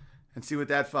Bear and see what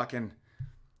that fucking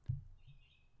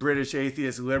British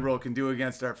atheist liberal can do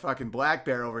against our fucking Black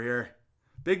Bear over here.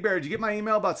 Big Bear, did you get my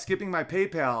email about skipping my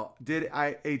PayPal? Did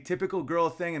I a typical girl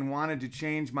thing and wanted to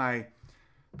change my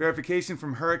verification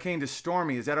from Hurricane to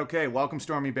Stormy? Is that okay? Welcome,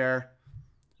 Stormy Bear.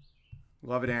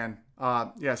 Love it, Ann.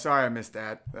 Yeah, sorry I missed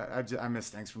that. I miss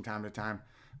things from time to time.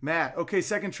 Matt, okay,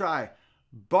 second try.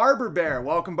 Barber Bear,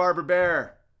 welcome, Barber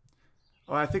Bear.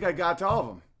 Oh, I think I got to all of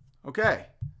them. Okay,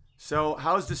 so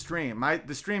how's the stream?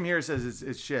 The stream here says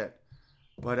it's shit.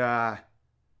 But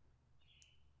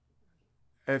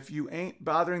if you ain't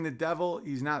bothering the devil,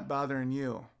 he's not bothering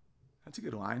you. That's a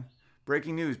good line.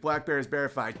 Breaking news. Black Bear is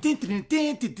verified. Breaking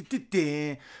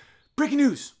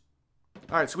news.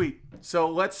 All right, sweet. So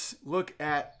let's look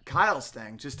at Kyle's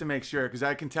thing just to make sure, because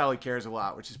I can tell he cares a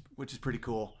lot, which is pretty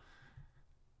cool.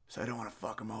 So I don't want to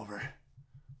fuck him over.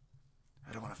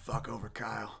 I don't want to fuck over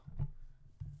Kyle.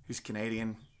 He's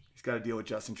Canadian. He's got to deal with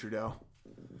Justin Trudeau.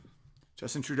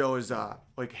 Justin Trudeau is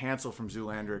like Hansel from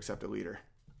Zoolander, except a leader.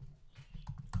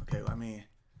 Okay,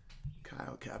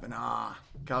 Kyle Kavanaugh.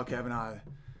 Kyle Kavanaugh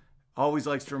always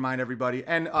likes to remind everybody.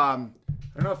 And I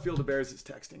don't know if Field of Bears is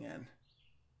texting in.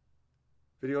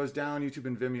 Video is down, YouTube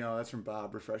and Vimeo. That's from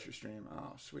Bob. Refresh your stream.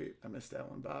 Oh, sweet. I missed that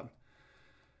one, Bob.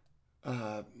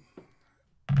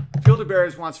 Field of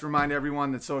Bears wants to remind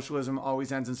everyone that socialism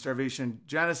always ends in starvation,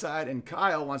 genocide, and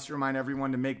Kyle wants to remind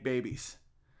everyone to make babies.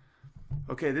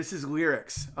 Okay, this is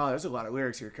lyrics. Oh, there's a lot of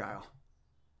lyrics here, Kyle.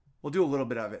 We'll do a little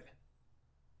bit of it.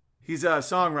 He's a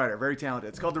songwriter, very talented.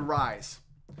 It's called The Rise.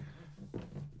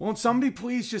 Won't somebody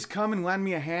please just come and lend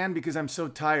me a hand because I'm so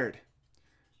tired?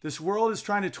 This world is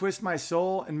trying to twist my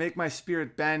soul and make my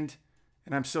spirit bend,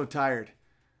 and I'm so tired.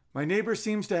 My neighbor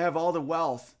seems to have all the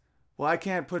wealth. Well, I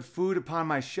can't put food upon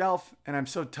my shelf, and I'm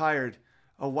so tired.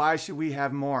 Oh, why should we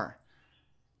have more?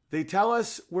 They tell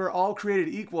us we're all created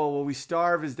equal while we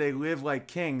starve as they live like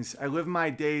kings. I live my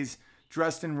days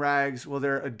dressed in rags while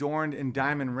they're adorned in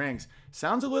diamond rings.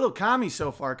 Sounds a little commie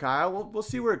so far, Kyle. We'll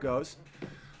see where it goes.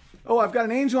 Oh, I've got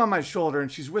an angel on my shoulder,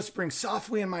 and she's whispering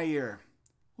softly in my ear.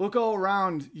 Look all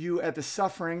around you at the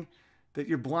suffering that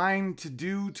you're blind to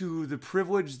due to the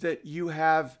privilege that you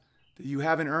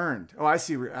haven't earned. Oh, I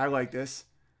see. I like this.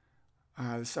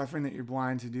 The suffering that you're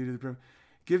blind to due to the privilege.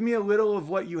 Give me a little of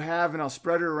what you have, and I'll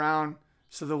spread it around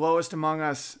so the lowest among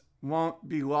us won't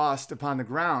be lost upon the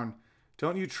ground.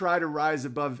 Don't you try to rise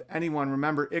above anyone.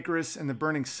 Remember Icarus and the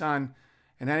burning sun,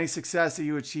 and any success that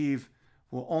you achieve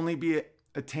will only be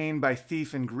attained by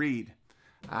thief and greed.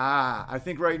 I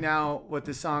think right now what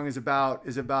this song is about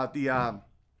the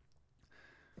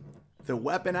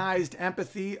weaponized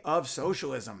empathy of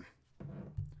socialism.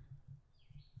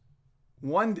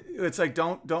 It's like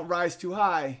don't rise too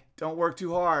high, don't work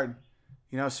too hard,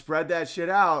 spread that shit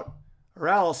out, or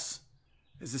else,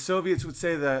 as the Soviets would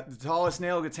say, the tallest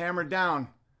nail gets hammered down.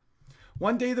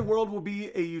 One day the world will be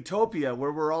a utopia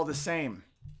where we're all the same.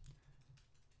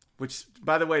 Which,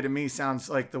 by the way, to me sounds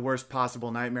like the worst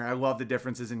possible nightmare. I love the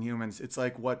differences in humans. It's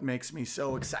like what makes me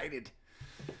so excited.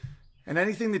 And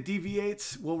anything that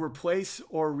deviates will replace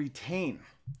or retain.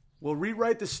 We'll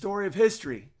rewrite the story of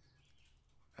history.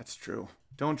 That's true.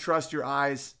 Don't trust your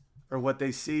eyes or what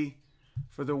they see,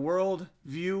 for the world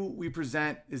view we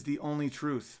present is the only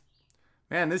truth.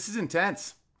 Man, this is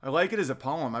intense. I like it as a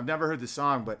poem. I've never heard the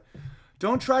song, but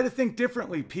don't try to think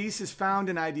differently. Peace is found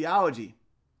in ideology.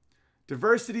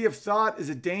 Diversity of thought is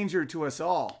a danger to us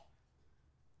all.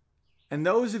 And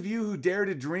those of you who dare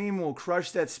to dream will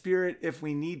crush that spirit if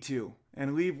we need to,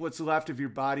 and leave what's left of your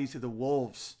body to the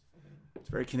wolves. It's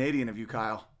very Canadian of you,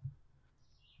 Kyle.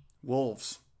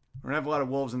 Wolves. We don't have a lot of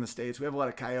wolves in the States. We have a lot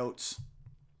of coyotes.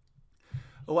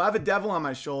 Oh, I have a devil on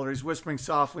my shoulder. He's whispering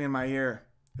softly in my ear.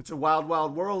 It's a wild,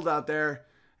 wild world out there,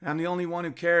 and I'm the only one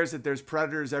who cares that there's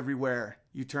predators everywhere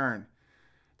you turn.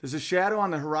 There's a shadow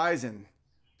on the horizon.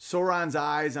 Sauron's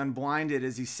eyes unblinded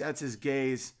as he sets his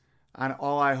gaze on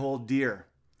all I hold dear.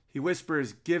 He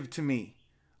whispers, give to me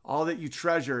all that you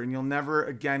treasure, and you'll never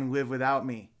again live without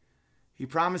me. He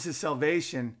promises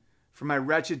salvation from my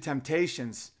wretched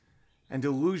temptations and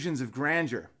delusions of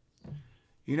grandeur.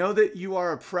 You know that you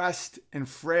are oppressed and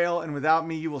frail, and without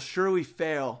me you will surely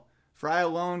fail, for I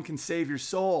alone can save your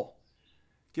soul.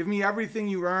 Give me everything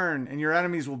you earn, and your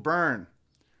enemies will burn.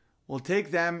 We'll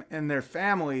take them and their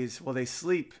families while they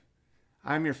sleep.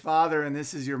 I'm your father, and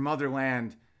this is your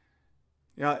motherland.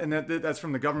 Yeah, and that's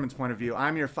from the government's point of view.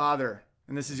 I'm your father,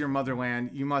 and this is your motherland.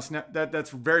 You must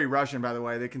that's very Russian, by the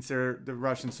way. They consider the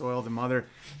Russian soil the mother,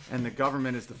 and the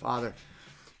government is the father.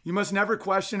 You must never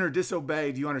question or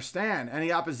disobey. Do you understand?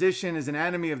 Any opposition is an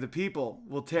enemy of the people.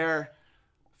 We'll tear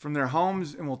from their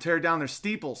homes and we'll tear down their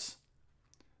steeples.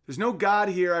 There's no God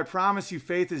here. I promise you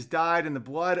faith has died, and the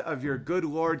blood of your good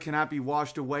Lord cannot be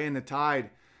washed away in the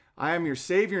tide. I am your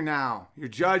Savior now, your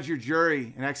judge, your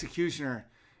jury, and executioner,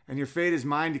 and your fate is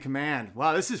mine to command.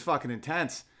 Wow, this is fucking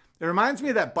intense. It reminds me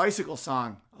of that bicycle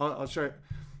song. I'll show you.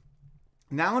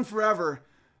 Now and forever,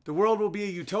 the world will be a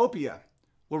utopia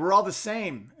where we're all the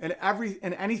same, and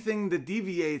anything that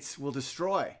deviates will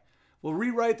destroy. We'll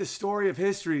rewrite the story of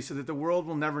history so that the world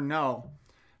will never know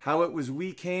how it was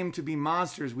we came to be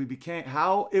monsters we became,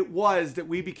 how it was that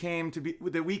we came to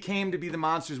be the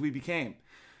monsters we became.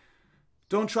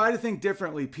 Don't try to think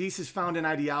differently. Peace is found in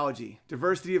ideology.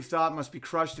 Diversity of thought must be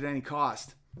crushed at any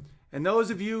cost. And those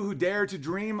of you who dare to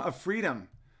dream of freedom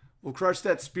will crush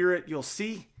that spirit you'll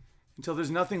see until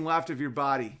there's nothing left of your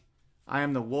body. I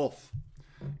am the wolf.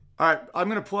 All right, I'm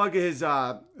going to plug his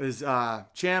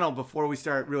channel before we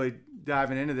start really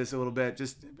diving into this a little bit.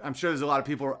 I'm sure there's a lot of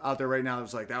people out there right now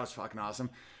that's like, that was fucking awesome.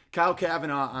 Kyle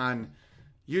Kavanaugh on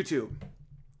YouTube.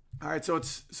 All right, so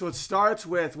it starts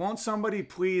with, won't somebody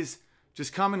please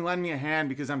just come and lend me a hand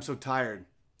because I'm so tired.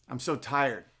 I'm so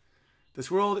tired.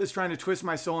 This world is trying to twist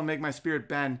my soul and make my spirit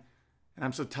bend, and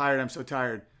I'm so tired. I'm so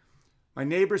tired. My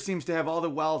neighbor seems to have all the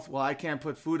wealth while I can't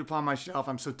put food upon my shelf.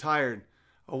 I'm so tired.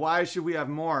 Oh, why should we have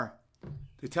more?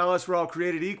 They tell us we're all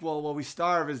created equal while we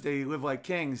starve as they live like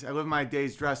kings. I live my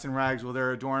days dressed in rags while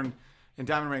they're adorned in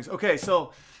diamond rings. Okay,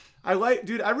 so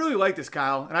Dude, I really like this,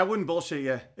 Kyle, and I wouldn't bullshit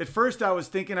you. At first, I was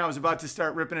thinking I was about to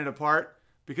start ripping it apart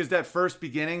because that first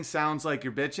beginning sounds like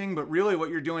you're bitching, but really what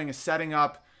you're doing is setting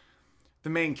up the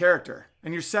main character,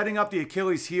 and you're setting up the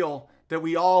Achilles heel that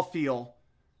we all feel.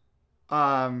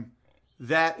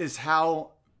 That is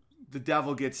how the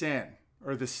devil gets in,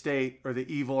 or the state, or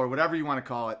the evil, or whatever you want to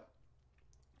call it.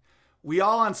 We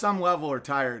all on some level are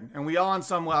tired, and we all on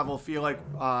some level feel like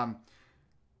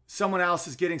someone else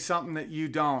is getting something that you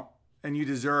don't and you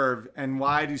deserve, and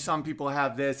why do some people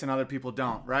have this and other people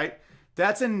don't, right?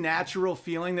 That's a natural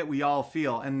feeling that we all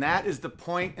feel, and that is the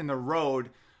point in the road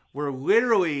where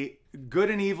literally good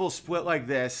and evil split like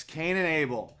this, Cain and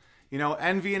Abel,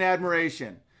 envy and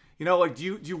admiration. Like,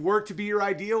 do you work to be your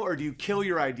ideal, or do you kill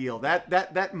your ideal?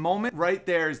 That moment right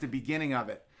there is the beginning of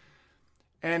it.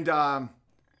 And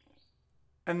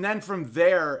then from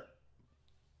there,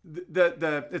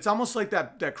 it's almost like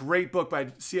that great book by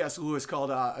C.S. Lewis called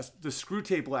The Screw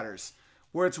Tape Letters,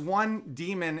 where it's one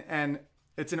demon and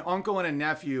it's an uncle and a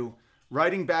nephew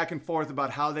writing back and forth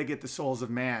about how they get the souls of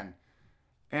man.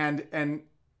 And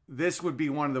this would be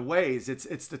one of the ways.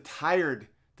 It's the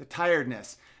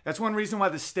tiredness. That's one reason why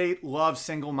the state loves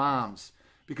single moms,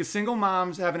 because single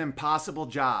moms have an impossible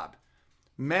job.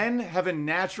 Men have a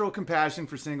natural compassion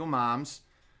for single moms.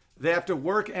 They have to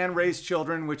work and raise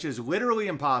children, which is literally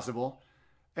impossible.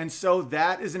 And so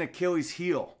that is an Achilles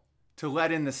heel to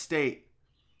let in the state,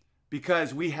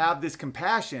 because we have this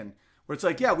compassion where it's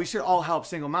like, yeah, we should all help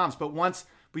single moms. But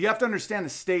you have to understand the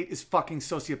state is fucking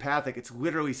sociopathic. It's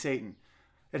literally Satan.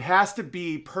 It has to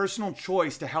be personal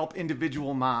choice to help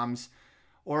individual moms,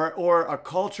 or a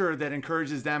culture that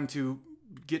encourages them to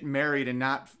get married and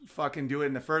not fucking do it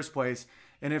in the first place.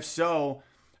 And if so,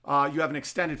 you have an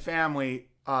extended family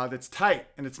that's tight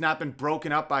and it's not been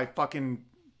broken up by fucking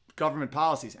government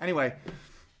policies. Anyway,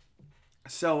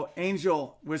 so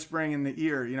angel whispering in the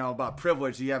ear, about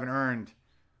privilege that you haven't earned,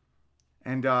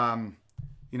 and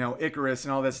Icarus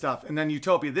and all that stuff. And then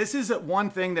utopia. This is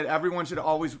one thing that everyone should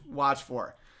always watch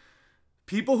for.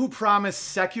 People who promise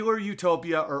secular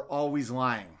utopia are always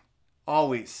lying.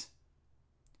 Always.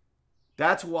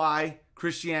 That's why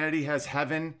Christianity has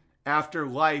heaven after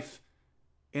life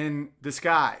in the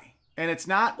sky. And it's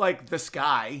not like the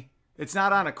sky. It's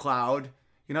not on a cloud.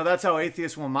 That's how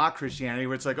atheists will mock Christianity,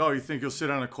 where it's like, oh, you think you'll sit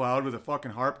on a cloud with a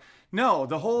fucking harp? No,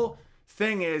 the whole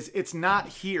thing is, it's not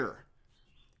here.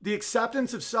 The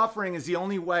acceptance of suffering is the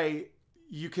only way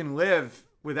you can live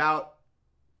without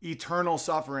eternal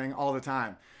suffering all the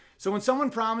time. So when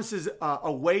someone promises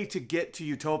a way to get to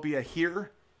utopia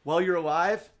here while you're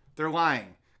alive, they're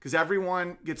lying. Because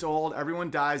everyone gets old, everyone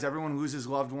dies, everyone loses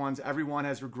loved ones, everyone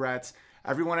has regrets,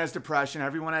 everyone has depression,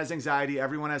 everyone has anxiety,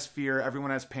 everyone has fear, everyone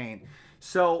has pain.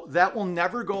 So that will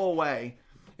never go away.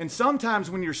 And sometimes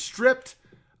when you're stripped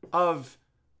of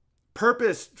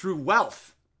purpose through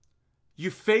wealth,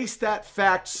 you face that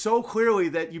fact so clearly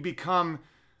that you become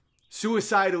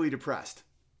suicidally depressed.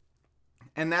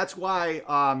 And that's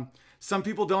why some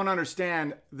people don't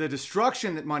understand the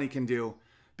destruction that money can do,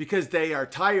 because they are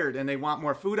tired and they want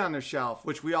more food on their shelf,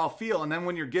 which we all feel. And then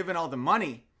when you're given all the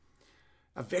money,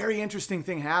 a very interesting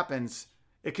thing happens.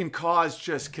 It can cause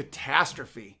just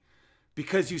catastrophe,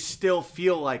 because you still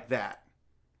feel like that.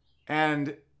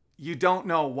 And you don't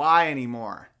know why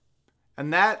anymore.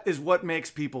 And that is what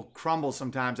makes people crumble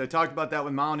sometimes. I talked about that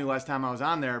with Manu last time I was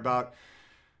on there, about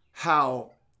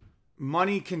how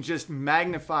money can just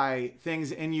magnify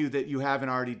things in you that you haven't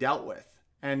already dealt with,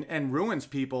 and ruins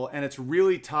people. And it's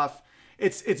really tough.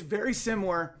 It's very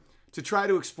similar to try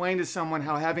to explain to someone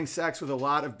how having sex with a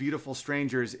lot of beautiful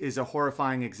strangers is a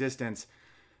horrifying existence.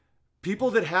 People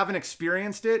that haven't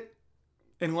experienced it,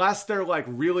 unless they're like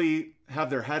really have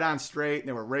their head on straight and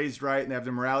they were raised right and they have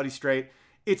their morality straight,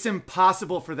 it's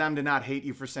impossible for them to not hate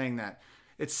you for saying that.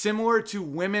 It's similar to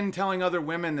women telling other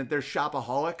women that they're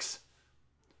shopaholics.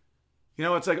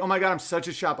 It's like, oh my God, I'm such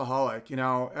a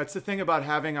shopaholic. That's the thing about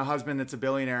having a husband that's a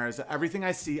billionaire, is that everything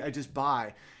I see, I just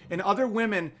buy. And other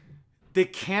women, they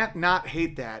can't not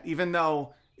hate that, even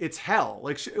though it's hell.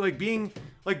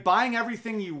 Like buying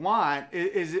everything you want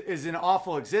is an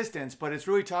awful existence, but it's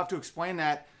really tough to explain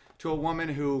that to a woman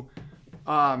who,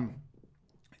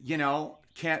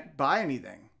 can't buy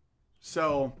anything.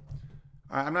 So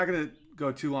I'm not going to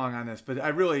go too long on this, but I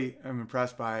really am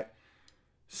impressed by it.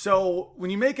 So when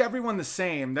you make everyone the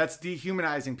same, that's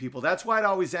dehumanizing people. That's why it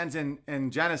always ends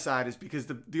in genocide, is because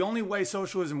the only way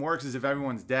socialism works is if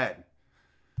everyone's dead.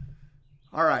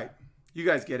 All right. You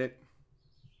guys get it.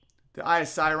 The Eye of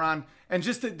Sauron. And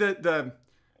just the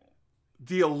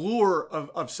allure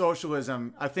of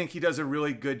socialism, I think he does a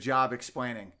really good job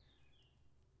explaining.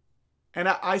 And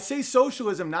I say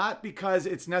socialism not because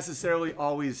it's necessarily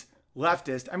always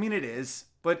leftist. I mean, it is,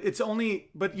 but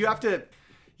you have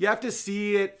to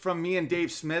see it from me and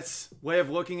Dave Smith's way of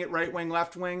looking at right wing,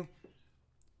 left wing.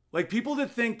 Like, people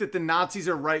that think that the Nazis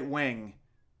are right wing,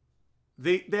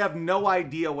 they have no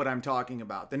idea what I'm talking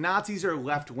about. The Nazis are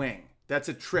left wing. That's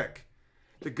a trick.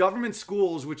 The government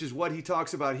schools, which is what he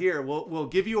talks about here, will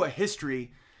give you a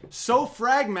history so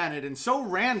fragmented and so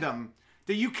random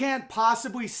that you can't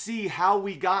possibly see how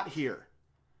we got here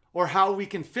or how we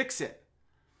can fix it.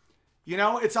 You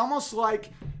know, it's almost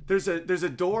like there's a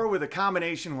door with a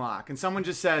combination lock and someone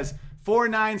just says 4,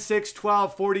 9, 6,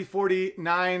 12, 40,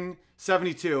 49,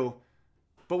 72,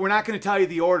 but we're not going to tell you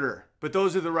the order, but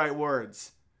those are the right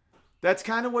words. That's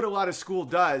kind of what a lot of school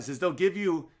does, is they'll give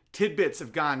you tidbits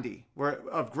of Gandhi,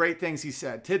 of great things he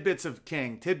said, tidbits of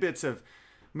King, tidbits of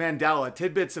Mandela,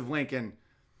 tidbits of Lincoln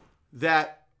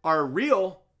that are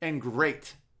real and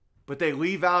great, but they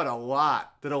leave out a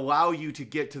lot that allow you to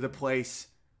get to the place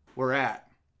we're at.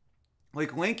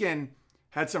 Like, Lincoln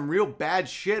had some real bad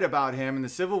shit about him, and the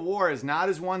Civil War is not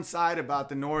as one side about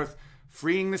the North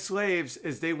freeing the slaves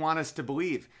as they want us to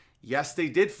believe. Yes, they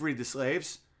did free the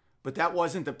slaves, but that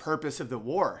wasn't the purpose of the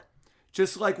war.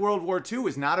 Just like World War II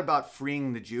is not about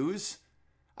freeing the Jews.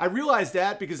 I realize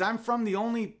that because I'm from the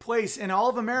only place in all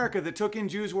of America that took in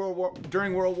Jews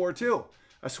during World War II.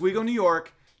 Oswego, New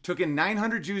York, took in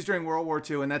 900 Jews during World War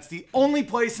II, and that's the only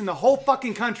place in the whole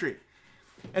fucking country.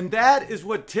 And that is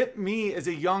what tipped me as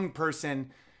a young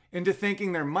person into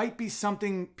thinking there might be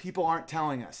something people aren't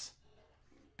telling us.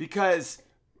 Because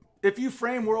if you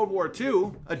frame World War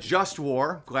II, a just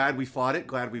war, glad we fought it,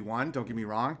 glad we won, don't get me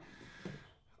wrong,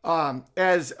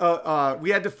 as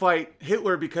we had to fight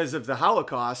Hitler because of the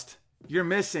Holocaust, you're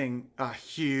missing a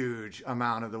huge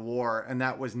amount of the war, and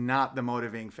that was not the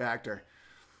motivating factor.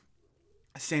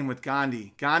 Same with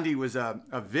Gandhi. Gandhi was a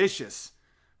vicious,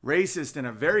 racist, and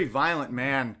a very violent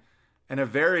man, and a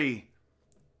very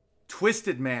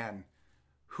twisted man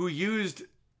who used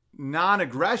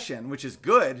non-aggression, which is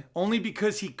good, only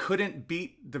because he couldn't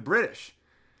beat the British.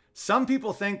 Some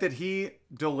people think that he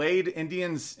delayed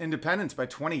Indians' independence by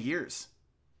 20 years,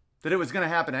 that it was going to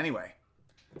happen anyway.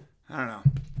 I don't know.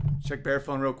 Check bear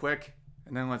phone real quick,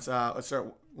 and then let's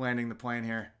start landing the plane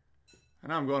here. I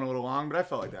know I'm going a little long, but I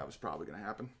felt like that was probably going to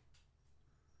happen.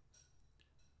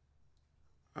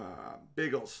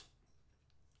 Biggles.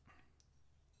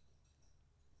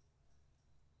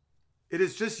 It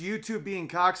is just YouTube being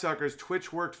cocksuckers.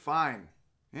 Twitch worked fine.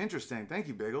 Interesting. Thank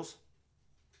you, Biggles.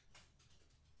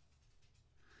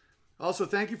 Also,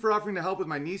 thank you for offering to help with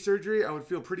my knee surgery. I would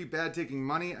feel pretty bad taking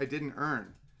money I didn't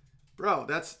earn. Bro,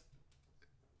 that's...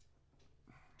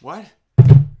 What?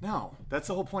 No, that's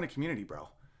the whole point of community, bro.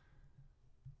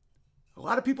 A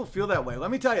lot of people feel that way.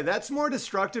 Let me tell you, that's more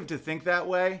destructive to think that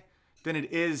way than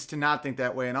it is to not think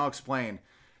that way, and I'll explain.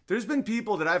 There's been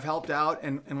people that I've helped out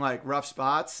in like rough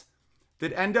spots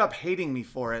that end up hating me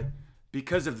for it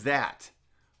because of that,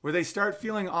 where they start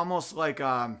feeling almost like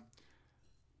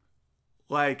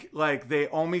they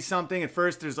owe me something. At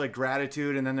first there's like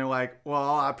gratitude, and then they're like,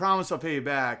 well, I promise I'll pay you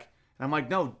back. And I'm like,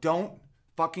 no, don't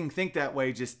fucking think that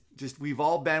way. Just we've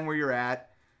all been where you're at.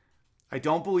 I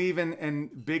don't believe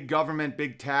in big government,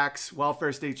 big tax,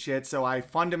 welfare state shit. So I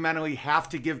fundamentally have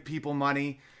to give people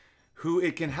money who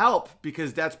it can help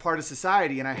because that's part of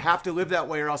society. And I have to live that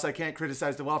way or else I can't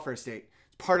criticize the welfare state.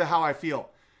 It's part of how I feel.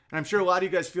 And I'm sure a lot of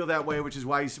you guys feel that way, which is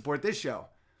why you support this show.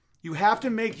 You have to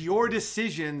make your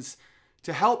decisions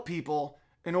to help people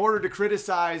in order to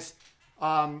criticize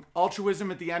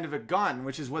altruism at the end of a gun,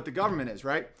 which is what the government is,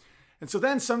 right? And so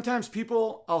then sometimes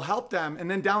people, I'll help them, and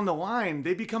then down the line,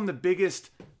 they become the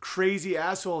biggest crazy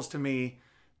assholes to me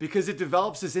because it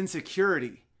develops this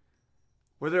insecurity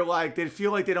where they're like, they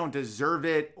feel like they don't deserve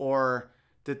it or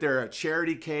that they're a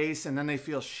charity case, and then they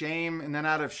feel shame, and then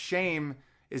out of shame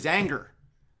is anger.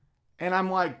 And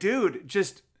I'm like, dude,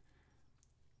 just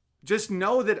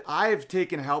know that I've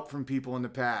taken help from people in the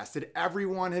past, that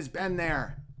everyone has been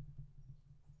there,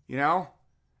 you know?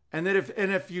 And that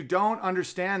if you don't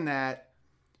understand that,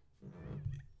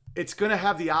 it's going to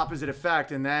have the opposite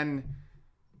effect. And then,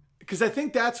 because I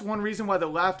think that's one reason why the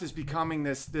left is becoming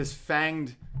this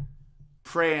fanged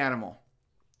prey animal.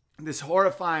 This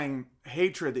horrifying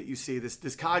hatred that you see,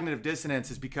 this cognitive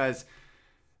dissonance, is because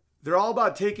they're all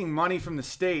about taking money from the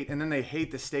state and then they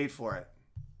hate the state for it.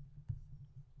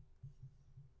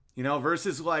 You know,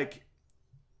 versus like,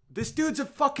 this dude's a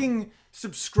fucking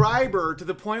subscriber to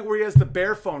the point where he has the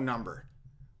bear phone number.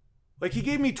 Like, he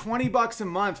gave me $20 a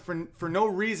month for no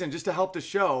reason, just to help the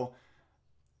show.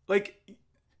 Like,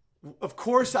 of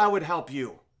course I would help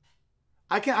you.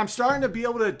 I'm starting to be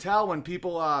able to tell when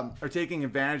people are taking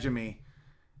advantage of me.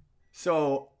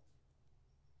 So,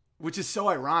 which is so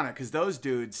ironic because those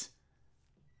dudes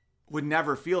would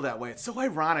never feel that way. It's so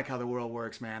ironic how the world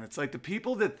works, man. It's like the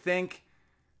people that think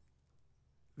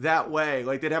that way,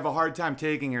 like they'd have a hard time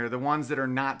taking it, are the ones that are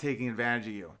not taking advantage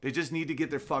of you. They just need to get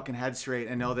their fucking head straight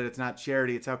and know that it's not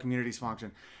charity. It's how communities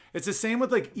function. It's the same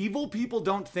with like evil people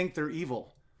don't think they're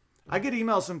evil. I get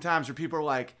emails sometimes where people are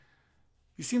like,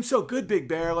 you seem so good, Big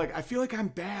Bear. Like, I feel like I'm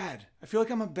bad. I feel like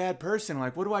I'm a bad person.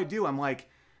 Like, what do I do? I'm like,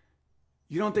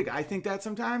 you don't think I think that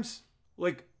sometimes?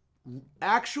 Like,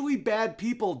 actually bad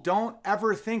people don't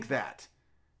ever think that.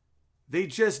 They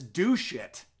just do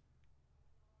shit.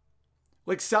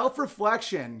 Like,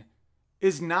 self-reflection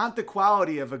is not the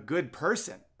quality of a good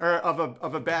person or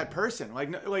of a bad person.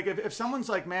 Like if someone's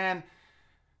like, man,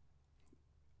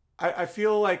 I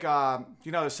feel like,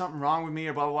 there's something wrong with me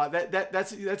or blah, blah, blah.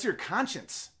 That's your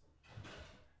conscience.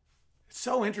 It's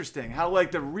so interesting how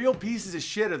like the real pieces of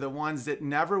shit are the ones that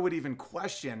never would even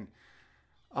question,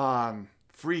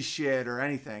 free shit or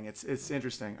anything. It's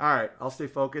interesting. All right, I'll stay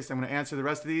focused. I'm going to answer the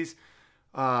rest of these.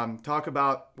 Talk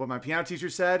about what my piano teacher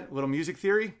said, a little music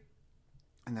theory,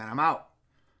 and then I'm out.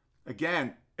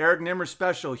 Again, Eric Nimmer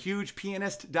special,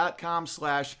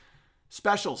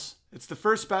 hugepianist.com/specials. It's the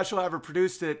first special I ever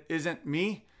produced that isn't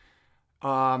me.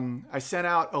 I sent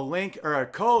out a link or a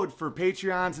code for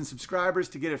Patreons and subscribers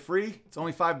to get it free. It's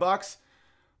only $5,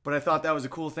 but I thought that was a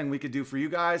cool thing we could do for you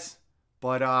guys.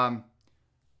 But,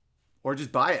 or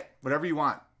just buy it, whatever you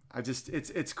want.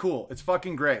 It's cool. It's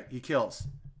fucking great. He kills.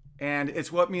 And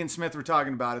it's what me and Smith were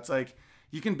talking about. It's like,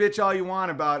 you can bitch all you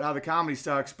want about how the comedy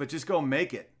sucks, but just go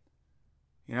make it.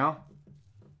 You know?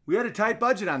 We had a tight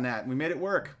budget on that, and we made it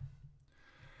work.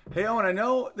 Hey, Owen, I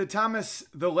know that Thomas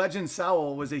the Legend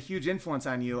Sowell was a huge influence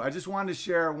on you. I just wanted to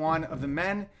share one of the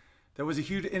men that was a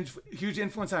huge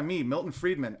influence on me, Milton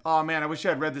Friedman. Oh, man, I wish I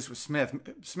had read this with Smith.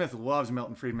 Smith loves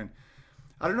Milton Friedman.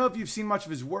 I don't know if you've seen much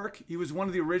of his work. He was one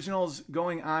of the originals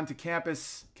going on to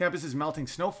campuses melting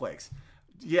snowflakes.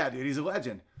 Yeah, dude, he's a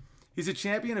legend. He's a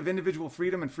champion of individual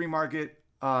freedom and free market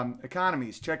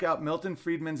economies. Check out Milton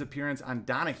Friedman's appearance on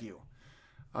Donahue.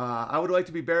 I would like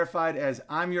to be verified as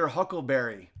I'm Your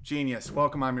Huckleberry. Genius.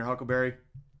 Welcome, I'm Your Huckleberry.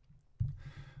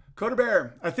 Coda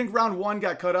Bear. I think round 1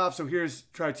 got cut off, so here's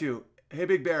try 2. Hey,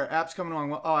 Big Bear. App's coming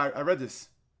along. Oh, I read this.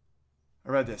 I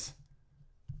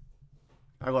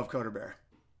love Coda Bear.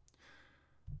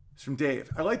 It's from Dave.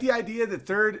 I like the idea that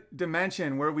third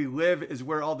dimension where we live is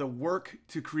where all the work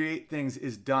to create things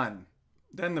is done.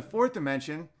 Then the fourth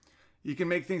dimension, you can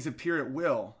make things appear at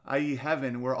will, i.e.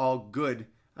 heaven, where all good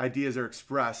ideas are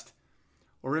expressed.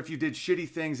 Or if you did shitty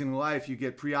things in life, you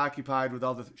get preoccupied with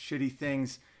all the shitty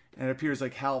things and it appears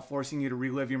like hell, forcing you to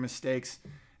relive your mistakes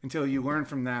until you learn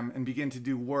from them and begin to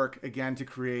do work again to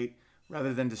create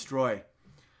rather than destroy.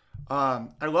 I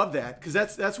love that because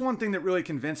that's one thing that really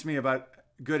convinced me about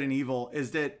good and evil is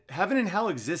that heaven and hell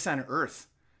exists on earth.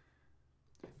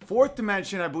 Fourth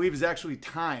dimension, I believe, is actually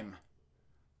time.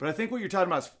 But I think what you're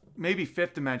talking about is maybe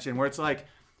fifth dimension, where it's like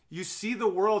you see the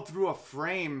world through a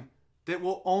frame that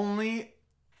will only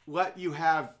let you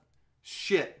have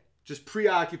shit just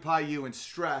preoccupy you and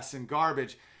stress and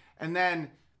garbage. And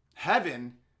then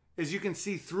heaven is you can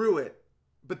see through it.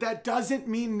 But that doesn't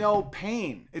mean no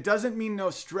pain. It doesn't mean no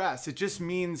stress. It just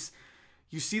means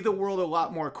you see the world a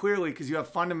lot more clearly because you have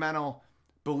fundamental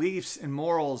beliefs and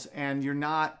morals and you're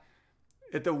not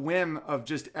at the whim of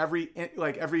just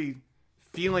every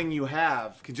feeling you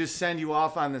have could just send you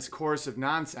off on this course of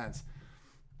nonsense.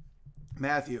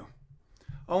 Matthew.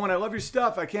 Owen, I love your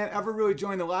stuff. I can't ever really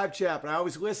join the live chat, but I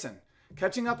always listen.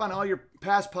 Catching up on all your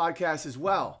past podcasts as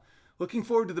well. Looking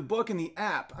forward to the book and the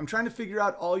app. I'm trying to figure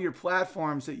out all your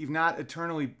platforms that you're not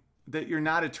eternally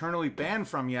banned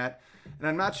from yet. And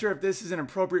I'm not sure if this is an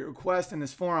appropriate request in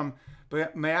this forum,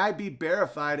 but may I be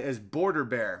verified as Border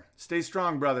Bear? Stay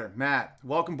strong, brother. Matt,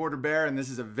 welcome, Border Bear, and this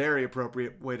is a very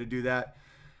appropriate way to do that.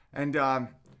 And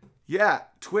yeah,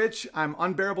 Twitch, I'm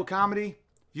unBEARable Comedy.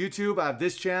 YouTube, I have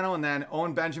this channel, and then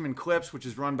Owen Benjamin Clips, which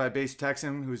is run by Bass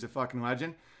Texan, who's a fucking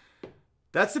legend.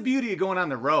 That's the beauty of going on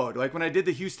the road. Like when I did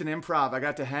the Houston Improv, I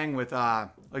got to hang with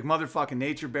like motherfucking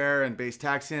Nature Bear and Bass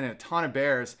Texan and a ton of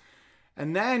bears.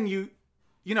 And then you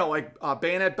know, like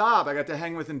Bayonet Bob, I got to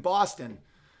hang with in Boston.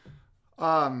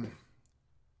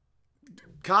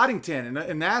 Coddington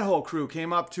and that whole crew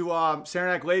came up to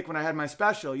Saranac Lake when I had my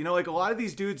special. You know, like a lot of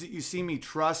these dudes that you see me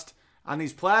trust on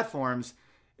these platforms,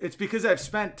 it's because I've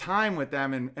spent time with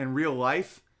them in real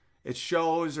life. It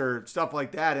shows or stuff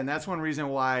like that. And that's one reason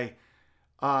why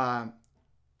I'll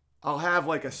have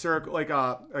like a circle, like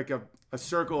a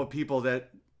circle of people that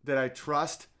I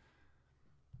trust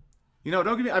You know,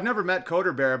 don't get me. I've never met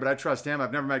Coder Bear, but I trust him.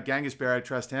 I've never met Genghis Bear. I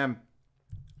trust him.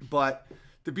 But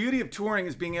the beauty of touring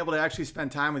is being able to actually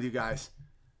spend time with you guys,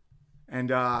 and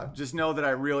just know that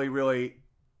I really, really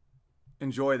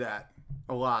enjoy that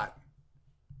a lot.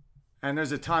 And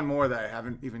there's a ton more that I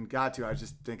haven't even got to. I was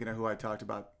just thinking of who I talked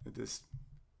about at this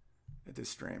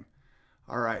stream.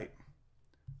 All right,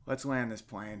 let's land this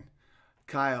plane.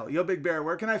 Kyle, yo, Big Bear,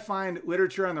 where can I find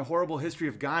literature on the horrible history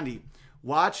of Gandhi?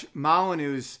 Watch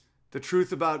Molyneux's The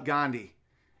Truth About Gandhi.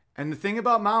 And the thing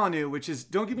about Molyneux, which is,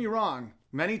 don't get me wrong,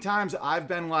 many times I've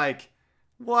been like,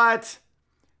 what?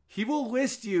 He will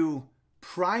list you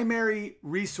primary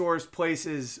resource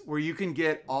places where you can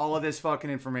get all of this fucking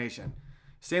information.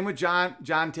 Same with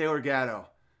John Taylor Gatto.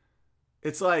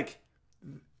 It's like,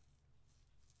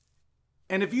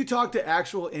 and if you talk to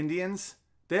actual Indians,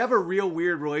 they have a real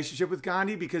weird relationship with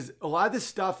Gandhi because a lot of this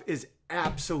stuff is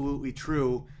absolutely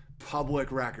true,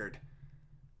 public record.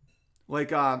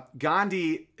 Like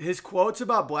Gandhi, his quotes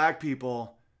about black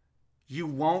people, you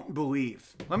won't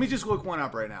believe. Let me just look one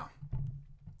up right now.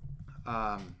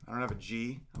 I don't have a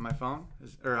G on my phone,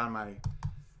 or on my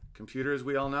computer, as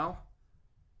we all know.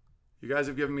 You guys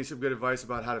have given me some good advice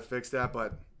about how to fix that,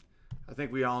 but I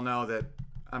think we all know that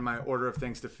on my order of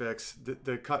things to fix,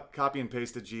 the copy and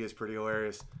paste the G is pretty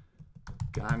hilarious.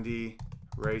 Gandhi,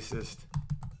 racist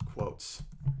quotes.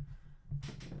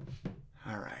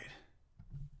 All right.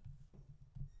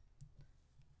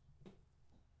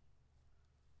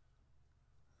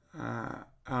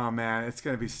 Oh man, it's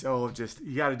going to be so just,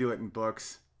 you got to do it in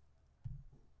books.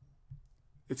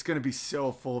 It's going to be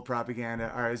so full of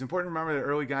propaganda. All right, it's important to remember that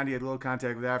early Gandhi had little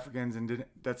contact with Africans and didn't,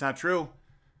 that's not true.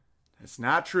 That's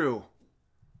not true.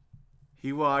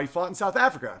 He fought in South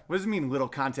Africa. What does it mean, little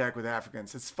contact with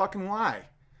Africans? It's a fucking lie.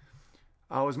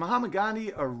 Was Mahatma Gandhi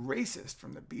a racist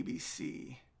from the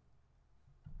BBC?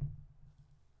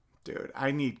 Dude,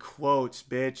 I need quotes,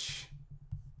 bitch.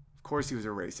 Of course he was a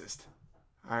racist.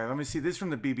 All right, let me see. This is from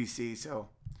the BBC. So,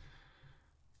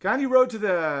 Gandhi wrote to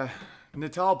the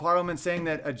Natal Parliament saying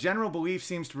that a general belief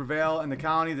seems to prevail in the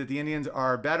colony that the Indians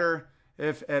are better,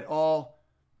 if at all,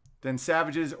 than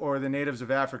savages or the natives of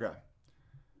Africa.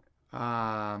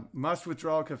 Must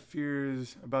withdraw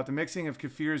Kafirs about the mixing of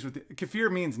Kafirs with Kafir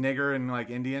means nigger in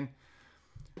like Indian.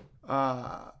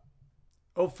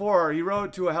 04, he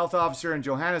wrote to a health officer in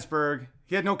Johannesburg.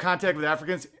 He had no contact with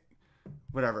Africans.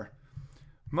 Whatever.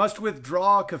 Must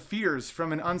withdraw Kafirs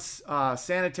from an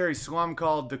unsanitary slum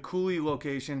called the Cooley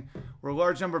location, where a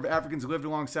large number of Africans lived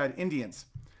alongside Indians.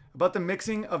 About the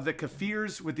mixing of the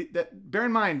Kafirs with bear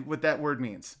in mind what that word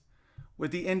means.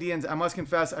 With the Indians, I must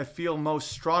confess, I feel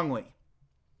most strongly.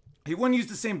 He wouldn't use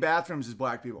the same bathrooms as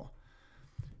black people.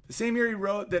 The same year he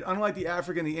wrote that unlike the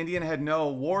African, the Indian had no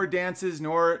war dances,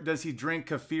 nor does he drink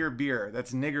Kafir beer.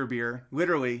 That's nigger beer,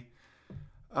 literally.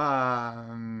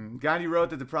 Gandhi wrote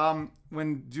that the problem,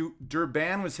 when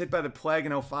Durban was hit by the plague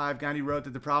in 05, Gandhi wrote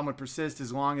that the problem would persist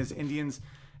as long as Indians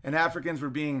and Africans were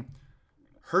being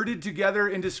herded together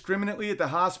indiscriminately at the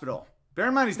hospital. Bear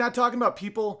in mind, he's not talking about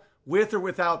people with or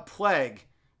without plague.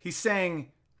 He's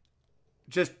saying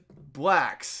just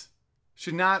blacks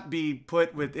should not be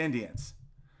put with Indians.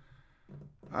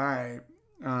 All right.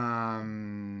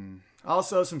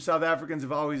 Also, some South Africans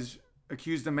have always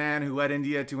accused the man who led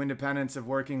India to independence of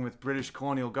working with British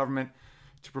colonial government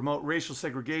to promote racial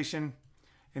segregation.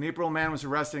 In April, a man was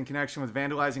arrested in connection with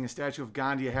vandalizing a statue of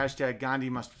Gandhi. A hashtag Gandhi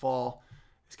must fall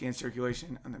has gained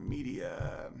circulation on the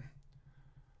media.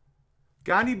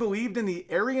 Gandhi believed in the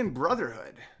Aryan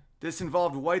Brotherhood. This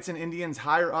involved whites and Indians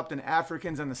higher up than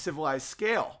Africans on the civilized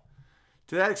scale.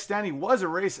 To that extent, he was a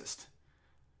racist.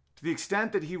 To the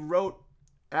extent that he wrote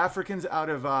Africans out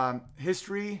of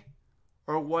history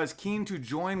or was keen to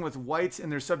join with whites in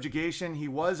their subjugation, he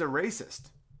was a racist.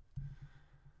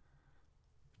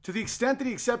 To the extent that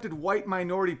he accepted white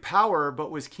minority power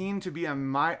but was keen to be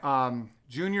a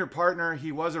junior partner,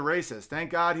 he was a racist.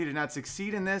 Thank God he did not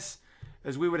succeed in this,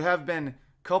 as we would have been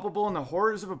culpable in the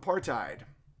horrors of apartheid.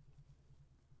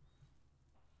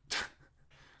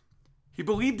 He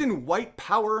believed in white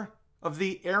power of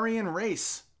the Aryan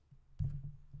race.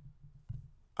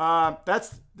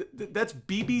 That's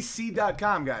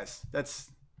BBC.com, guys.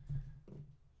 That's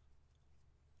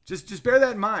just bear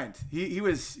that in mind. He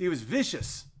was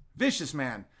vicious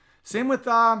man. Same with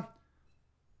a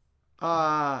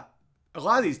lot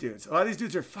of these dudes. A lot of these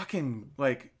dudes are fucking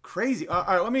like crazy. All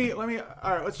right, let me. All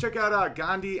right, let's check out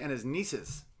Gandhi and his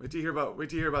nieces. Wait to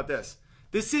hear about this.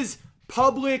 This is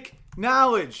public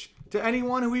knowledge to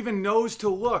anyone who even knows to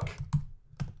look.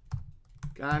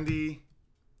 Gandhi.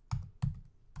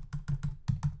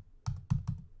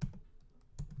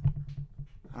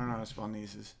 I don't know how to spell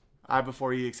nieces. I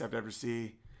before E except after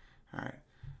C. All right.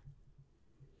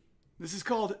 This is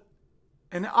called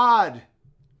An Odd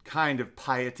Kind of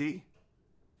Piety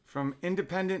from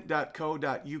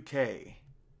independent.co.uk. This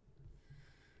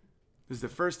is the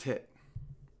first hit.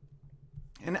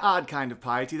 An odd kind of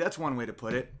piety, that's one way to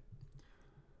put it.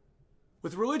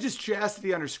 With religious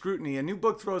chastity under scrutiny, a new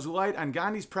book throws light on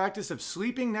Gandhi's practice of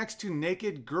sleeping next to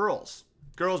naked girls.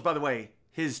 Girls, by the way,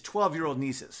 his 12-year-old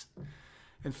nieces.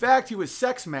 In fact, he was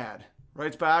sex mad,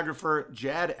 writes biographer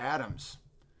Jad Adams.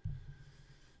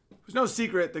 It was no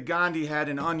secret that Gandhi had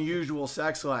an unusual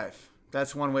sex life.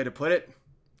 That's one way to put it,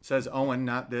 says Owen,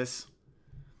 not this.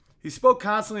 He spoke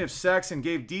constantly of sex and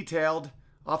gave detailed,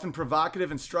 often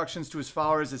provocative instructions to his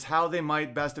followers as how they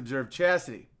might best observe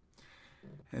chastity.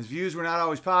 His views were not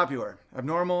always popular.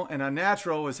 Abnormal and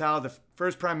unnatural was how the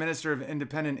first prime minister of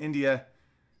independent India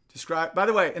described. By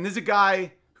the way, and this is a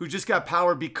guy who just got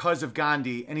power because of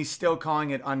Gandhi, and he's still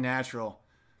calling it unnatural.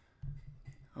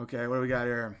 Okay, what do we got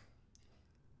here?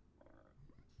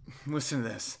 Listen to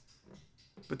this.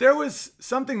 But there was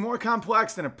something more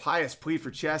complex than a pious plea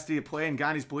for chastity at play in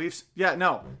Gandhi's beliefs. Yeah,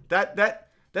 no, that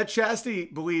chastity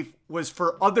belief was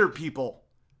for other people.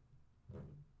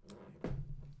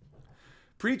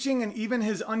 Preaching and even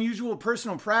his unusual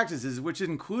personal practices, which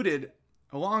included,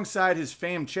 alongside his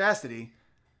famed chastity,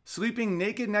 sleeping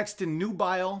naked next to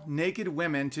nubile, naked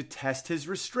women to test his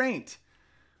restraint.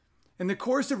 In the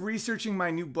course of researching my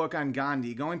new book on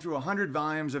Gandhi, going through 100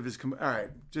 volumes of his...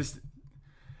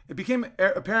 it became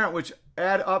apparent which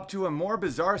add up to a more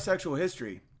bizarre sexual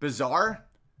history. Bizarre?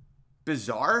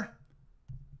 Bizarre?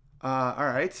 All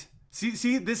right.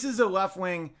 See, this is a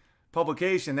left-wing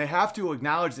publication. They have to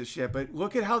acknowledge this shit, but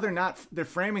look at how they're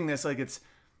framing this like it's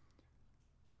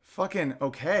fucking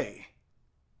okay.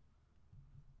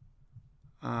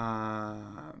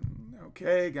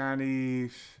 Okay, Gandhi.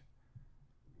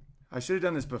 I should have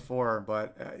done this before,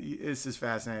 but this is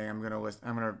fascinating. I'm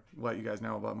gonna let you guys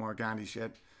know about more Gandhi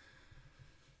shit.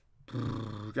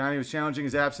 Gandhi was challenging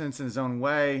his abstinence in his own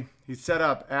way. He set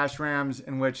up ashrams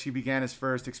in which he began his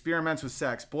first experiments with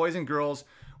sex. Boys and girls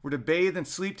were to bathe and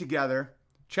sleep together,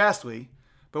 chastely,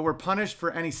 but were punished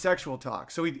for any sexual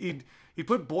talk. So he'd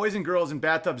put boys and girls in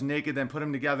bathtubs naked, then put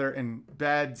them together in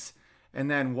beds, and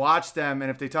then watch them,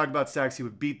 and if they talked about sex, he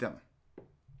would beat them.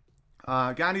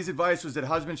 Gandhi's advice was that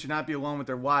husbands should not be alone with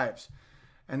their wives,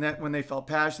 and that when they felt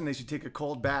passion, they should take a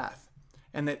cold bath.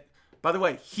 And that, by the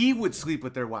way, he would sleep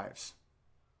with their wives.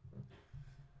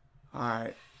 All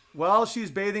right. While she's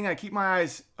bathing, I keep my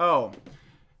eyes... Oh.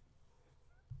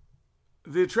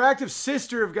 The attractive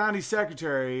sister of Gandhi's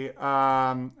secretary,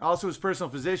 also his personal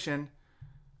physician,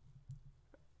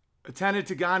 attended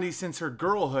to Gandhi since her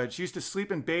girlhood. She used to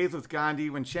sleep and bathe with Gandhi.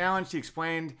 When challenged, he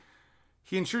explained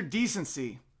he ensured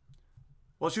decency.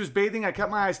 While she was bathing, I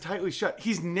kept my eyes tightly shut.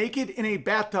 He's naked in a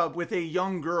bathtub with a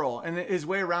young girl, and his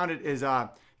way around it is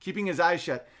keeping his eyes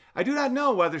shut. I do not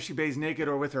know whether she bathes naked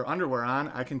or with her underwear on.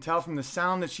 I can tell from the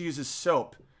sound that she uses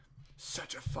soap.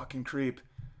 Such a fucking creep.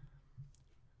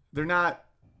 They're not...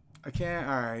 I can't...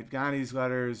 All right. Gandhi's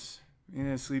letters.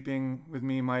 Sleeping with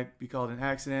me might be called an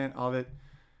accident. All that...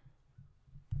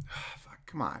 Fuck,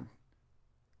 come on.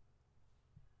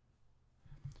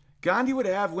 Gandhi would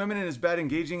have women in his bed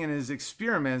engaging in his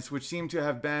experiments, which seem to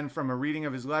have been from a reading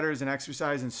of his letters and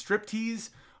exercise in striptease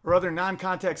or other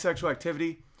non-contact sexual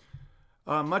activity.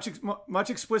 Much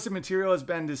explicit material has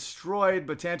been destroyed,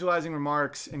 but tantalizing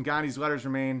remarks in Gandhi's letters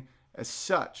remain as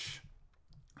such.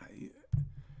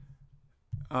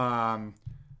 I'm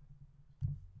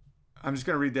just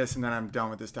going to read this and then I'm done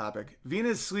with this topic.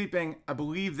 Vena's sleeping, I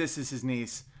believe this is his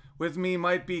niece, with me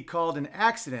might be called an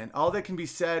accident. All that can be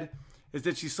said is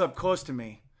that she slept close to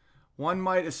me. One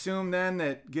might assume then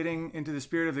that getting into the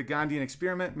spirit of the Gandhian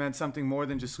experiment meant something more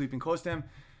than just sleeping close to him.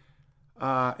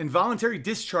 Involuntary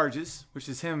discharges, which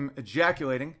is him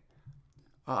ejaculating.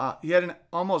 He had an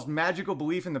almost magical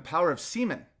belief in the power of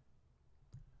semen.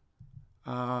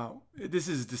 This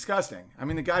is disgusting. I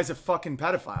mean, the guy's a fucking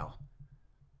pedophile.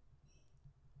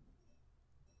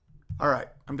 All right,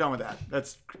 I'm done with that.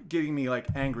 That's getting me like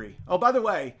angry. Oh, by the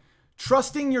way,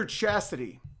 trusting your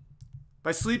chastity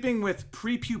by sleeping with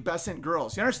prepubescent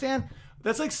girls. You understand?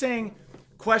 That's like saying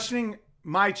questioning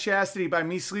my chastity by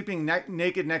me sleeping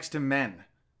naked next to men.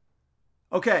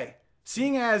 Okay,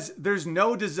 seeing as there's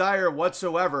no desire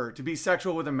whatsoever to be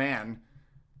sexual with a man,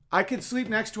 I could sleep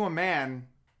next to a man.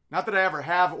 Not that I ever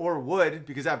have or would,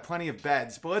 because I have plenty of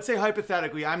beds. But let's say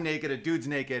hypothetically I'm naked, a dude's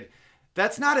naked.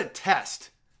 That's not a test.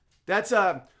 That's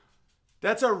a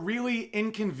really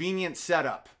inconvenient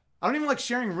setup. I don't even like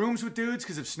sharing rooms with dudes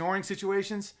because of snoring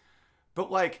situations. But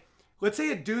like let's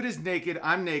say a dude is naked,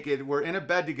 I'm naked, we're in a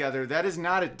bed together. That is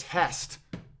not a test.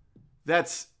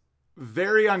 That's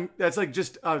that's like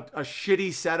just a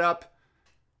shitty setup.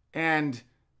 And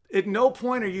at no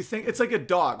point are you it's like a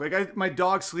dog. Like my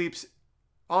dog sleeps,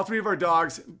 all three of our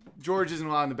dogs, George isn't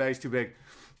allowed in the bed, he's too big.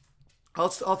 All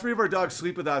three of our dogs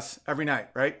sleep with us every night,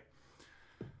 right?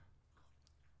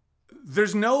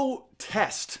 There's no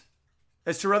test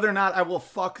as to whether or not I will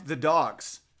fuck the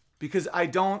dogs because I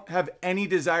don't have any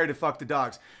desire to fuck the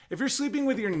dogs. If you're sleeping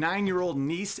with your 9-year-old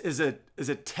niece as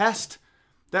a test,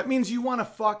 that means you want to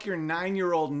fuck your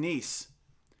 9-year-old niece.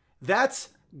 That's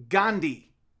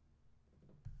Gandhi.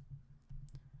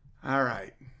 All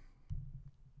right.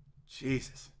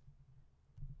 Jesus.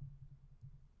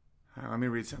 All right, let me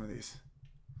read some of these.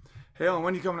 Hey, Owen,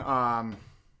 when are you coming?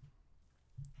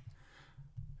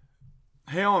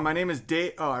 Hey, Owen, my name is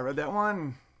Dave. Oh, I read that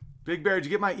one. Big Bear, did you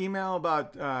get my email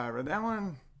about, I read that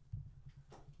one?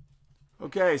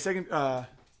 Okay, second,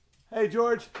 hey,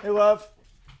 George. Hey, love.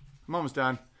 I'm almost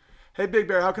done. Hey, Big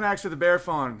Bear, how can I access the Bear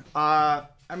phone? I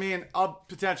mean, I'll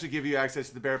potentially give you access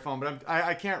to the Bear phone, but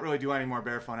I can't really do any more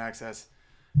Bear phone access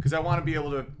because I want to be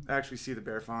able to actually see the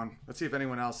Bear phone. Let's see if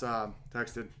anyone else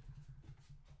texted.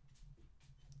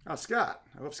 Oh, Scott.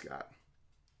 I love Scott.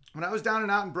 When I was down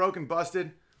and out and broke and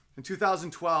busted in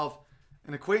 2012,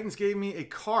 an acquaintance gave me a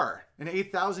car, an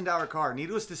 $8,000 car.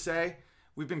 Needless to say,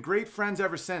 we've been great friends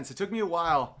ever since. It took me a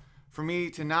while for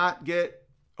me to not get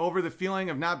over the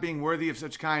feeling of not being worthy of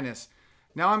such kindness.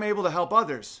 Now I'm able to help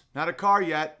others. Not a car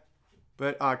yet,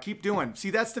 but keep doing.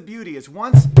 See, that's the beauty. Is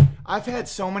once I've had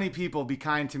so many people be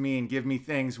kind to me and give me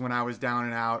things when I was down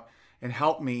and out and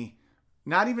help me.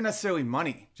 Not even necessarily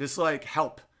money, just like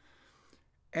help.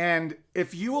 And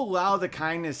if you allow the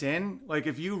kindness in, like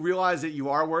if you realize that you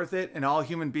are worth it and all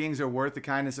human beings are worth the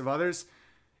kindness of others,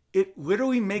 it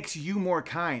literally makes you more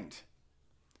kind.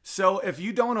 So if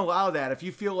you don't allow that, if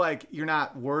you feel like you're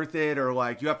not worth it or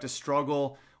like you have to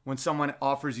struggle when someone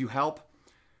offers you help,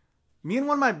 me and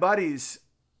one of my buddies,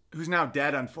 who's now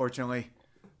dead, unfortunately,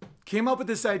 came up with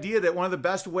this idea that one of the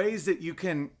best ways that you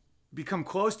can become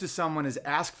close to someone is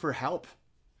ask for help.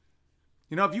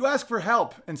 You know, if you ask for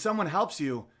help and someone helps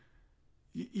you,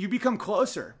 you become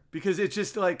closer because it's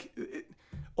just like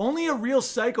only a real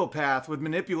psychopath would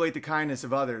manipulate the kindness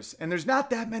of others. And there's not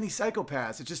that many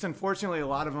psychopaths. It's just unfortunately a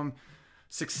lot of them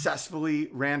successfully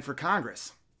ran for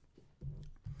Congress.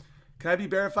 Can I be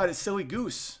verified as Silly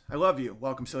Goose? I love you.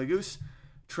 Welcome, Silly Goose.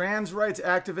 Trans rights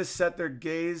activists set their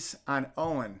gaze on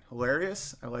Owen.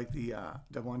 Hilarious. I like the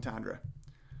double entendre.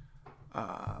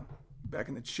 Back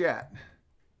in the chat.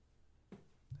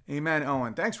 Amen,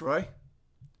 Owen. Thanks, Roy.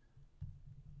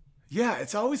 Yeah,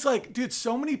 it's always like, dude,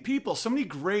 so many people, so many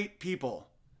great people.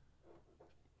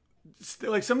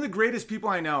 Like some of the greatest people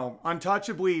I know,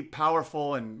 untouchably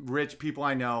powerful and rich people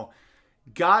I know,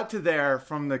 got to there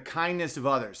from the kindness of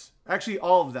others. Actually,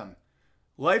 all of them.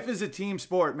 Life is a team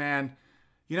sport, man.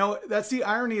 You know, that's the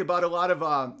irony about a lot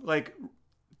of like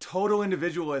total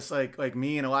individualists like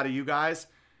me and a lot of you guys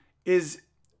is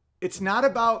it's not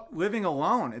about living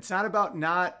alone. It's not about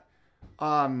not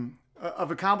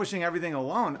of accomplishing everything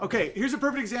alone. Okay, here's a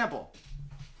perfect example.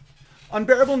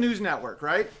 Unbearable News Network,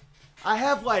 right? I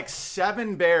have like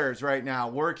 7 bears right now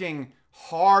working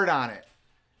hard on it.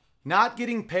 Not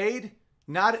getting paid,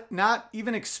 not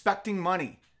even expecting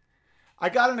money. I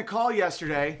got on a call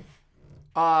yesterday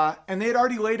and they had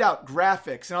already laid out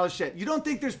graphics and all this shit. You don't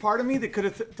think there's part of me that could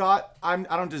have thought I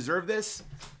don't deserve this?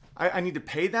 I need to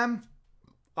pay them?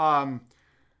 You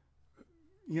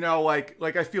know,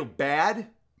 like I feel bad?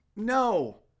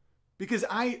 No, because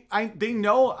they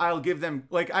know I'll give them,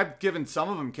 like I've given some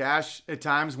of them cash at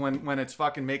times when it's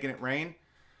fucking making it rain,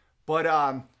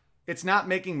 but it's not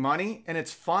making money and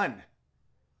it's fun.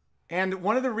 And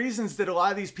one of the reasons that a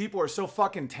lot of these people are so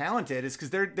fucking talented is because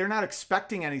they're not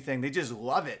expecting anything. They just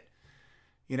love it,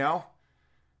 you know?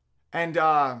 And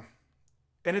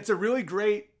it's a really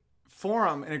great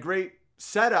forum and a great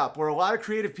setup where a lot of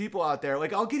creative people out there,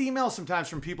 like I'll get emails sometimes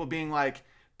from people being like,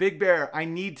 Big Bear, I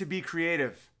need to be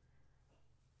creative.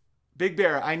 Big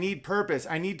Bear, I need purpose.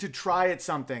 I need to try at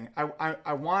something.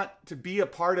 I want to be a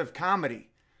part of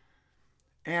comedy.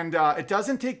 And it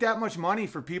doesn't take that much money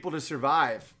for people to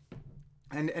survive.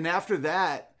 And after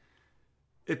that,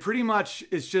 it pretty much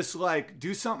is just like,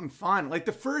 do something fun. Like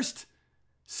the first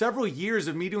several years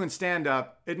of me doing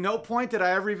stand-up, at no point did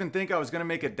I ever even think I was going to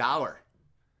make $1.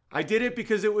 I did it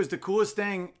because it was the coolest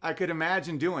thing I could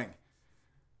imagine doing.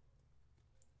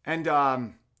 And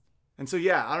so,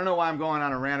 yeah, I don't know why I'm going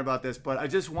on a rant about this, but I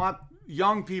just want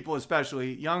young people,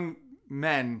 especially young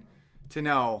men, to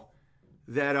know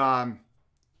that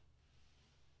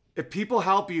If people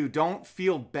help you, don't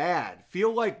feel bad.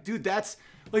 Feel like, dude, that's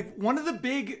like one of the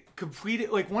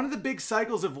big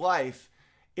cycles of life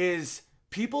is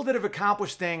people that have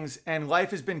accomplished things and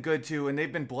life has been good to and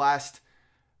they've been blessed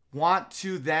want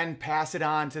to then pass it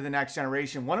on to the next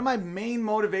generation. One of my main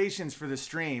motivations for the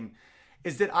stream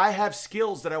is that I have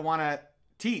skills that I want to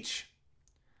teach.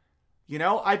 You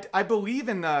know, I believe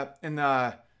in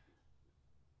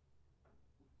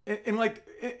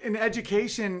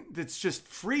education that's just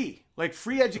free, like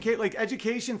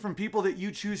education from people that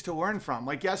you choose to learn from.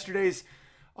 Like yesterday's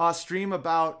stream that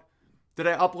I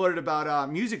uploaded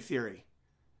about music theory.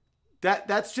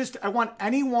 That's just, I want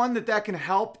anyone that can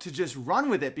help to just run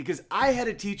with it because I had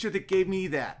a teacher that gave me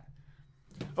that.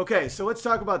 Okay, so let's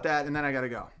talk about that and then I gotta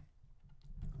go.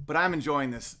 But I'm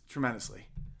enjoying this tremendously.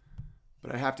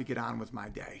 But I have to get on with my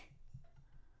day.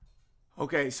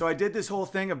 Okay, so I did this whole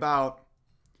thing about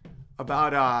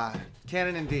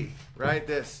Canon in D, right?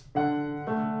 This. And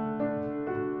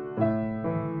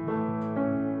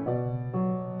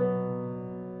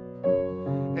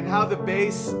how the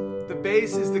bass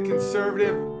is the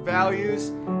conservative values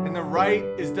and the right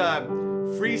is the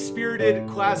free-spirited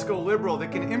classical liberal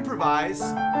that can improvise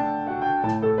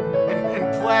and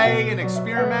play and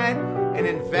experiment and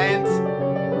invent,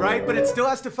 right? But it still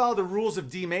has to follow the rules of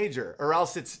D major or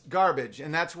else it's garbage.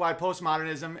 And that's why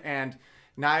postmodernism and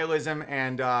nihilism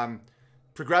and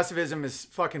progressivism is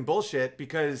fucking bullshit,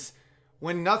 because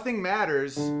when nothing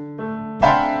matters,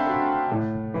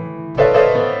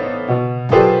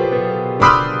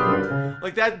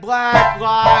 like that Black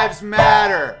Lives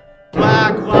Matter,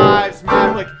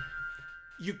 like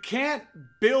you can't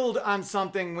build on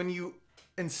something when you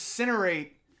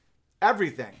incinerate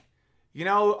everything. You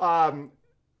know,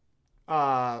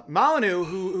 Molyneux,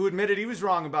 who admitted he was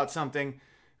wrong about something,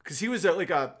 because he was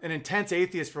an intense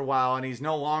atheist for a while, and he's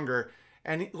no longer.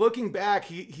 And looking back,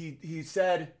 he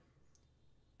said,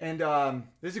 and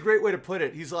this is a great way to put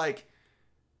it. He's like,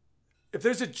 if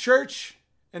there's a church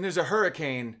and there's a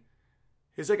hurricane,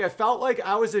 he's like, I felt like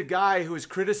I was a guy who was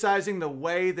criticizing the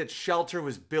way that shelter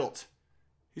was built.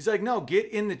 He's like, no,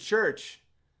 get in the church.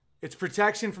 It's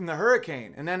protection from the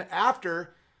hurricane. And then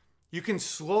after, you can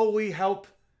slowly help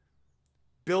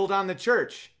build on the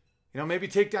church. You know, maybe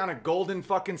take down a golden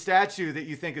fucking statue that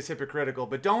you think is hypocritical,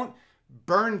 but don't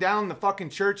burn down the fucking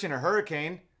church in a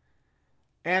hurricane.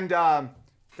 And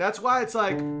that's why it's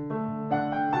like,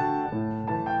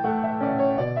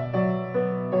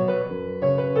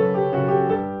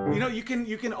 you know,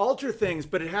 you can alter things,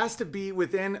 but it has to be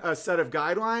within a set of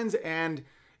guidelines. And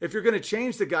if you're going to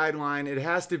change the guideline, it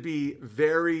has to be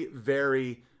very,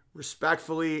 very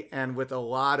respectfully and with a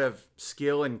lot of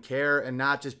skill and care, and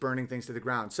not just burning things to the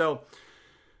ground. So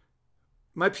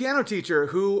my piano teacher,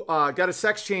 who got a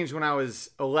sex change when I was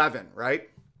 11, right?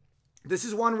 This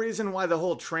is one reason why the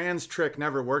whole trans trick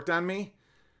never worked on me,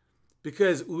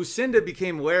 because Lucinda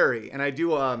became Larry, and I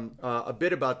do a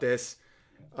bit about this.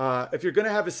 If you're going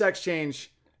to have a sex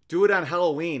change, do it on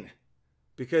Halloween,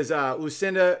 because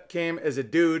Lucinda came as a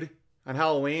dude on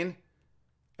Halloween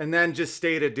and then just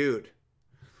stayed a dude.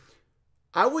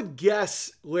 I would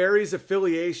guess Larry's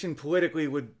affiliation politically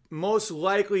would most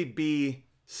likely be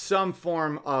some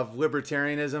form of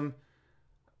libertarianism,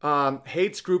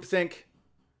 hates groupthink,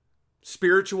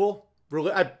 spiritual,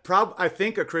 I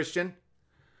think a Christian,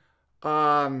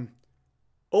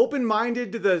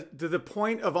 open-minded to the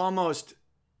point of almost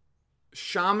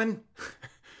shaman,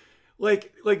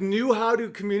 like knew how to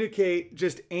communicate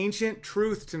just ancient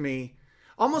truth to me.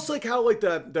 Almost like how like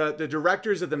the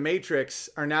directors of The Matrix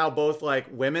are now both like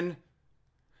women.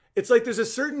 It's like there's a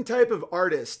certain type of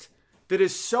artist that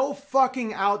is so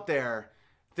fucking out there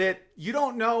that you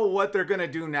don't know what they're going to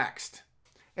do next.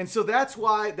 And so that's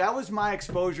why that was my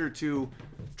exposure to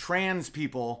trans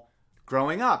people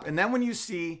growing up. And then when you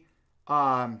see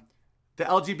the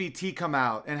LGBT come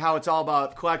out and how it's all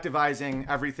about collectivizing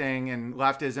everything and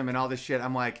leftism and all this shit,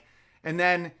 I'm like, and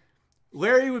then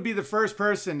Larry would be the first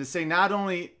person to say not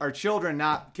only are children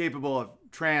not capable of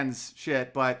trans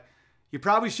shit, but you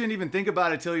probably shouldn't even think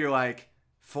about it till you're like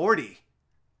 40.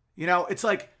 You know, it's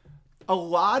like a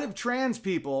lot of trans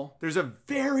people, there's a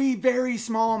very, very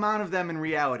small amount of them in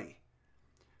reality.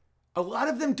 A lot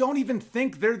of them don't even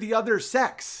think they're the other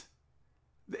sex.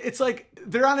 It's like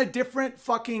they're on a different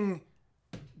fucking,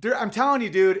 I'm telling you,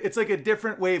 dude, it's like a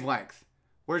different wavelength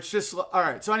where it's just, all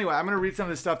right. So anyway, I'm going to read some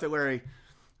of the stuff that Larry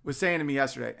was saying to me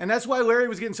yesterday. And that's why Larry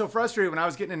was getting so frustrated when I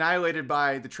was getting annihilated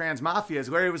by the trans mafias.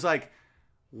 Larry was like,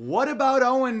 what about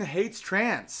Owen hates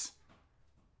trans?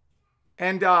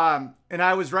 And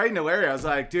I was writing to Larry. I was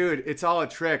like, dude, it's all a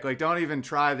trick. Like, don't even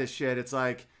try this shit. It's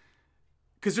like,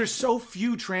 because there's so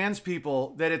few trans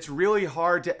people that it's really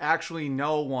hard to actually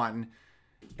know one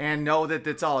and know that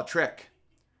it's all a trick.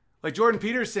 Like Jordan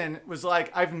Peterson was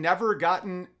like, I've never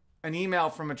gotten an email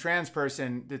from a trans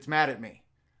person that's mad at me.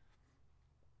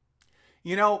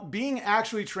 You know, being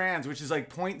actually trans, which is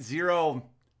like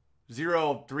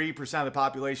 0.003% of the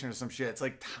population or some shit, it's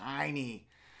like tiny,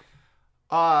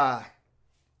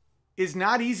 is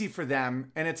not easy for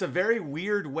them. And it's a very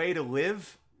weird way to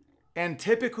live. And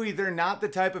typically they're not the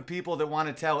type of people that want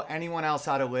to tell anyone else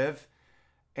how to live.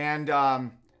 And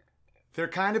they're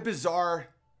kind of bizarre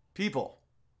people.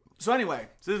 So anyway,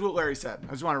 so this is what Larry said.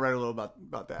 I just want to write a little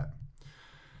about that.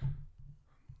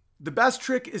 The best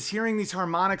trick is hearing these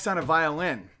harmonics on a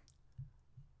violin.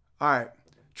 All right.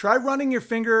 Try running your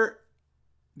finger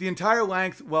the entire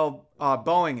length while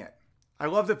bowing it. I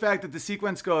love the fact that the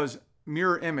sequence goes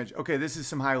mirror image. Okay, this is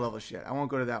some high level shit. I won't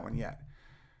go to that one yet.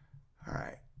 All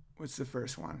right. What's the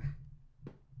first one?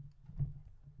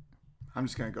 I'm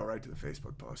just going to go right to the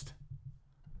Facebook post.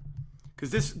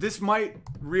 Because this might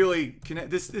really connect.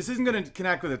 This isn't going to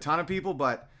connect with a ton of people,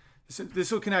 but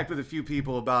this will connect with a few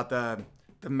people about the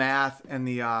math and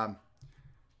the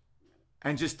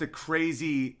and just the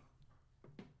crazy.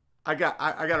 I got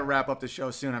to wrap up the show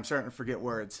soon. I'm starting to forget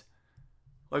words.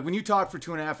 Like when you talk for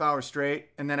 2.5 hours straight,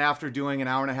 and then after doing an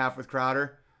hour and a half with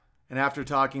Crowder, and after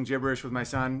talking gibberish with my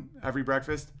son every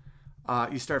breakfast,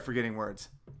 you start forgetting words.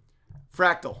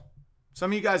 Fractal.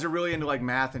 Some of you guys are really into like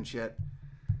math and shit.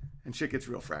 And shit gets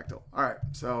real fractal. All right,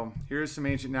 so here's some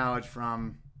ancient knowledge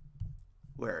from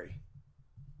Larry.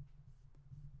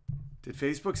 Did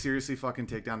Facebook seriously fucking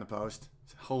take down the post?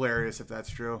 It's hilarious if that's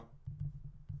true.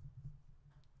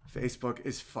 Facebook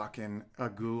is fucking a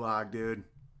gulag, dude.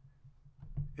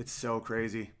 It's so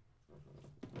crazy.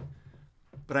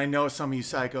 But I know some of you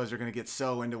psychos are going to get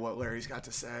so into what Larry's got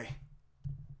to say.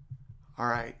 All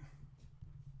right.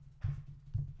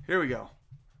 Here we go.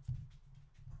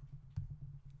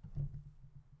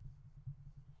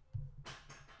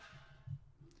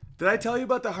 Did I tell you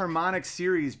about the harmonic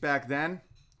series back then?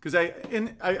 Because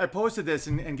I posted this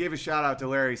and gave a shout out to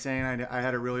Larry saying I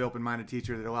had a really open-minded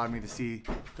teacher that allowed me to see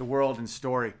the world in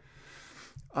story.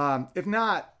 If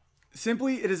not,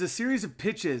 simply it is a series of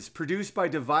pitches produced by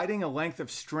dividing a length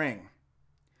of string.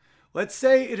 Let's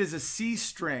say it is a C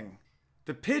string.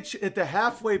 The pitch at the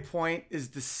halfway point is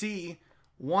the C,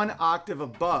 1 octave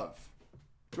above.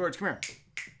 George, come here.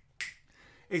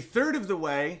 A third of the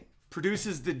way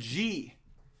produces the G.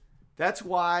 That's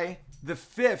why the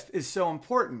fifth is so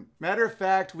important. Matter of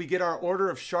fact, we get our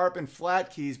order of sharp and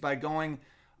flat keys by going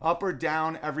up or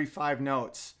down every 5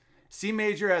 notes. C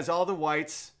major has all the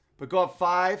whites, but go up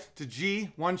 5 to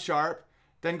G, 1 sharp,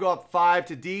 then go up 5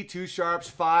 to D, 2 sharps,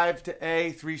 5 to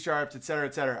A, 3 sharps, etc.,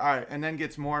 etc. All right, and then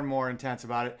gets more and more intense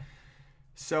about it.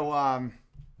 So, all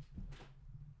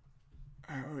right,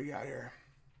 what do we got here?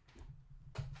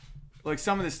 Like,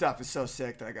 some of this stuff is so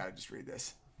sick that I gotta just read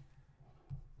this.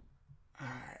 All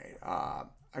right,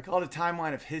 I call it a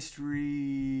timeline of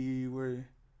history. Where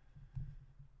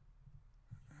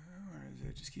is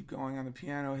it? Just keep going on the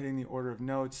piano, hitting the order of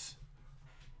notes.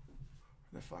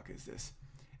 Where the fuck is this?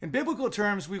 In biblical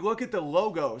terms, we look at the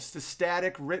logos, the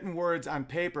static written words on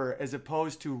paper, as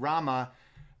opposed to Rama,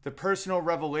 the personal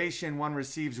revelation one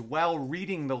receives while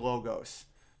reading the logos,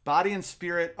 body and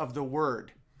spirit of the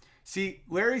word. See,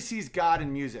 Larry sees God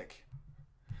in music.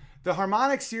 The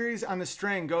harmonic series on the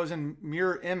string goes in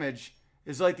mirror image,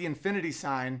 is like the infinity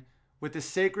sign with the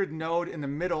sacred node in the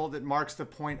middle that marks the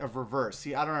point of reverse.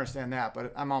 See, I don't understand that,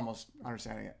 but I'm almost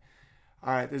understanding it.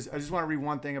 All right, I just want to read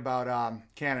one thing about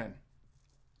canon.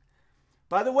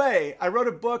 By the way, I wrote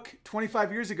a book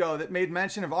 25 years ago that made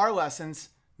mention of our lessons,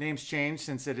 names changed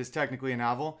since it is technically a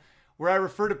novel, where I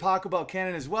refer to Pachelbel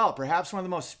canon as well, perhaps one of the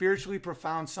most spiritually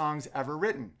profound songs ever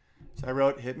written. So I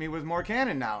wrote, hit me with more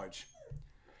canon knowledge.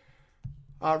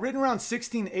 Written around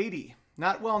 1680,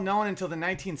 not well known until the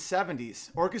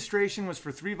 1970s. Orchestration was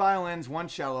for 3 violins, 1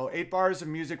 cello, 8 bars of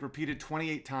music repeated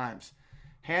 28 times.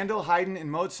 Handel, Haydn,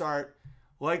 and Mozart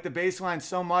liked the bass line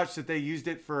so much that they used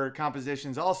it for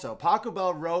compositions also.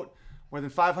 Pachelbel wrote more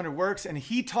than 500 works, and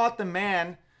he taught the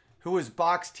man who was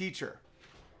Bach's teacher.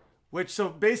 So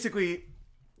basically,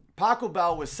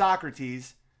 Pachelbel was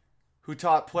Socrates, who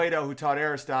taught Plato, who taught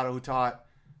Aristotle, who taught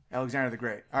Alexander the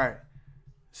Great. All right.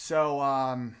 So,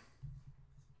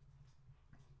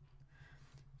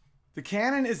 the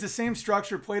canon is the same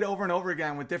structure played over and over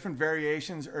again with different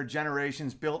variations or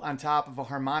generations built on top of a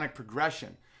harmonic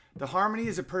progression. The harmony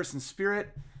is a person's spirit.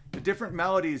 The different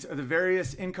melodies are the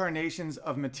various incarnations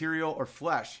of material or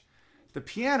flesh. The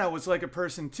piano was like a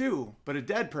person too, but a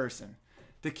dead person.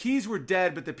 The keys were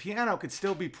dead, but the piano could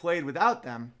still be played without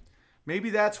them. Maybe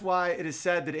that's why it is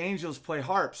said that angels play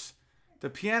harps. The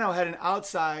piano had an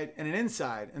outside and an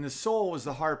inside, and the soul was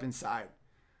the harp inside.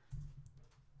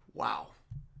 Wow.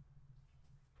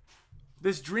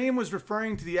 This dream was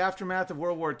referring to the aftermath of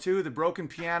World War II. The broken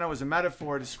piano was a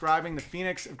metaphor describing the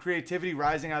phoenix of creativity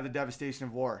rising out of the devastation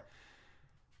of war.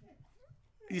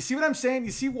 You see what I'm saying?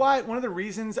 You see why one of the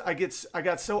reasons I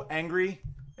got so angry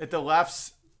at the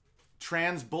left's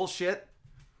trans bullshit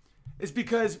is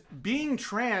because being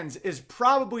trans is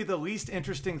probably the least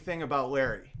interesting thing about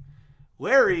Larry.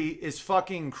 Larry is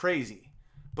fucking crazy.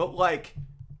 But like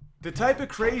the type of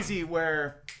crazy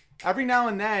where every now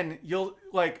and then you'll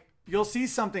see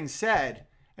something said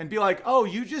and be like, oh,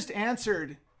 you just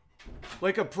answered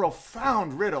like a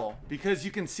profound riddle because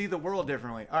you can see the world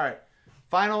differently. All right.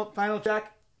 Final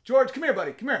check. George, come here,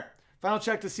 buddy. Come here. Final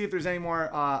check to see if there's any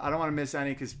more. I don't want to miss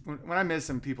any because when I miss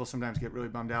them, people sometimes get really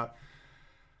bummed out.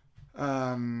 Hey,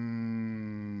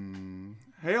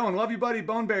 Owen, love you, buddy.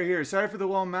 Bone Bear here. Sorry for the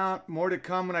low amount. More to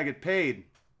come when I get paid.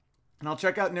 And I'll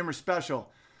check out Nimmer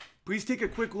Special. Please take a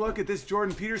quick look at this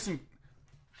Jordan Peterson.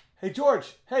 Hey,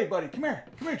 George. Hey, buddy. Come here.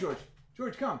 Come here, George.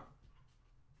 George, come.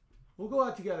 We'll go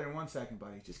out together in 1 second,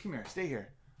 buddy. Just come here. Stay here.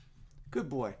 Good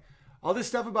boy. All this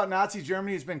stuff about Nazi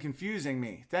Germany has been confusing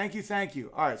me. Thank you, thank you.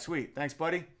 All right, sweet. Thanks,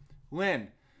 buddy. Lynn,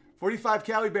 45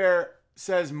 Cali Bear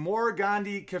says more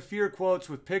Gandhi Kafir quotes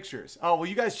with pictures. Oh, well,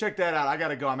 you guys check that out. I got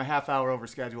to go. I'm a half hour over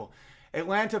schedule.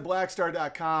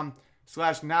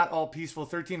 AtlantaBlackStar.com/notallpeaceful.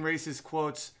 13 racist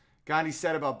quotes Gandhi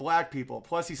said about black people.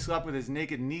 Plus, he slept with his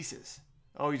naked nieces.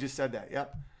 Oh, you just said that.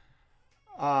 Yep.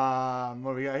 What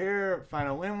do we got here?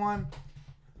 Final Lynn one.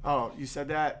 Oh, you said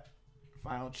that.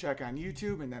 Final check on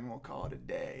YouTube, and then we'll call it a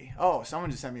day. Oh,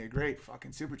 someone just sent me a great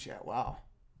fucking super chat. Wow.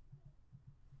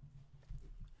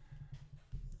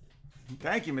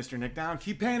 Thank you, Mr. Nick Down.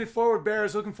 Keep paying it forward,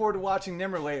 Bears. Looking forward to watching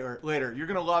Nimmer later. You're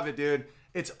going to love it, dude.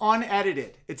 It's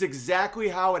unedited. It's exactly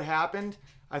how it happened.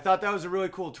 I thought that was a really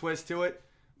cool twist to it.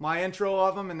 My intro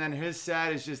of him and then his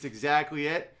set is just exactly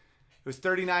it. It was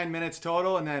 39 minutes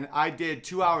total, and then I did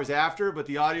 2 hours after, but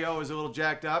the audio was a little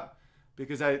jacked up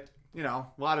because a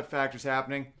lot of factors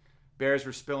happening. Bears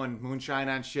were spilling moonshine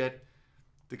on shit.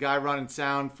 The guy running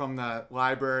sound from the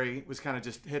library was kind of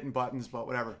just hitting buttons, but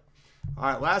whatever. All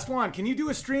right, last one. Can you do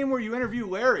a stream where you interview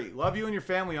Larry? Love you and your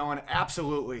family, Owen.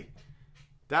 Absolutely.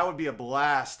 That would be a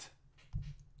blast.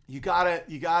 You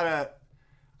gotta.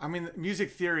 I mean,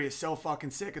 music theory is so fucking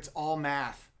sick. It's all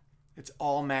math. It's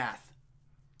all math.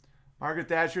 Margaret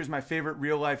Thatcher is my favorite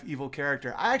real life evil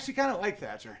character. I actually kind of like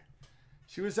Thatcher.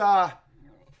 She was a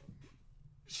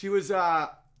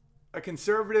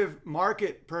conservative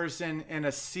market person in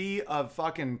a sea of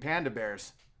fucking panda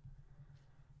bears.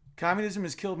 Communism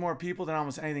has killed more people than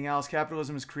almost anything else.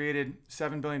 Capitalism has created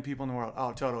 7 billion people in the world.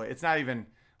 Oh, totally. It's not even...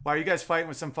 Why, are you guys fighting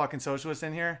with some fucking socialist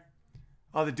in here?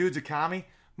 Oh, the dude's a commie?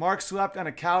 Mark slept on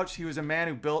a couch. He was a man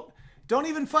who built... Don't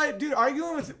even fight. Dude,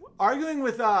 arguing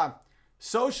with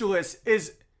socialists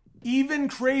is even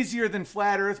crazier than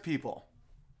flat earth people.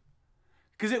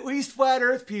 Because at least flat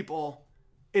earth people,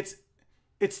 it's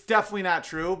definitely not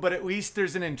true, but at least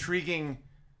there's an intriguing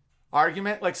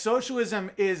argument. Like, socialism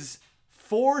is...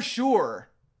 for sure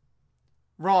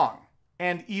wrong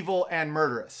and evil and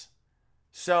murderous.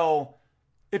 So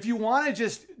if you want to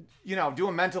just, do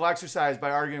a mental exercise by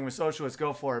arguing with socialists,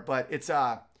 go for it. But it's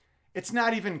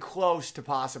not even close to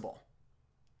possible.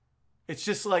 It's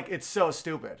just like, it's so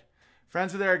stupid.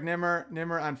 Friends with Eric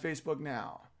Nimmer on Facebook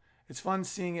now. It's fun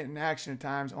seeing it in action at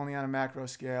times, only on a macro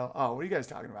scale. Oh, what are you guys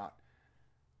talking about?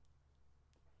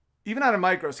 Even on a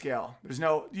micro scale,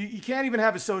 you can't even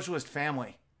have a socialist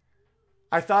family.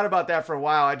 I thought about that for a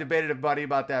while. I debated with a buddy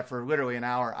about that for literally an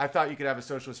hour. I thought you could have a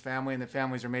socialist family and that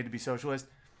families are made to be socialist.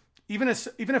 Even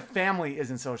a family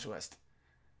isn't socialist.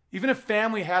 Even a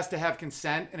family has to have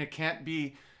consent and it can't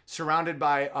be surrounded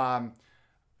by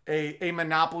a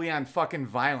monopoly on fucking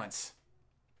violence.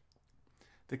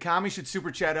 The commie should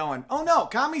super chat Owen. Oh no,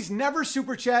 commies never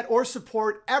super chat or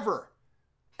support ever.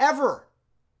 Ever.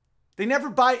 They never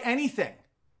buy anything.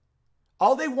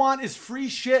 All they want is free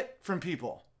shit from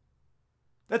people.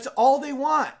 That's all they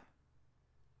want.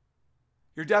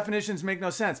 Your definitions make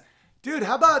no sense. Dude,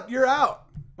 how about you're out?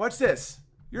 Watch this.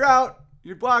 You're out.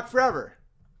 You're blocked forever.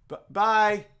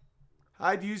 Bye.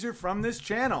 Hide user from this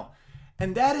channel.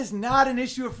 And that is not an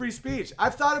issue of free speech.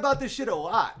 I've thought about this shit a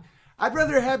lot. I'd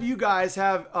rather have you guys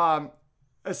have a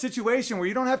situation where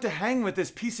you don't have to hang with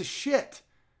this piece of shit.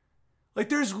 Like,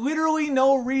 there's literally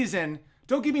no reason.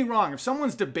 Don't get me wrong. If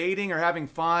someone's debating or having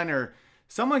fun or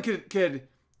someone could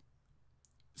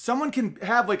someone can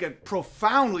have like a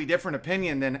profoundly different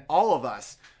opinion than all of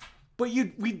us, but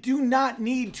we do not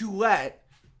need to let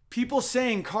people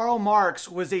saying Karl Marx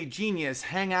was a genius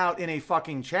hang out in a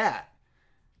fucking chat.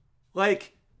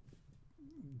 Like,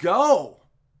 go.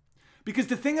 Because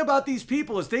the thing about these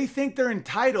people is they think they're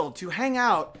entitled to hang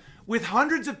out with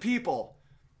hundreds of people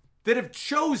that have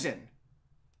chosen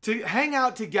to hang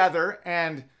out together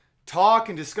and talk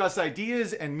and discuss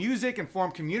ideas and music and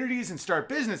form communities and start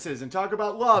businesses and talk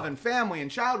about love and family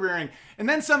and child rearing. And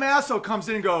then some asshole comes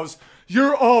in and goes,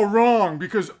 you're all wrong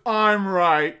because I'm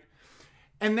right.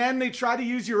 And then they try to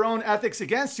use your own ethics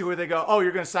against you, where they go, oh,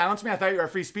 you're going to silence me? I thought you were a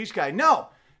free speech guy. No.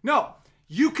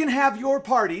 You can have your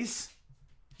parties.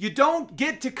 You don't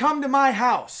get to come to my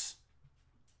house.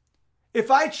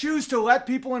 If I choose to let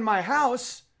people in my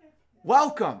house,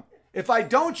 welcome. If I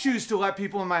don't choose to let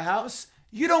people in my house,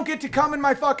 you don't get to come in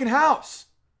my fucking house.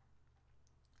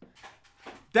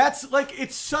 That's like,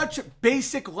 it's such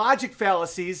basic logic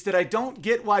fallacies that I don't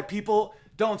get why people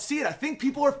don't see it. I think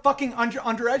people are fucking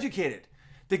undereducated.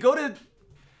 They go to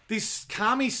these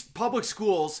commie public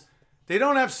schools. They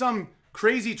don't have some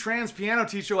crazy trans piano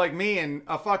teacher like me and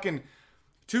a fucking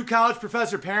 2 college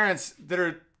professor parents that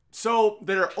are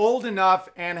old enough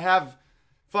and have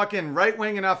fucking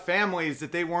right-wing enough families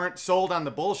that they weren't sold on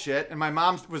the bullshit. And my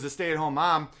mom was a stay-at-home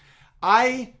mom.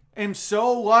 I am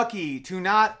so lucky to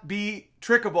not be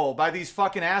trickable by these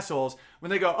fucking assholes when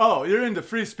they go, oh, you're into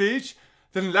free speech?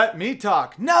 Then let me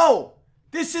talk. No!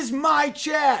 This is my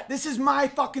chat. This is my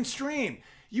fucking stream.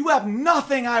 You have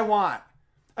nothing I want.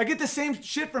 I get the same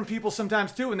shit from people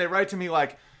sometimes too when they write to me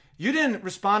like, you didn't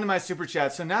respond to my super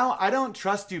chat, so now I don't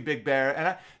trust you, Big Bear.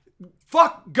 And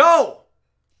fuck, go!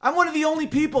 I'm one of the only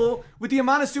people with the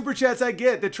amount of super chats I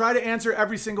get that try to answer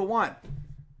every single one.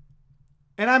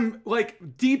 And I'm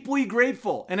like deeply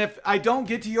grateful. And if I don't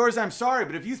get to yours, I'm sorry.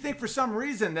 But if you think for some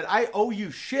reason that I owe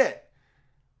you shit,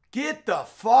 get the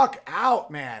fuck out,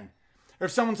 man. Or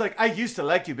if someone's like, I used to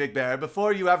like you, Big Bear,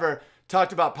 before you ever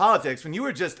talked about politics, when you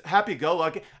were just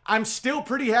happy-go-lucky. I'm still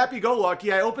pretty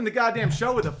happy-go-lucky. I opened the goddamn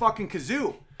show with a fucking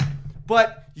kazoo.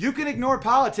 But you can ignore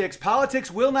politics.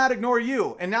 Politics will not ignore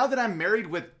you. And now that I'm married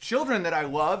with children that I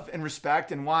love and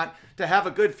respect and want to have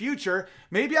a good future,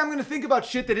 maybe I'm going to think about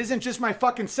shit that isn't just my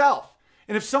fucking self.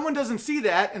 And if someone doesn't see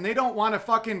that and they don't want to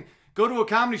fucking go to a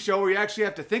comedy show where you actually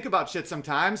have to think about shit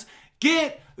sometimes,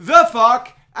 get the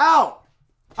fuck out.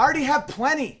 I already have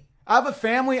plenty. I have a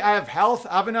family. I have health.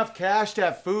 I have enough cash to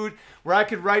have food where I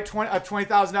could write a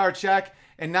 $20,000 check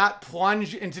and not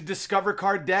plunge into Discover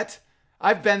card debt.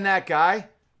 I've been that guy.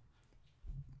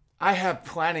 I have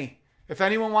plenty. If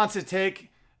anyone wants to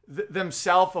take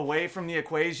themselves away from the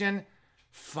equation,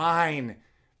 fine.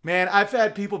 Man, I've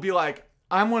had people be like,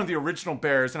 I'm one of the original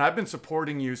bears and I've been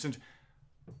supporting you since.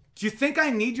 Do you think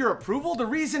I need your approval? The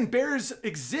reason bears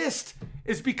exist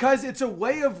is because it's a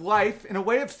way of life and a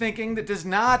way of thinking that does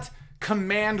not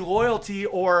command loyalty,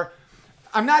 or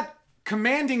I'm not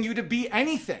commanding you to be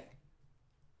anything.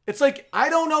 It's like, I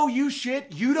don't owe you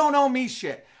shit. You don't owe me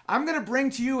shit. I'm going to bring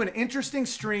to you an interesting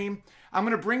stream. I'm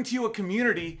going to bring to you a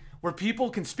community where people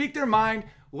can speak their mind,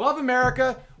 love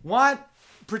America, want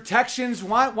protections,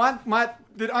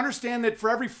 that understand that for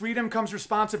every freedom comes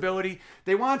responsibility.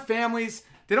 They want families.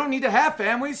 They don't need to have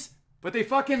families, but they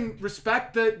fucking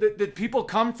respect that people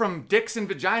come from dicks and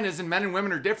vaginas and men and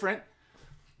women are different.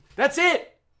 That's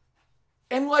it.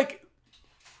 And like,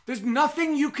 there's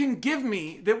nothing you can give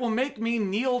me that will make me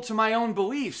kneel to my own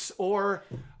beliefs or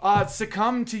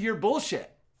succumb to your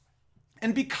bullshit.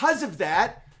 And because of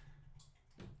that,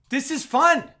 this is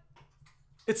fun.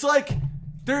 It's like,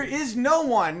 there is no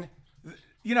one,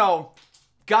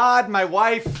 God, my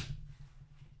wife.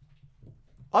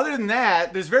 Other than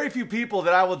that, there's very few people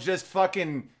that I will just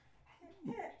fucking,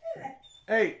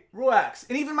 hey, relax.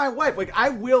 And even my wife, like I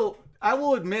will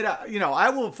admit, I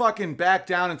will fucking back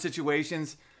down in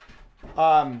situations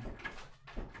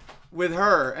with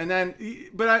her. And then,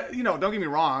 but don't get me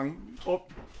wrong. Oh,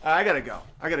 I gotta go.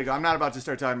 I'm not about to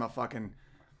start talking about fucking,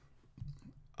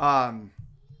 I'm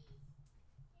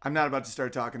not about to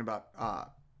start talking about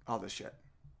all this shit.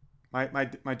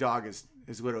 My dog is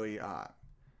literally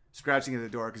scratching at the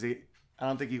door because I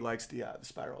don't think he likes the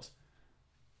spirals.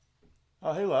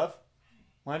 Oh, hey, love.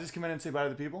 Want to just come in and say bye to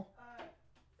the people?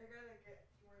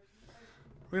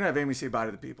 We're going to have Amy say bye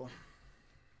to the people.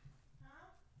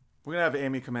 We're going to have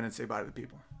Amy come in and say bye to the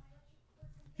people.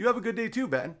 You have a good day too,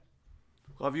 Ben.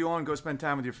 Love you all and go spend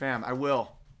time with your fam. I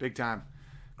will. Big time.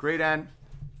 Great end.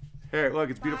 Here, look,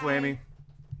 it's beautiful, Bye. Amy.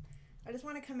 I just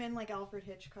want to come in like Alfred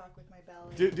Hitchcock with my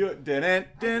belly. Do it. Didn't.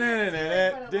 I can't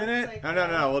say what it looks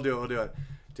like, No. We'll do it.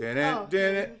 Dun-dun,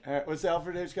 dun-dun. All right, what's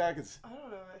Alfred Hitchcock? It's I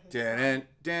don't know what his dun-dun,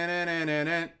 dun-dun,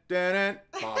 dun-dun, dun-dun.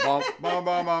 Bum, bum, bum,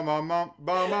 bum, bum, bum,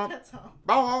 bum, bum. That's all.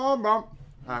 Bum, bum, bum. All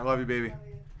right, love you, baby.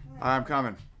 I'm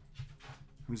coming.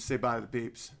 I'm just say bye to the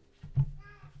peeps.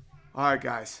 All right,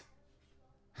 guys.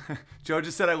 Joe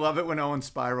just said I love it when Owen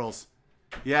spirals.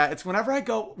 Yeah, it's whenever I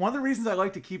go. One of the reasons I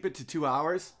like to keep it to 2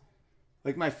 hours,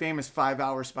 like my famous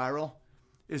 5-hour spiral,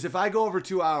 is if I go over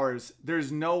 2 hours,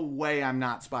 there's no way I'm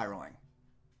not spiraling.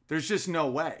 There's just no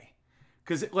way.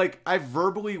 Because like I've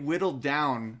verbally whittled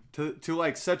down to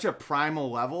like such a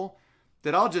primal level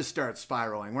that I'll just start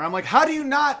spiraling. Where I'm like, how do you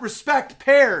not respect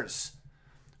pairs?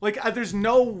 Like there's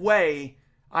no way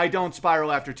I don't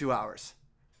spiral after 2 hours.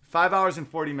 5 hours and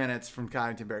 40 minutes from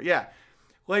Connington Bear. Yeah.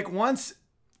 Like once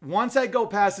I go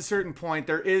past a certain point,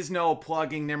 there is no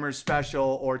plugging Nimmer's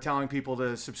special or telling people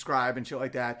to subscribe and shit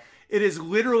like that. It is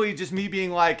literally just me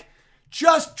being like,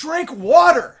 just drink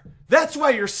water. That's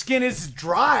why your skin is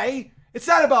dry. It's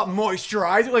not about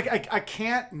moisturizer. Like I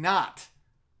can't not.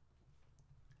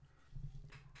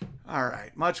 All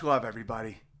right. Much love,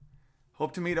 everybody.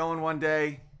 Hope to meet Owen one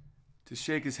day. To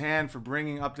shake his hand for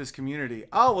bringing up this community.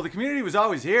 Oh, well, the community was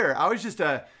always here. I was just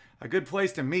a good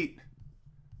place to meet.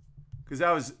 Because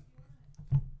that was...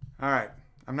 All right.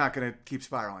 I'm not going to keep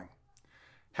spiraling.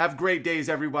 Have great days,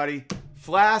 everybody.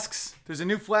 Flasks. There's a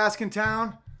new flask in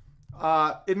town.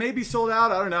 It may be sold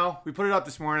out. I don't know. We put it up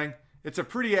this morning. It's a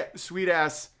pretty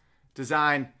sweet-ass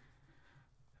design.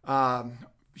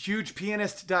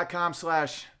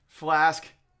 hugepianist.com/flask.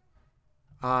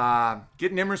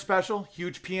 Get Nimmer special,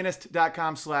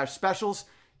 hugepianist.com/specials.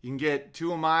 You can get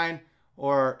 2 of mine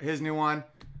or his new one.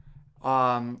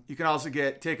 You can also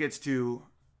get tickets to,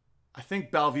 I think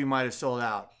Bellevue might have sold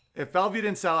out. If Bellevue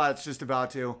didn't sell out, it's just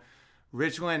about to.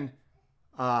 Richland,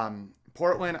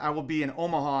 Portland, I will be in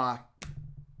Omaha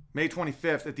May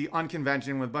 25th at the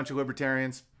Unconvention with a bunch of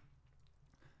libertarians.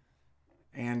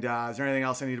 And is there anything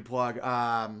else I need to plug?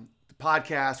 The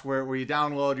podcast where you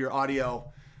download your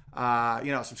audio.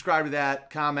 Subscribe to that,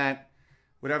 comment,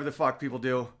 whatever the fuck people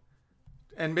do.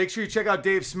 And make sure you check out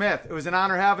Dave Smith. It was an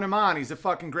honor having him on. He's a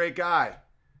fucking great guy.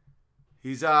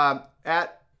 He's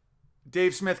at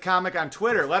Dave Smith Comic on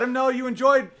Twitter. Let him know you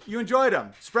enjoyed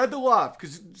him. Spread the love,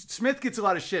 because Smith gets a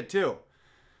lot of shit too.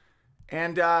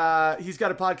 And he's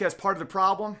got a podcast, Part of the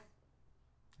Problem.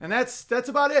 And that's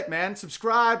about it, man.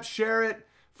 Subscribe, share it,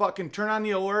 fucking turn on the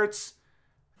alerts.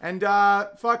 And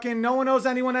fucking no one owes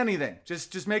anyone anything.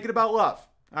 Just make it about love.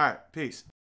 All right, peace.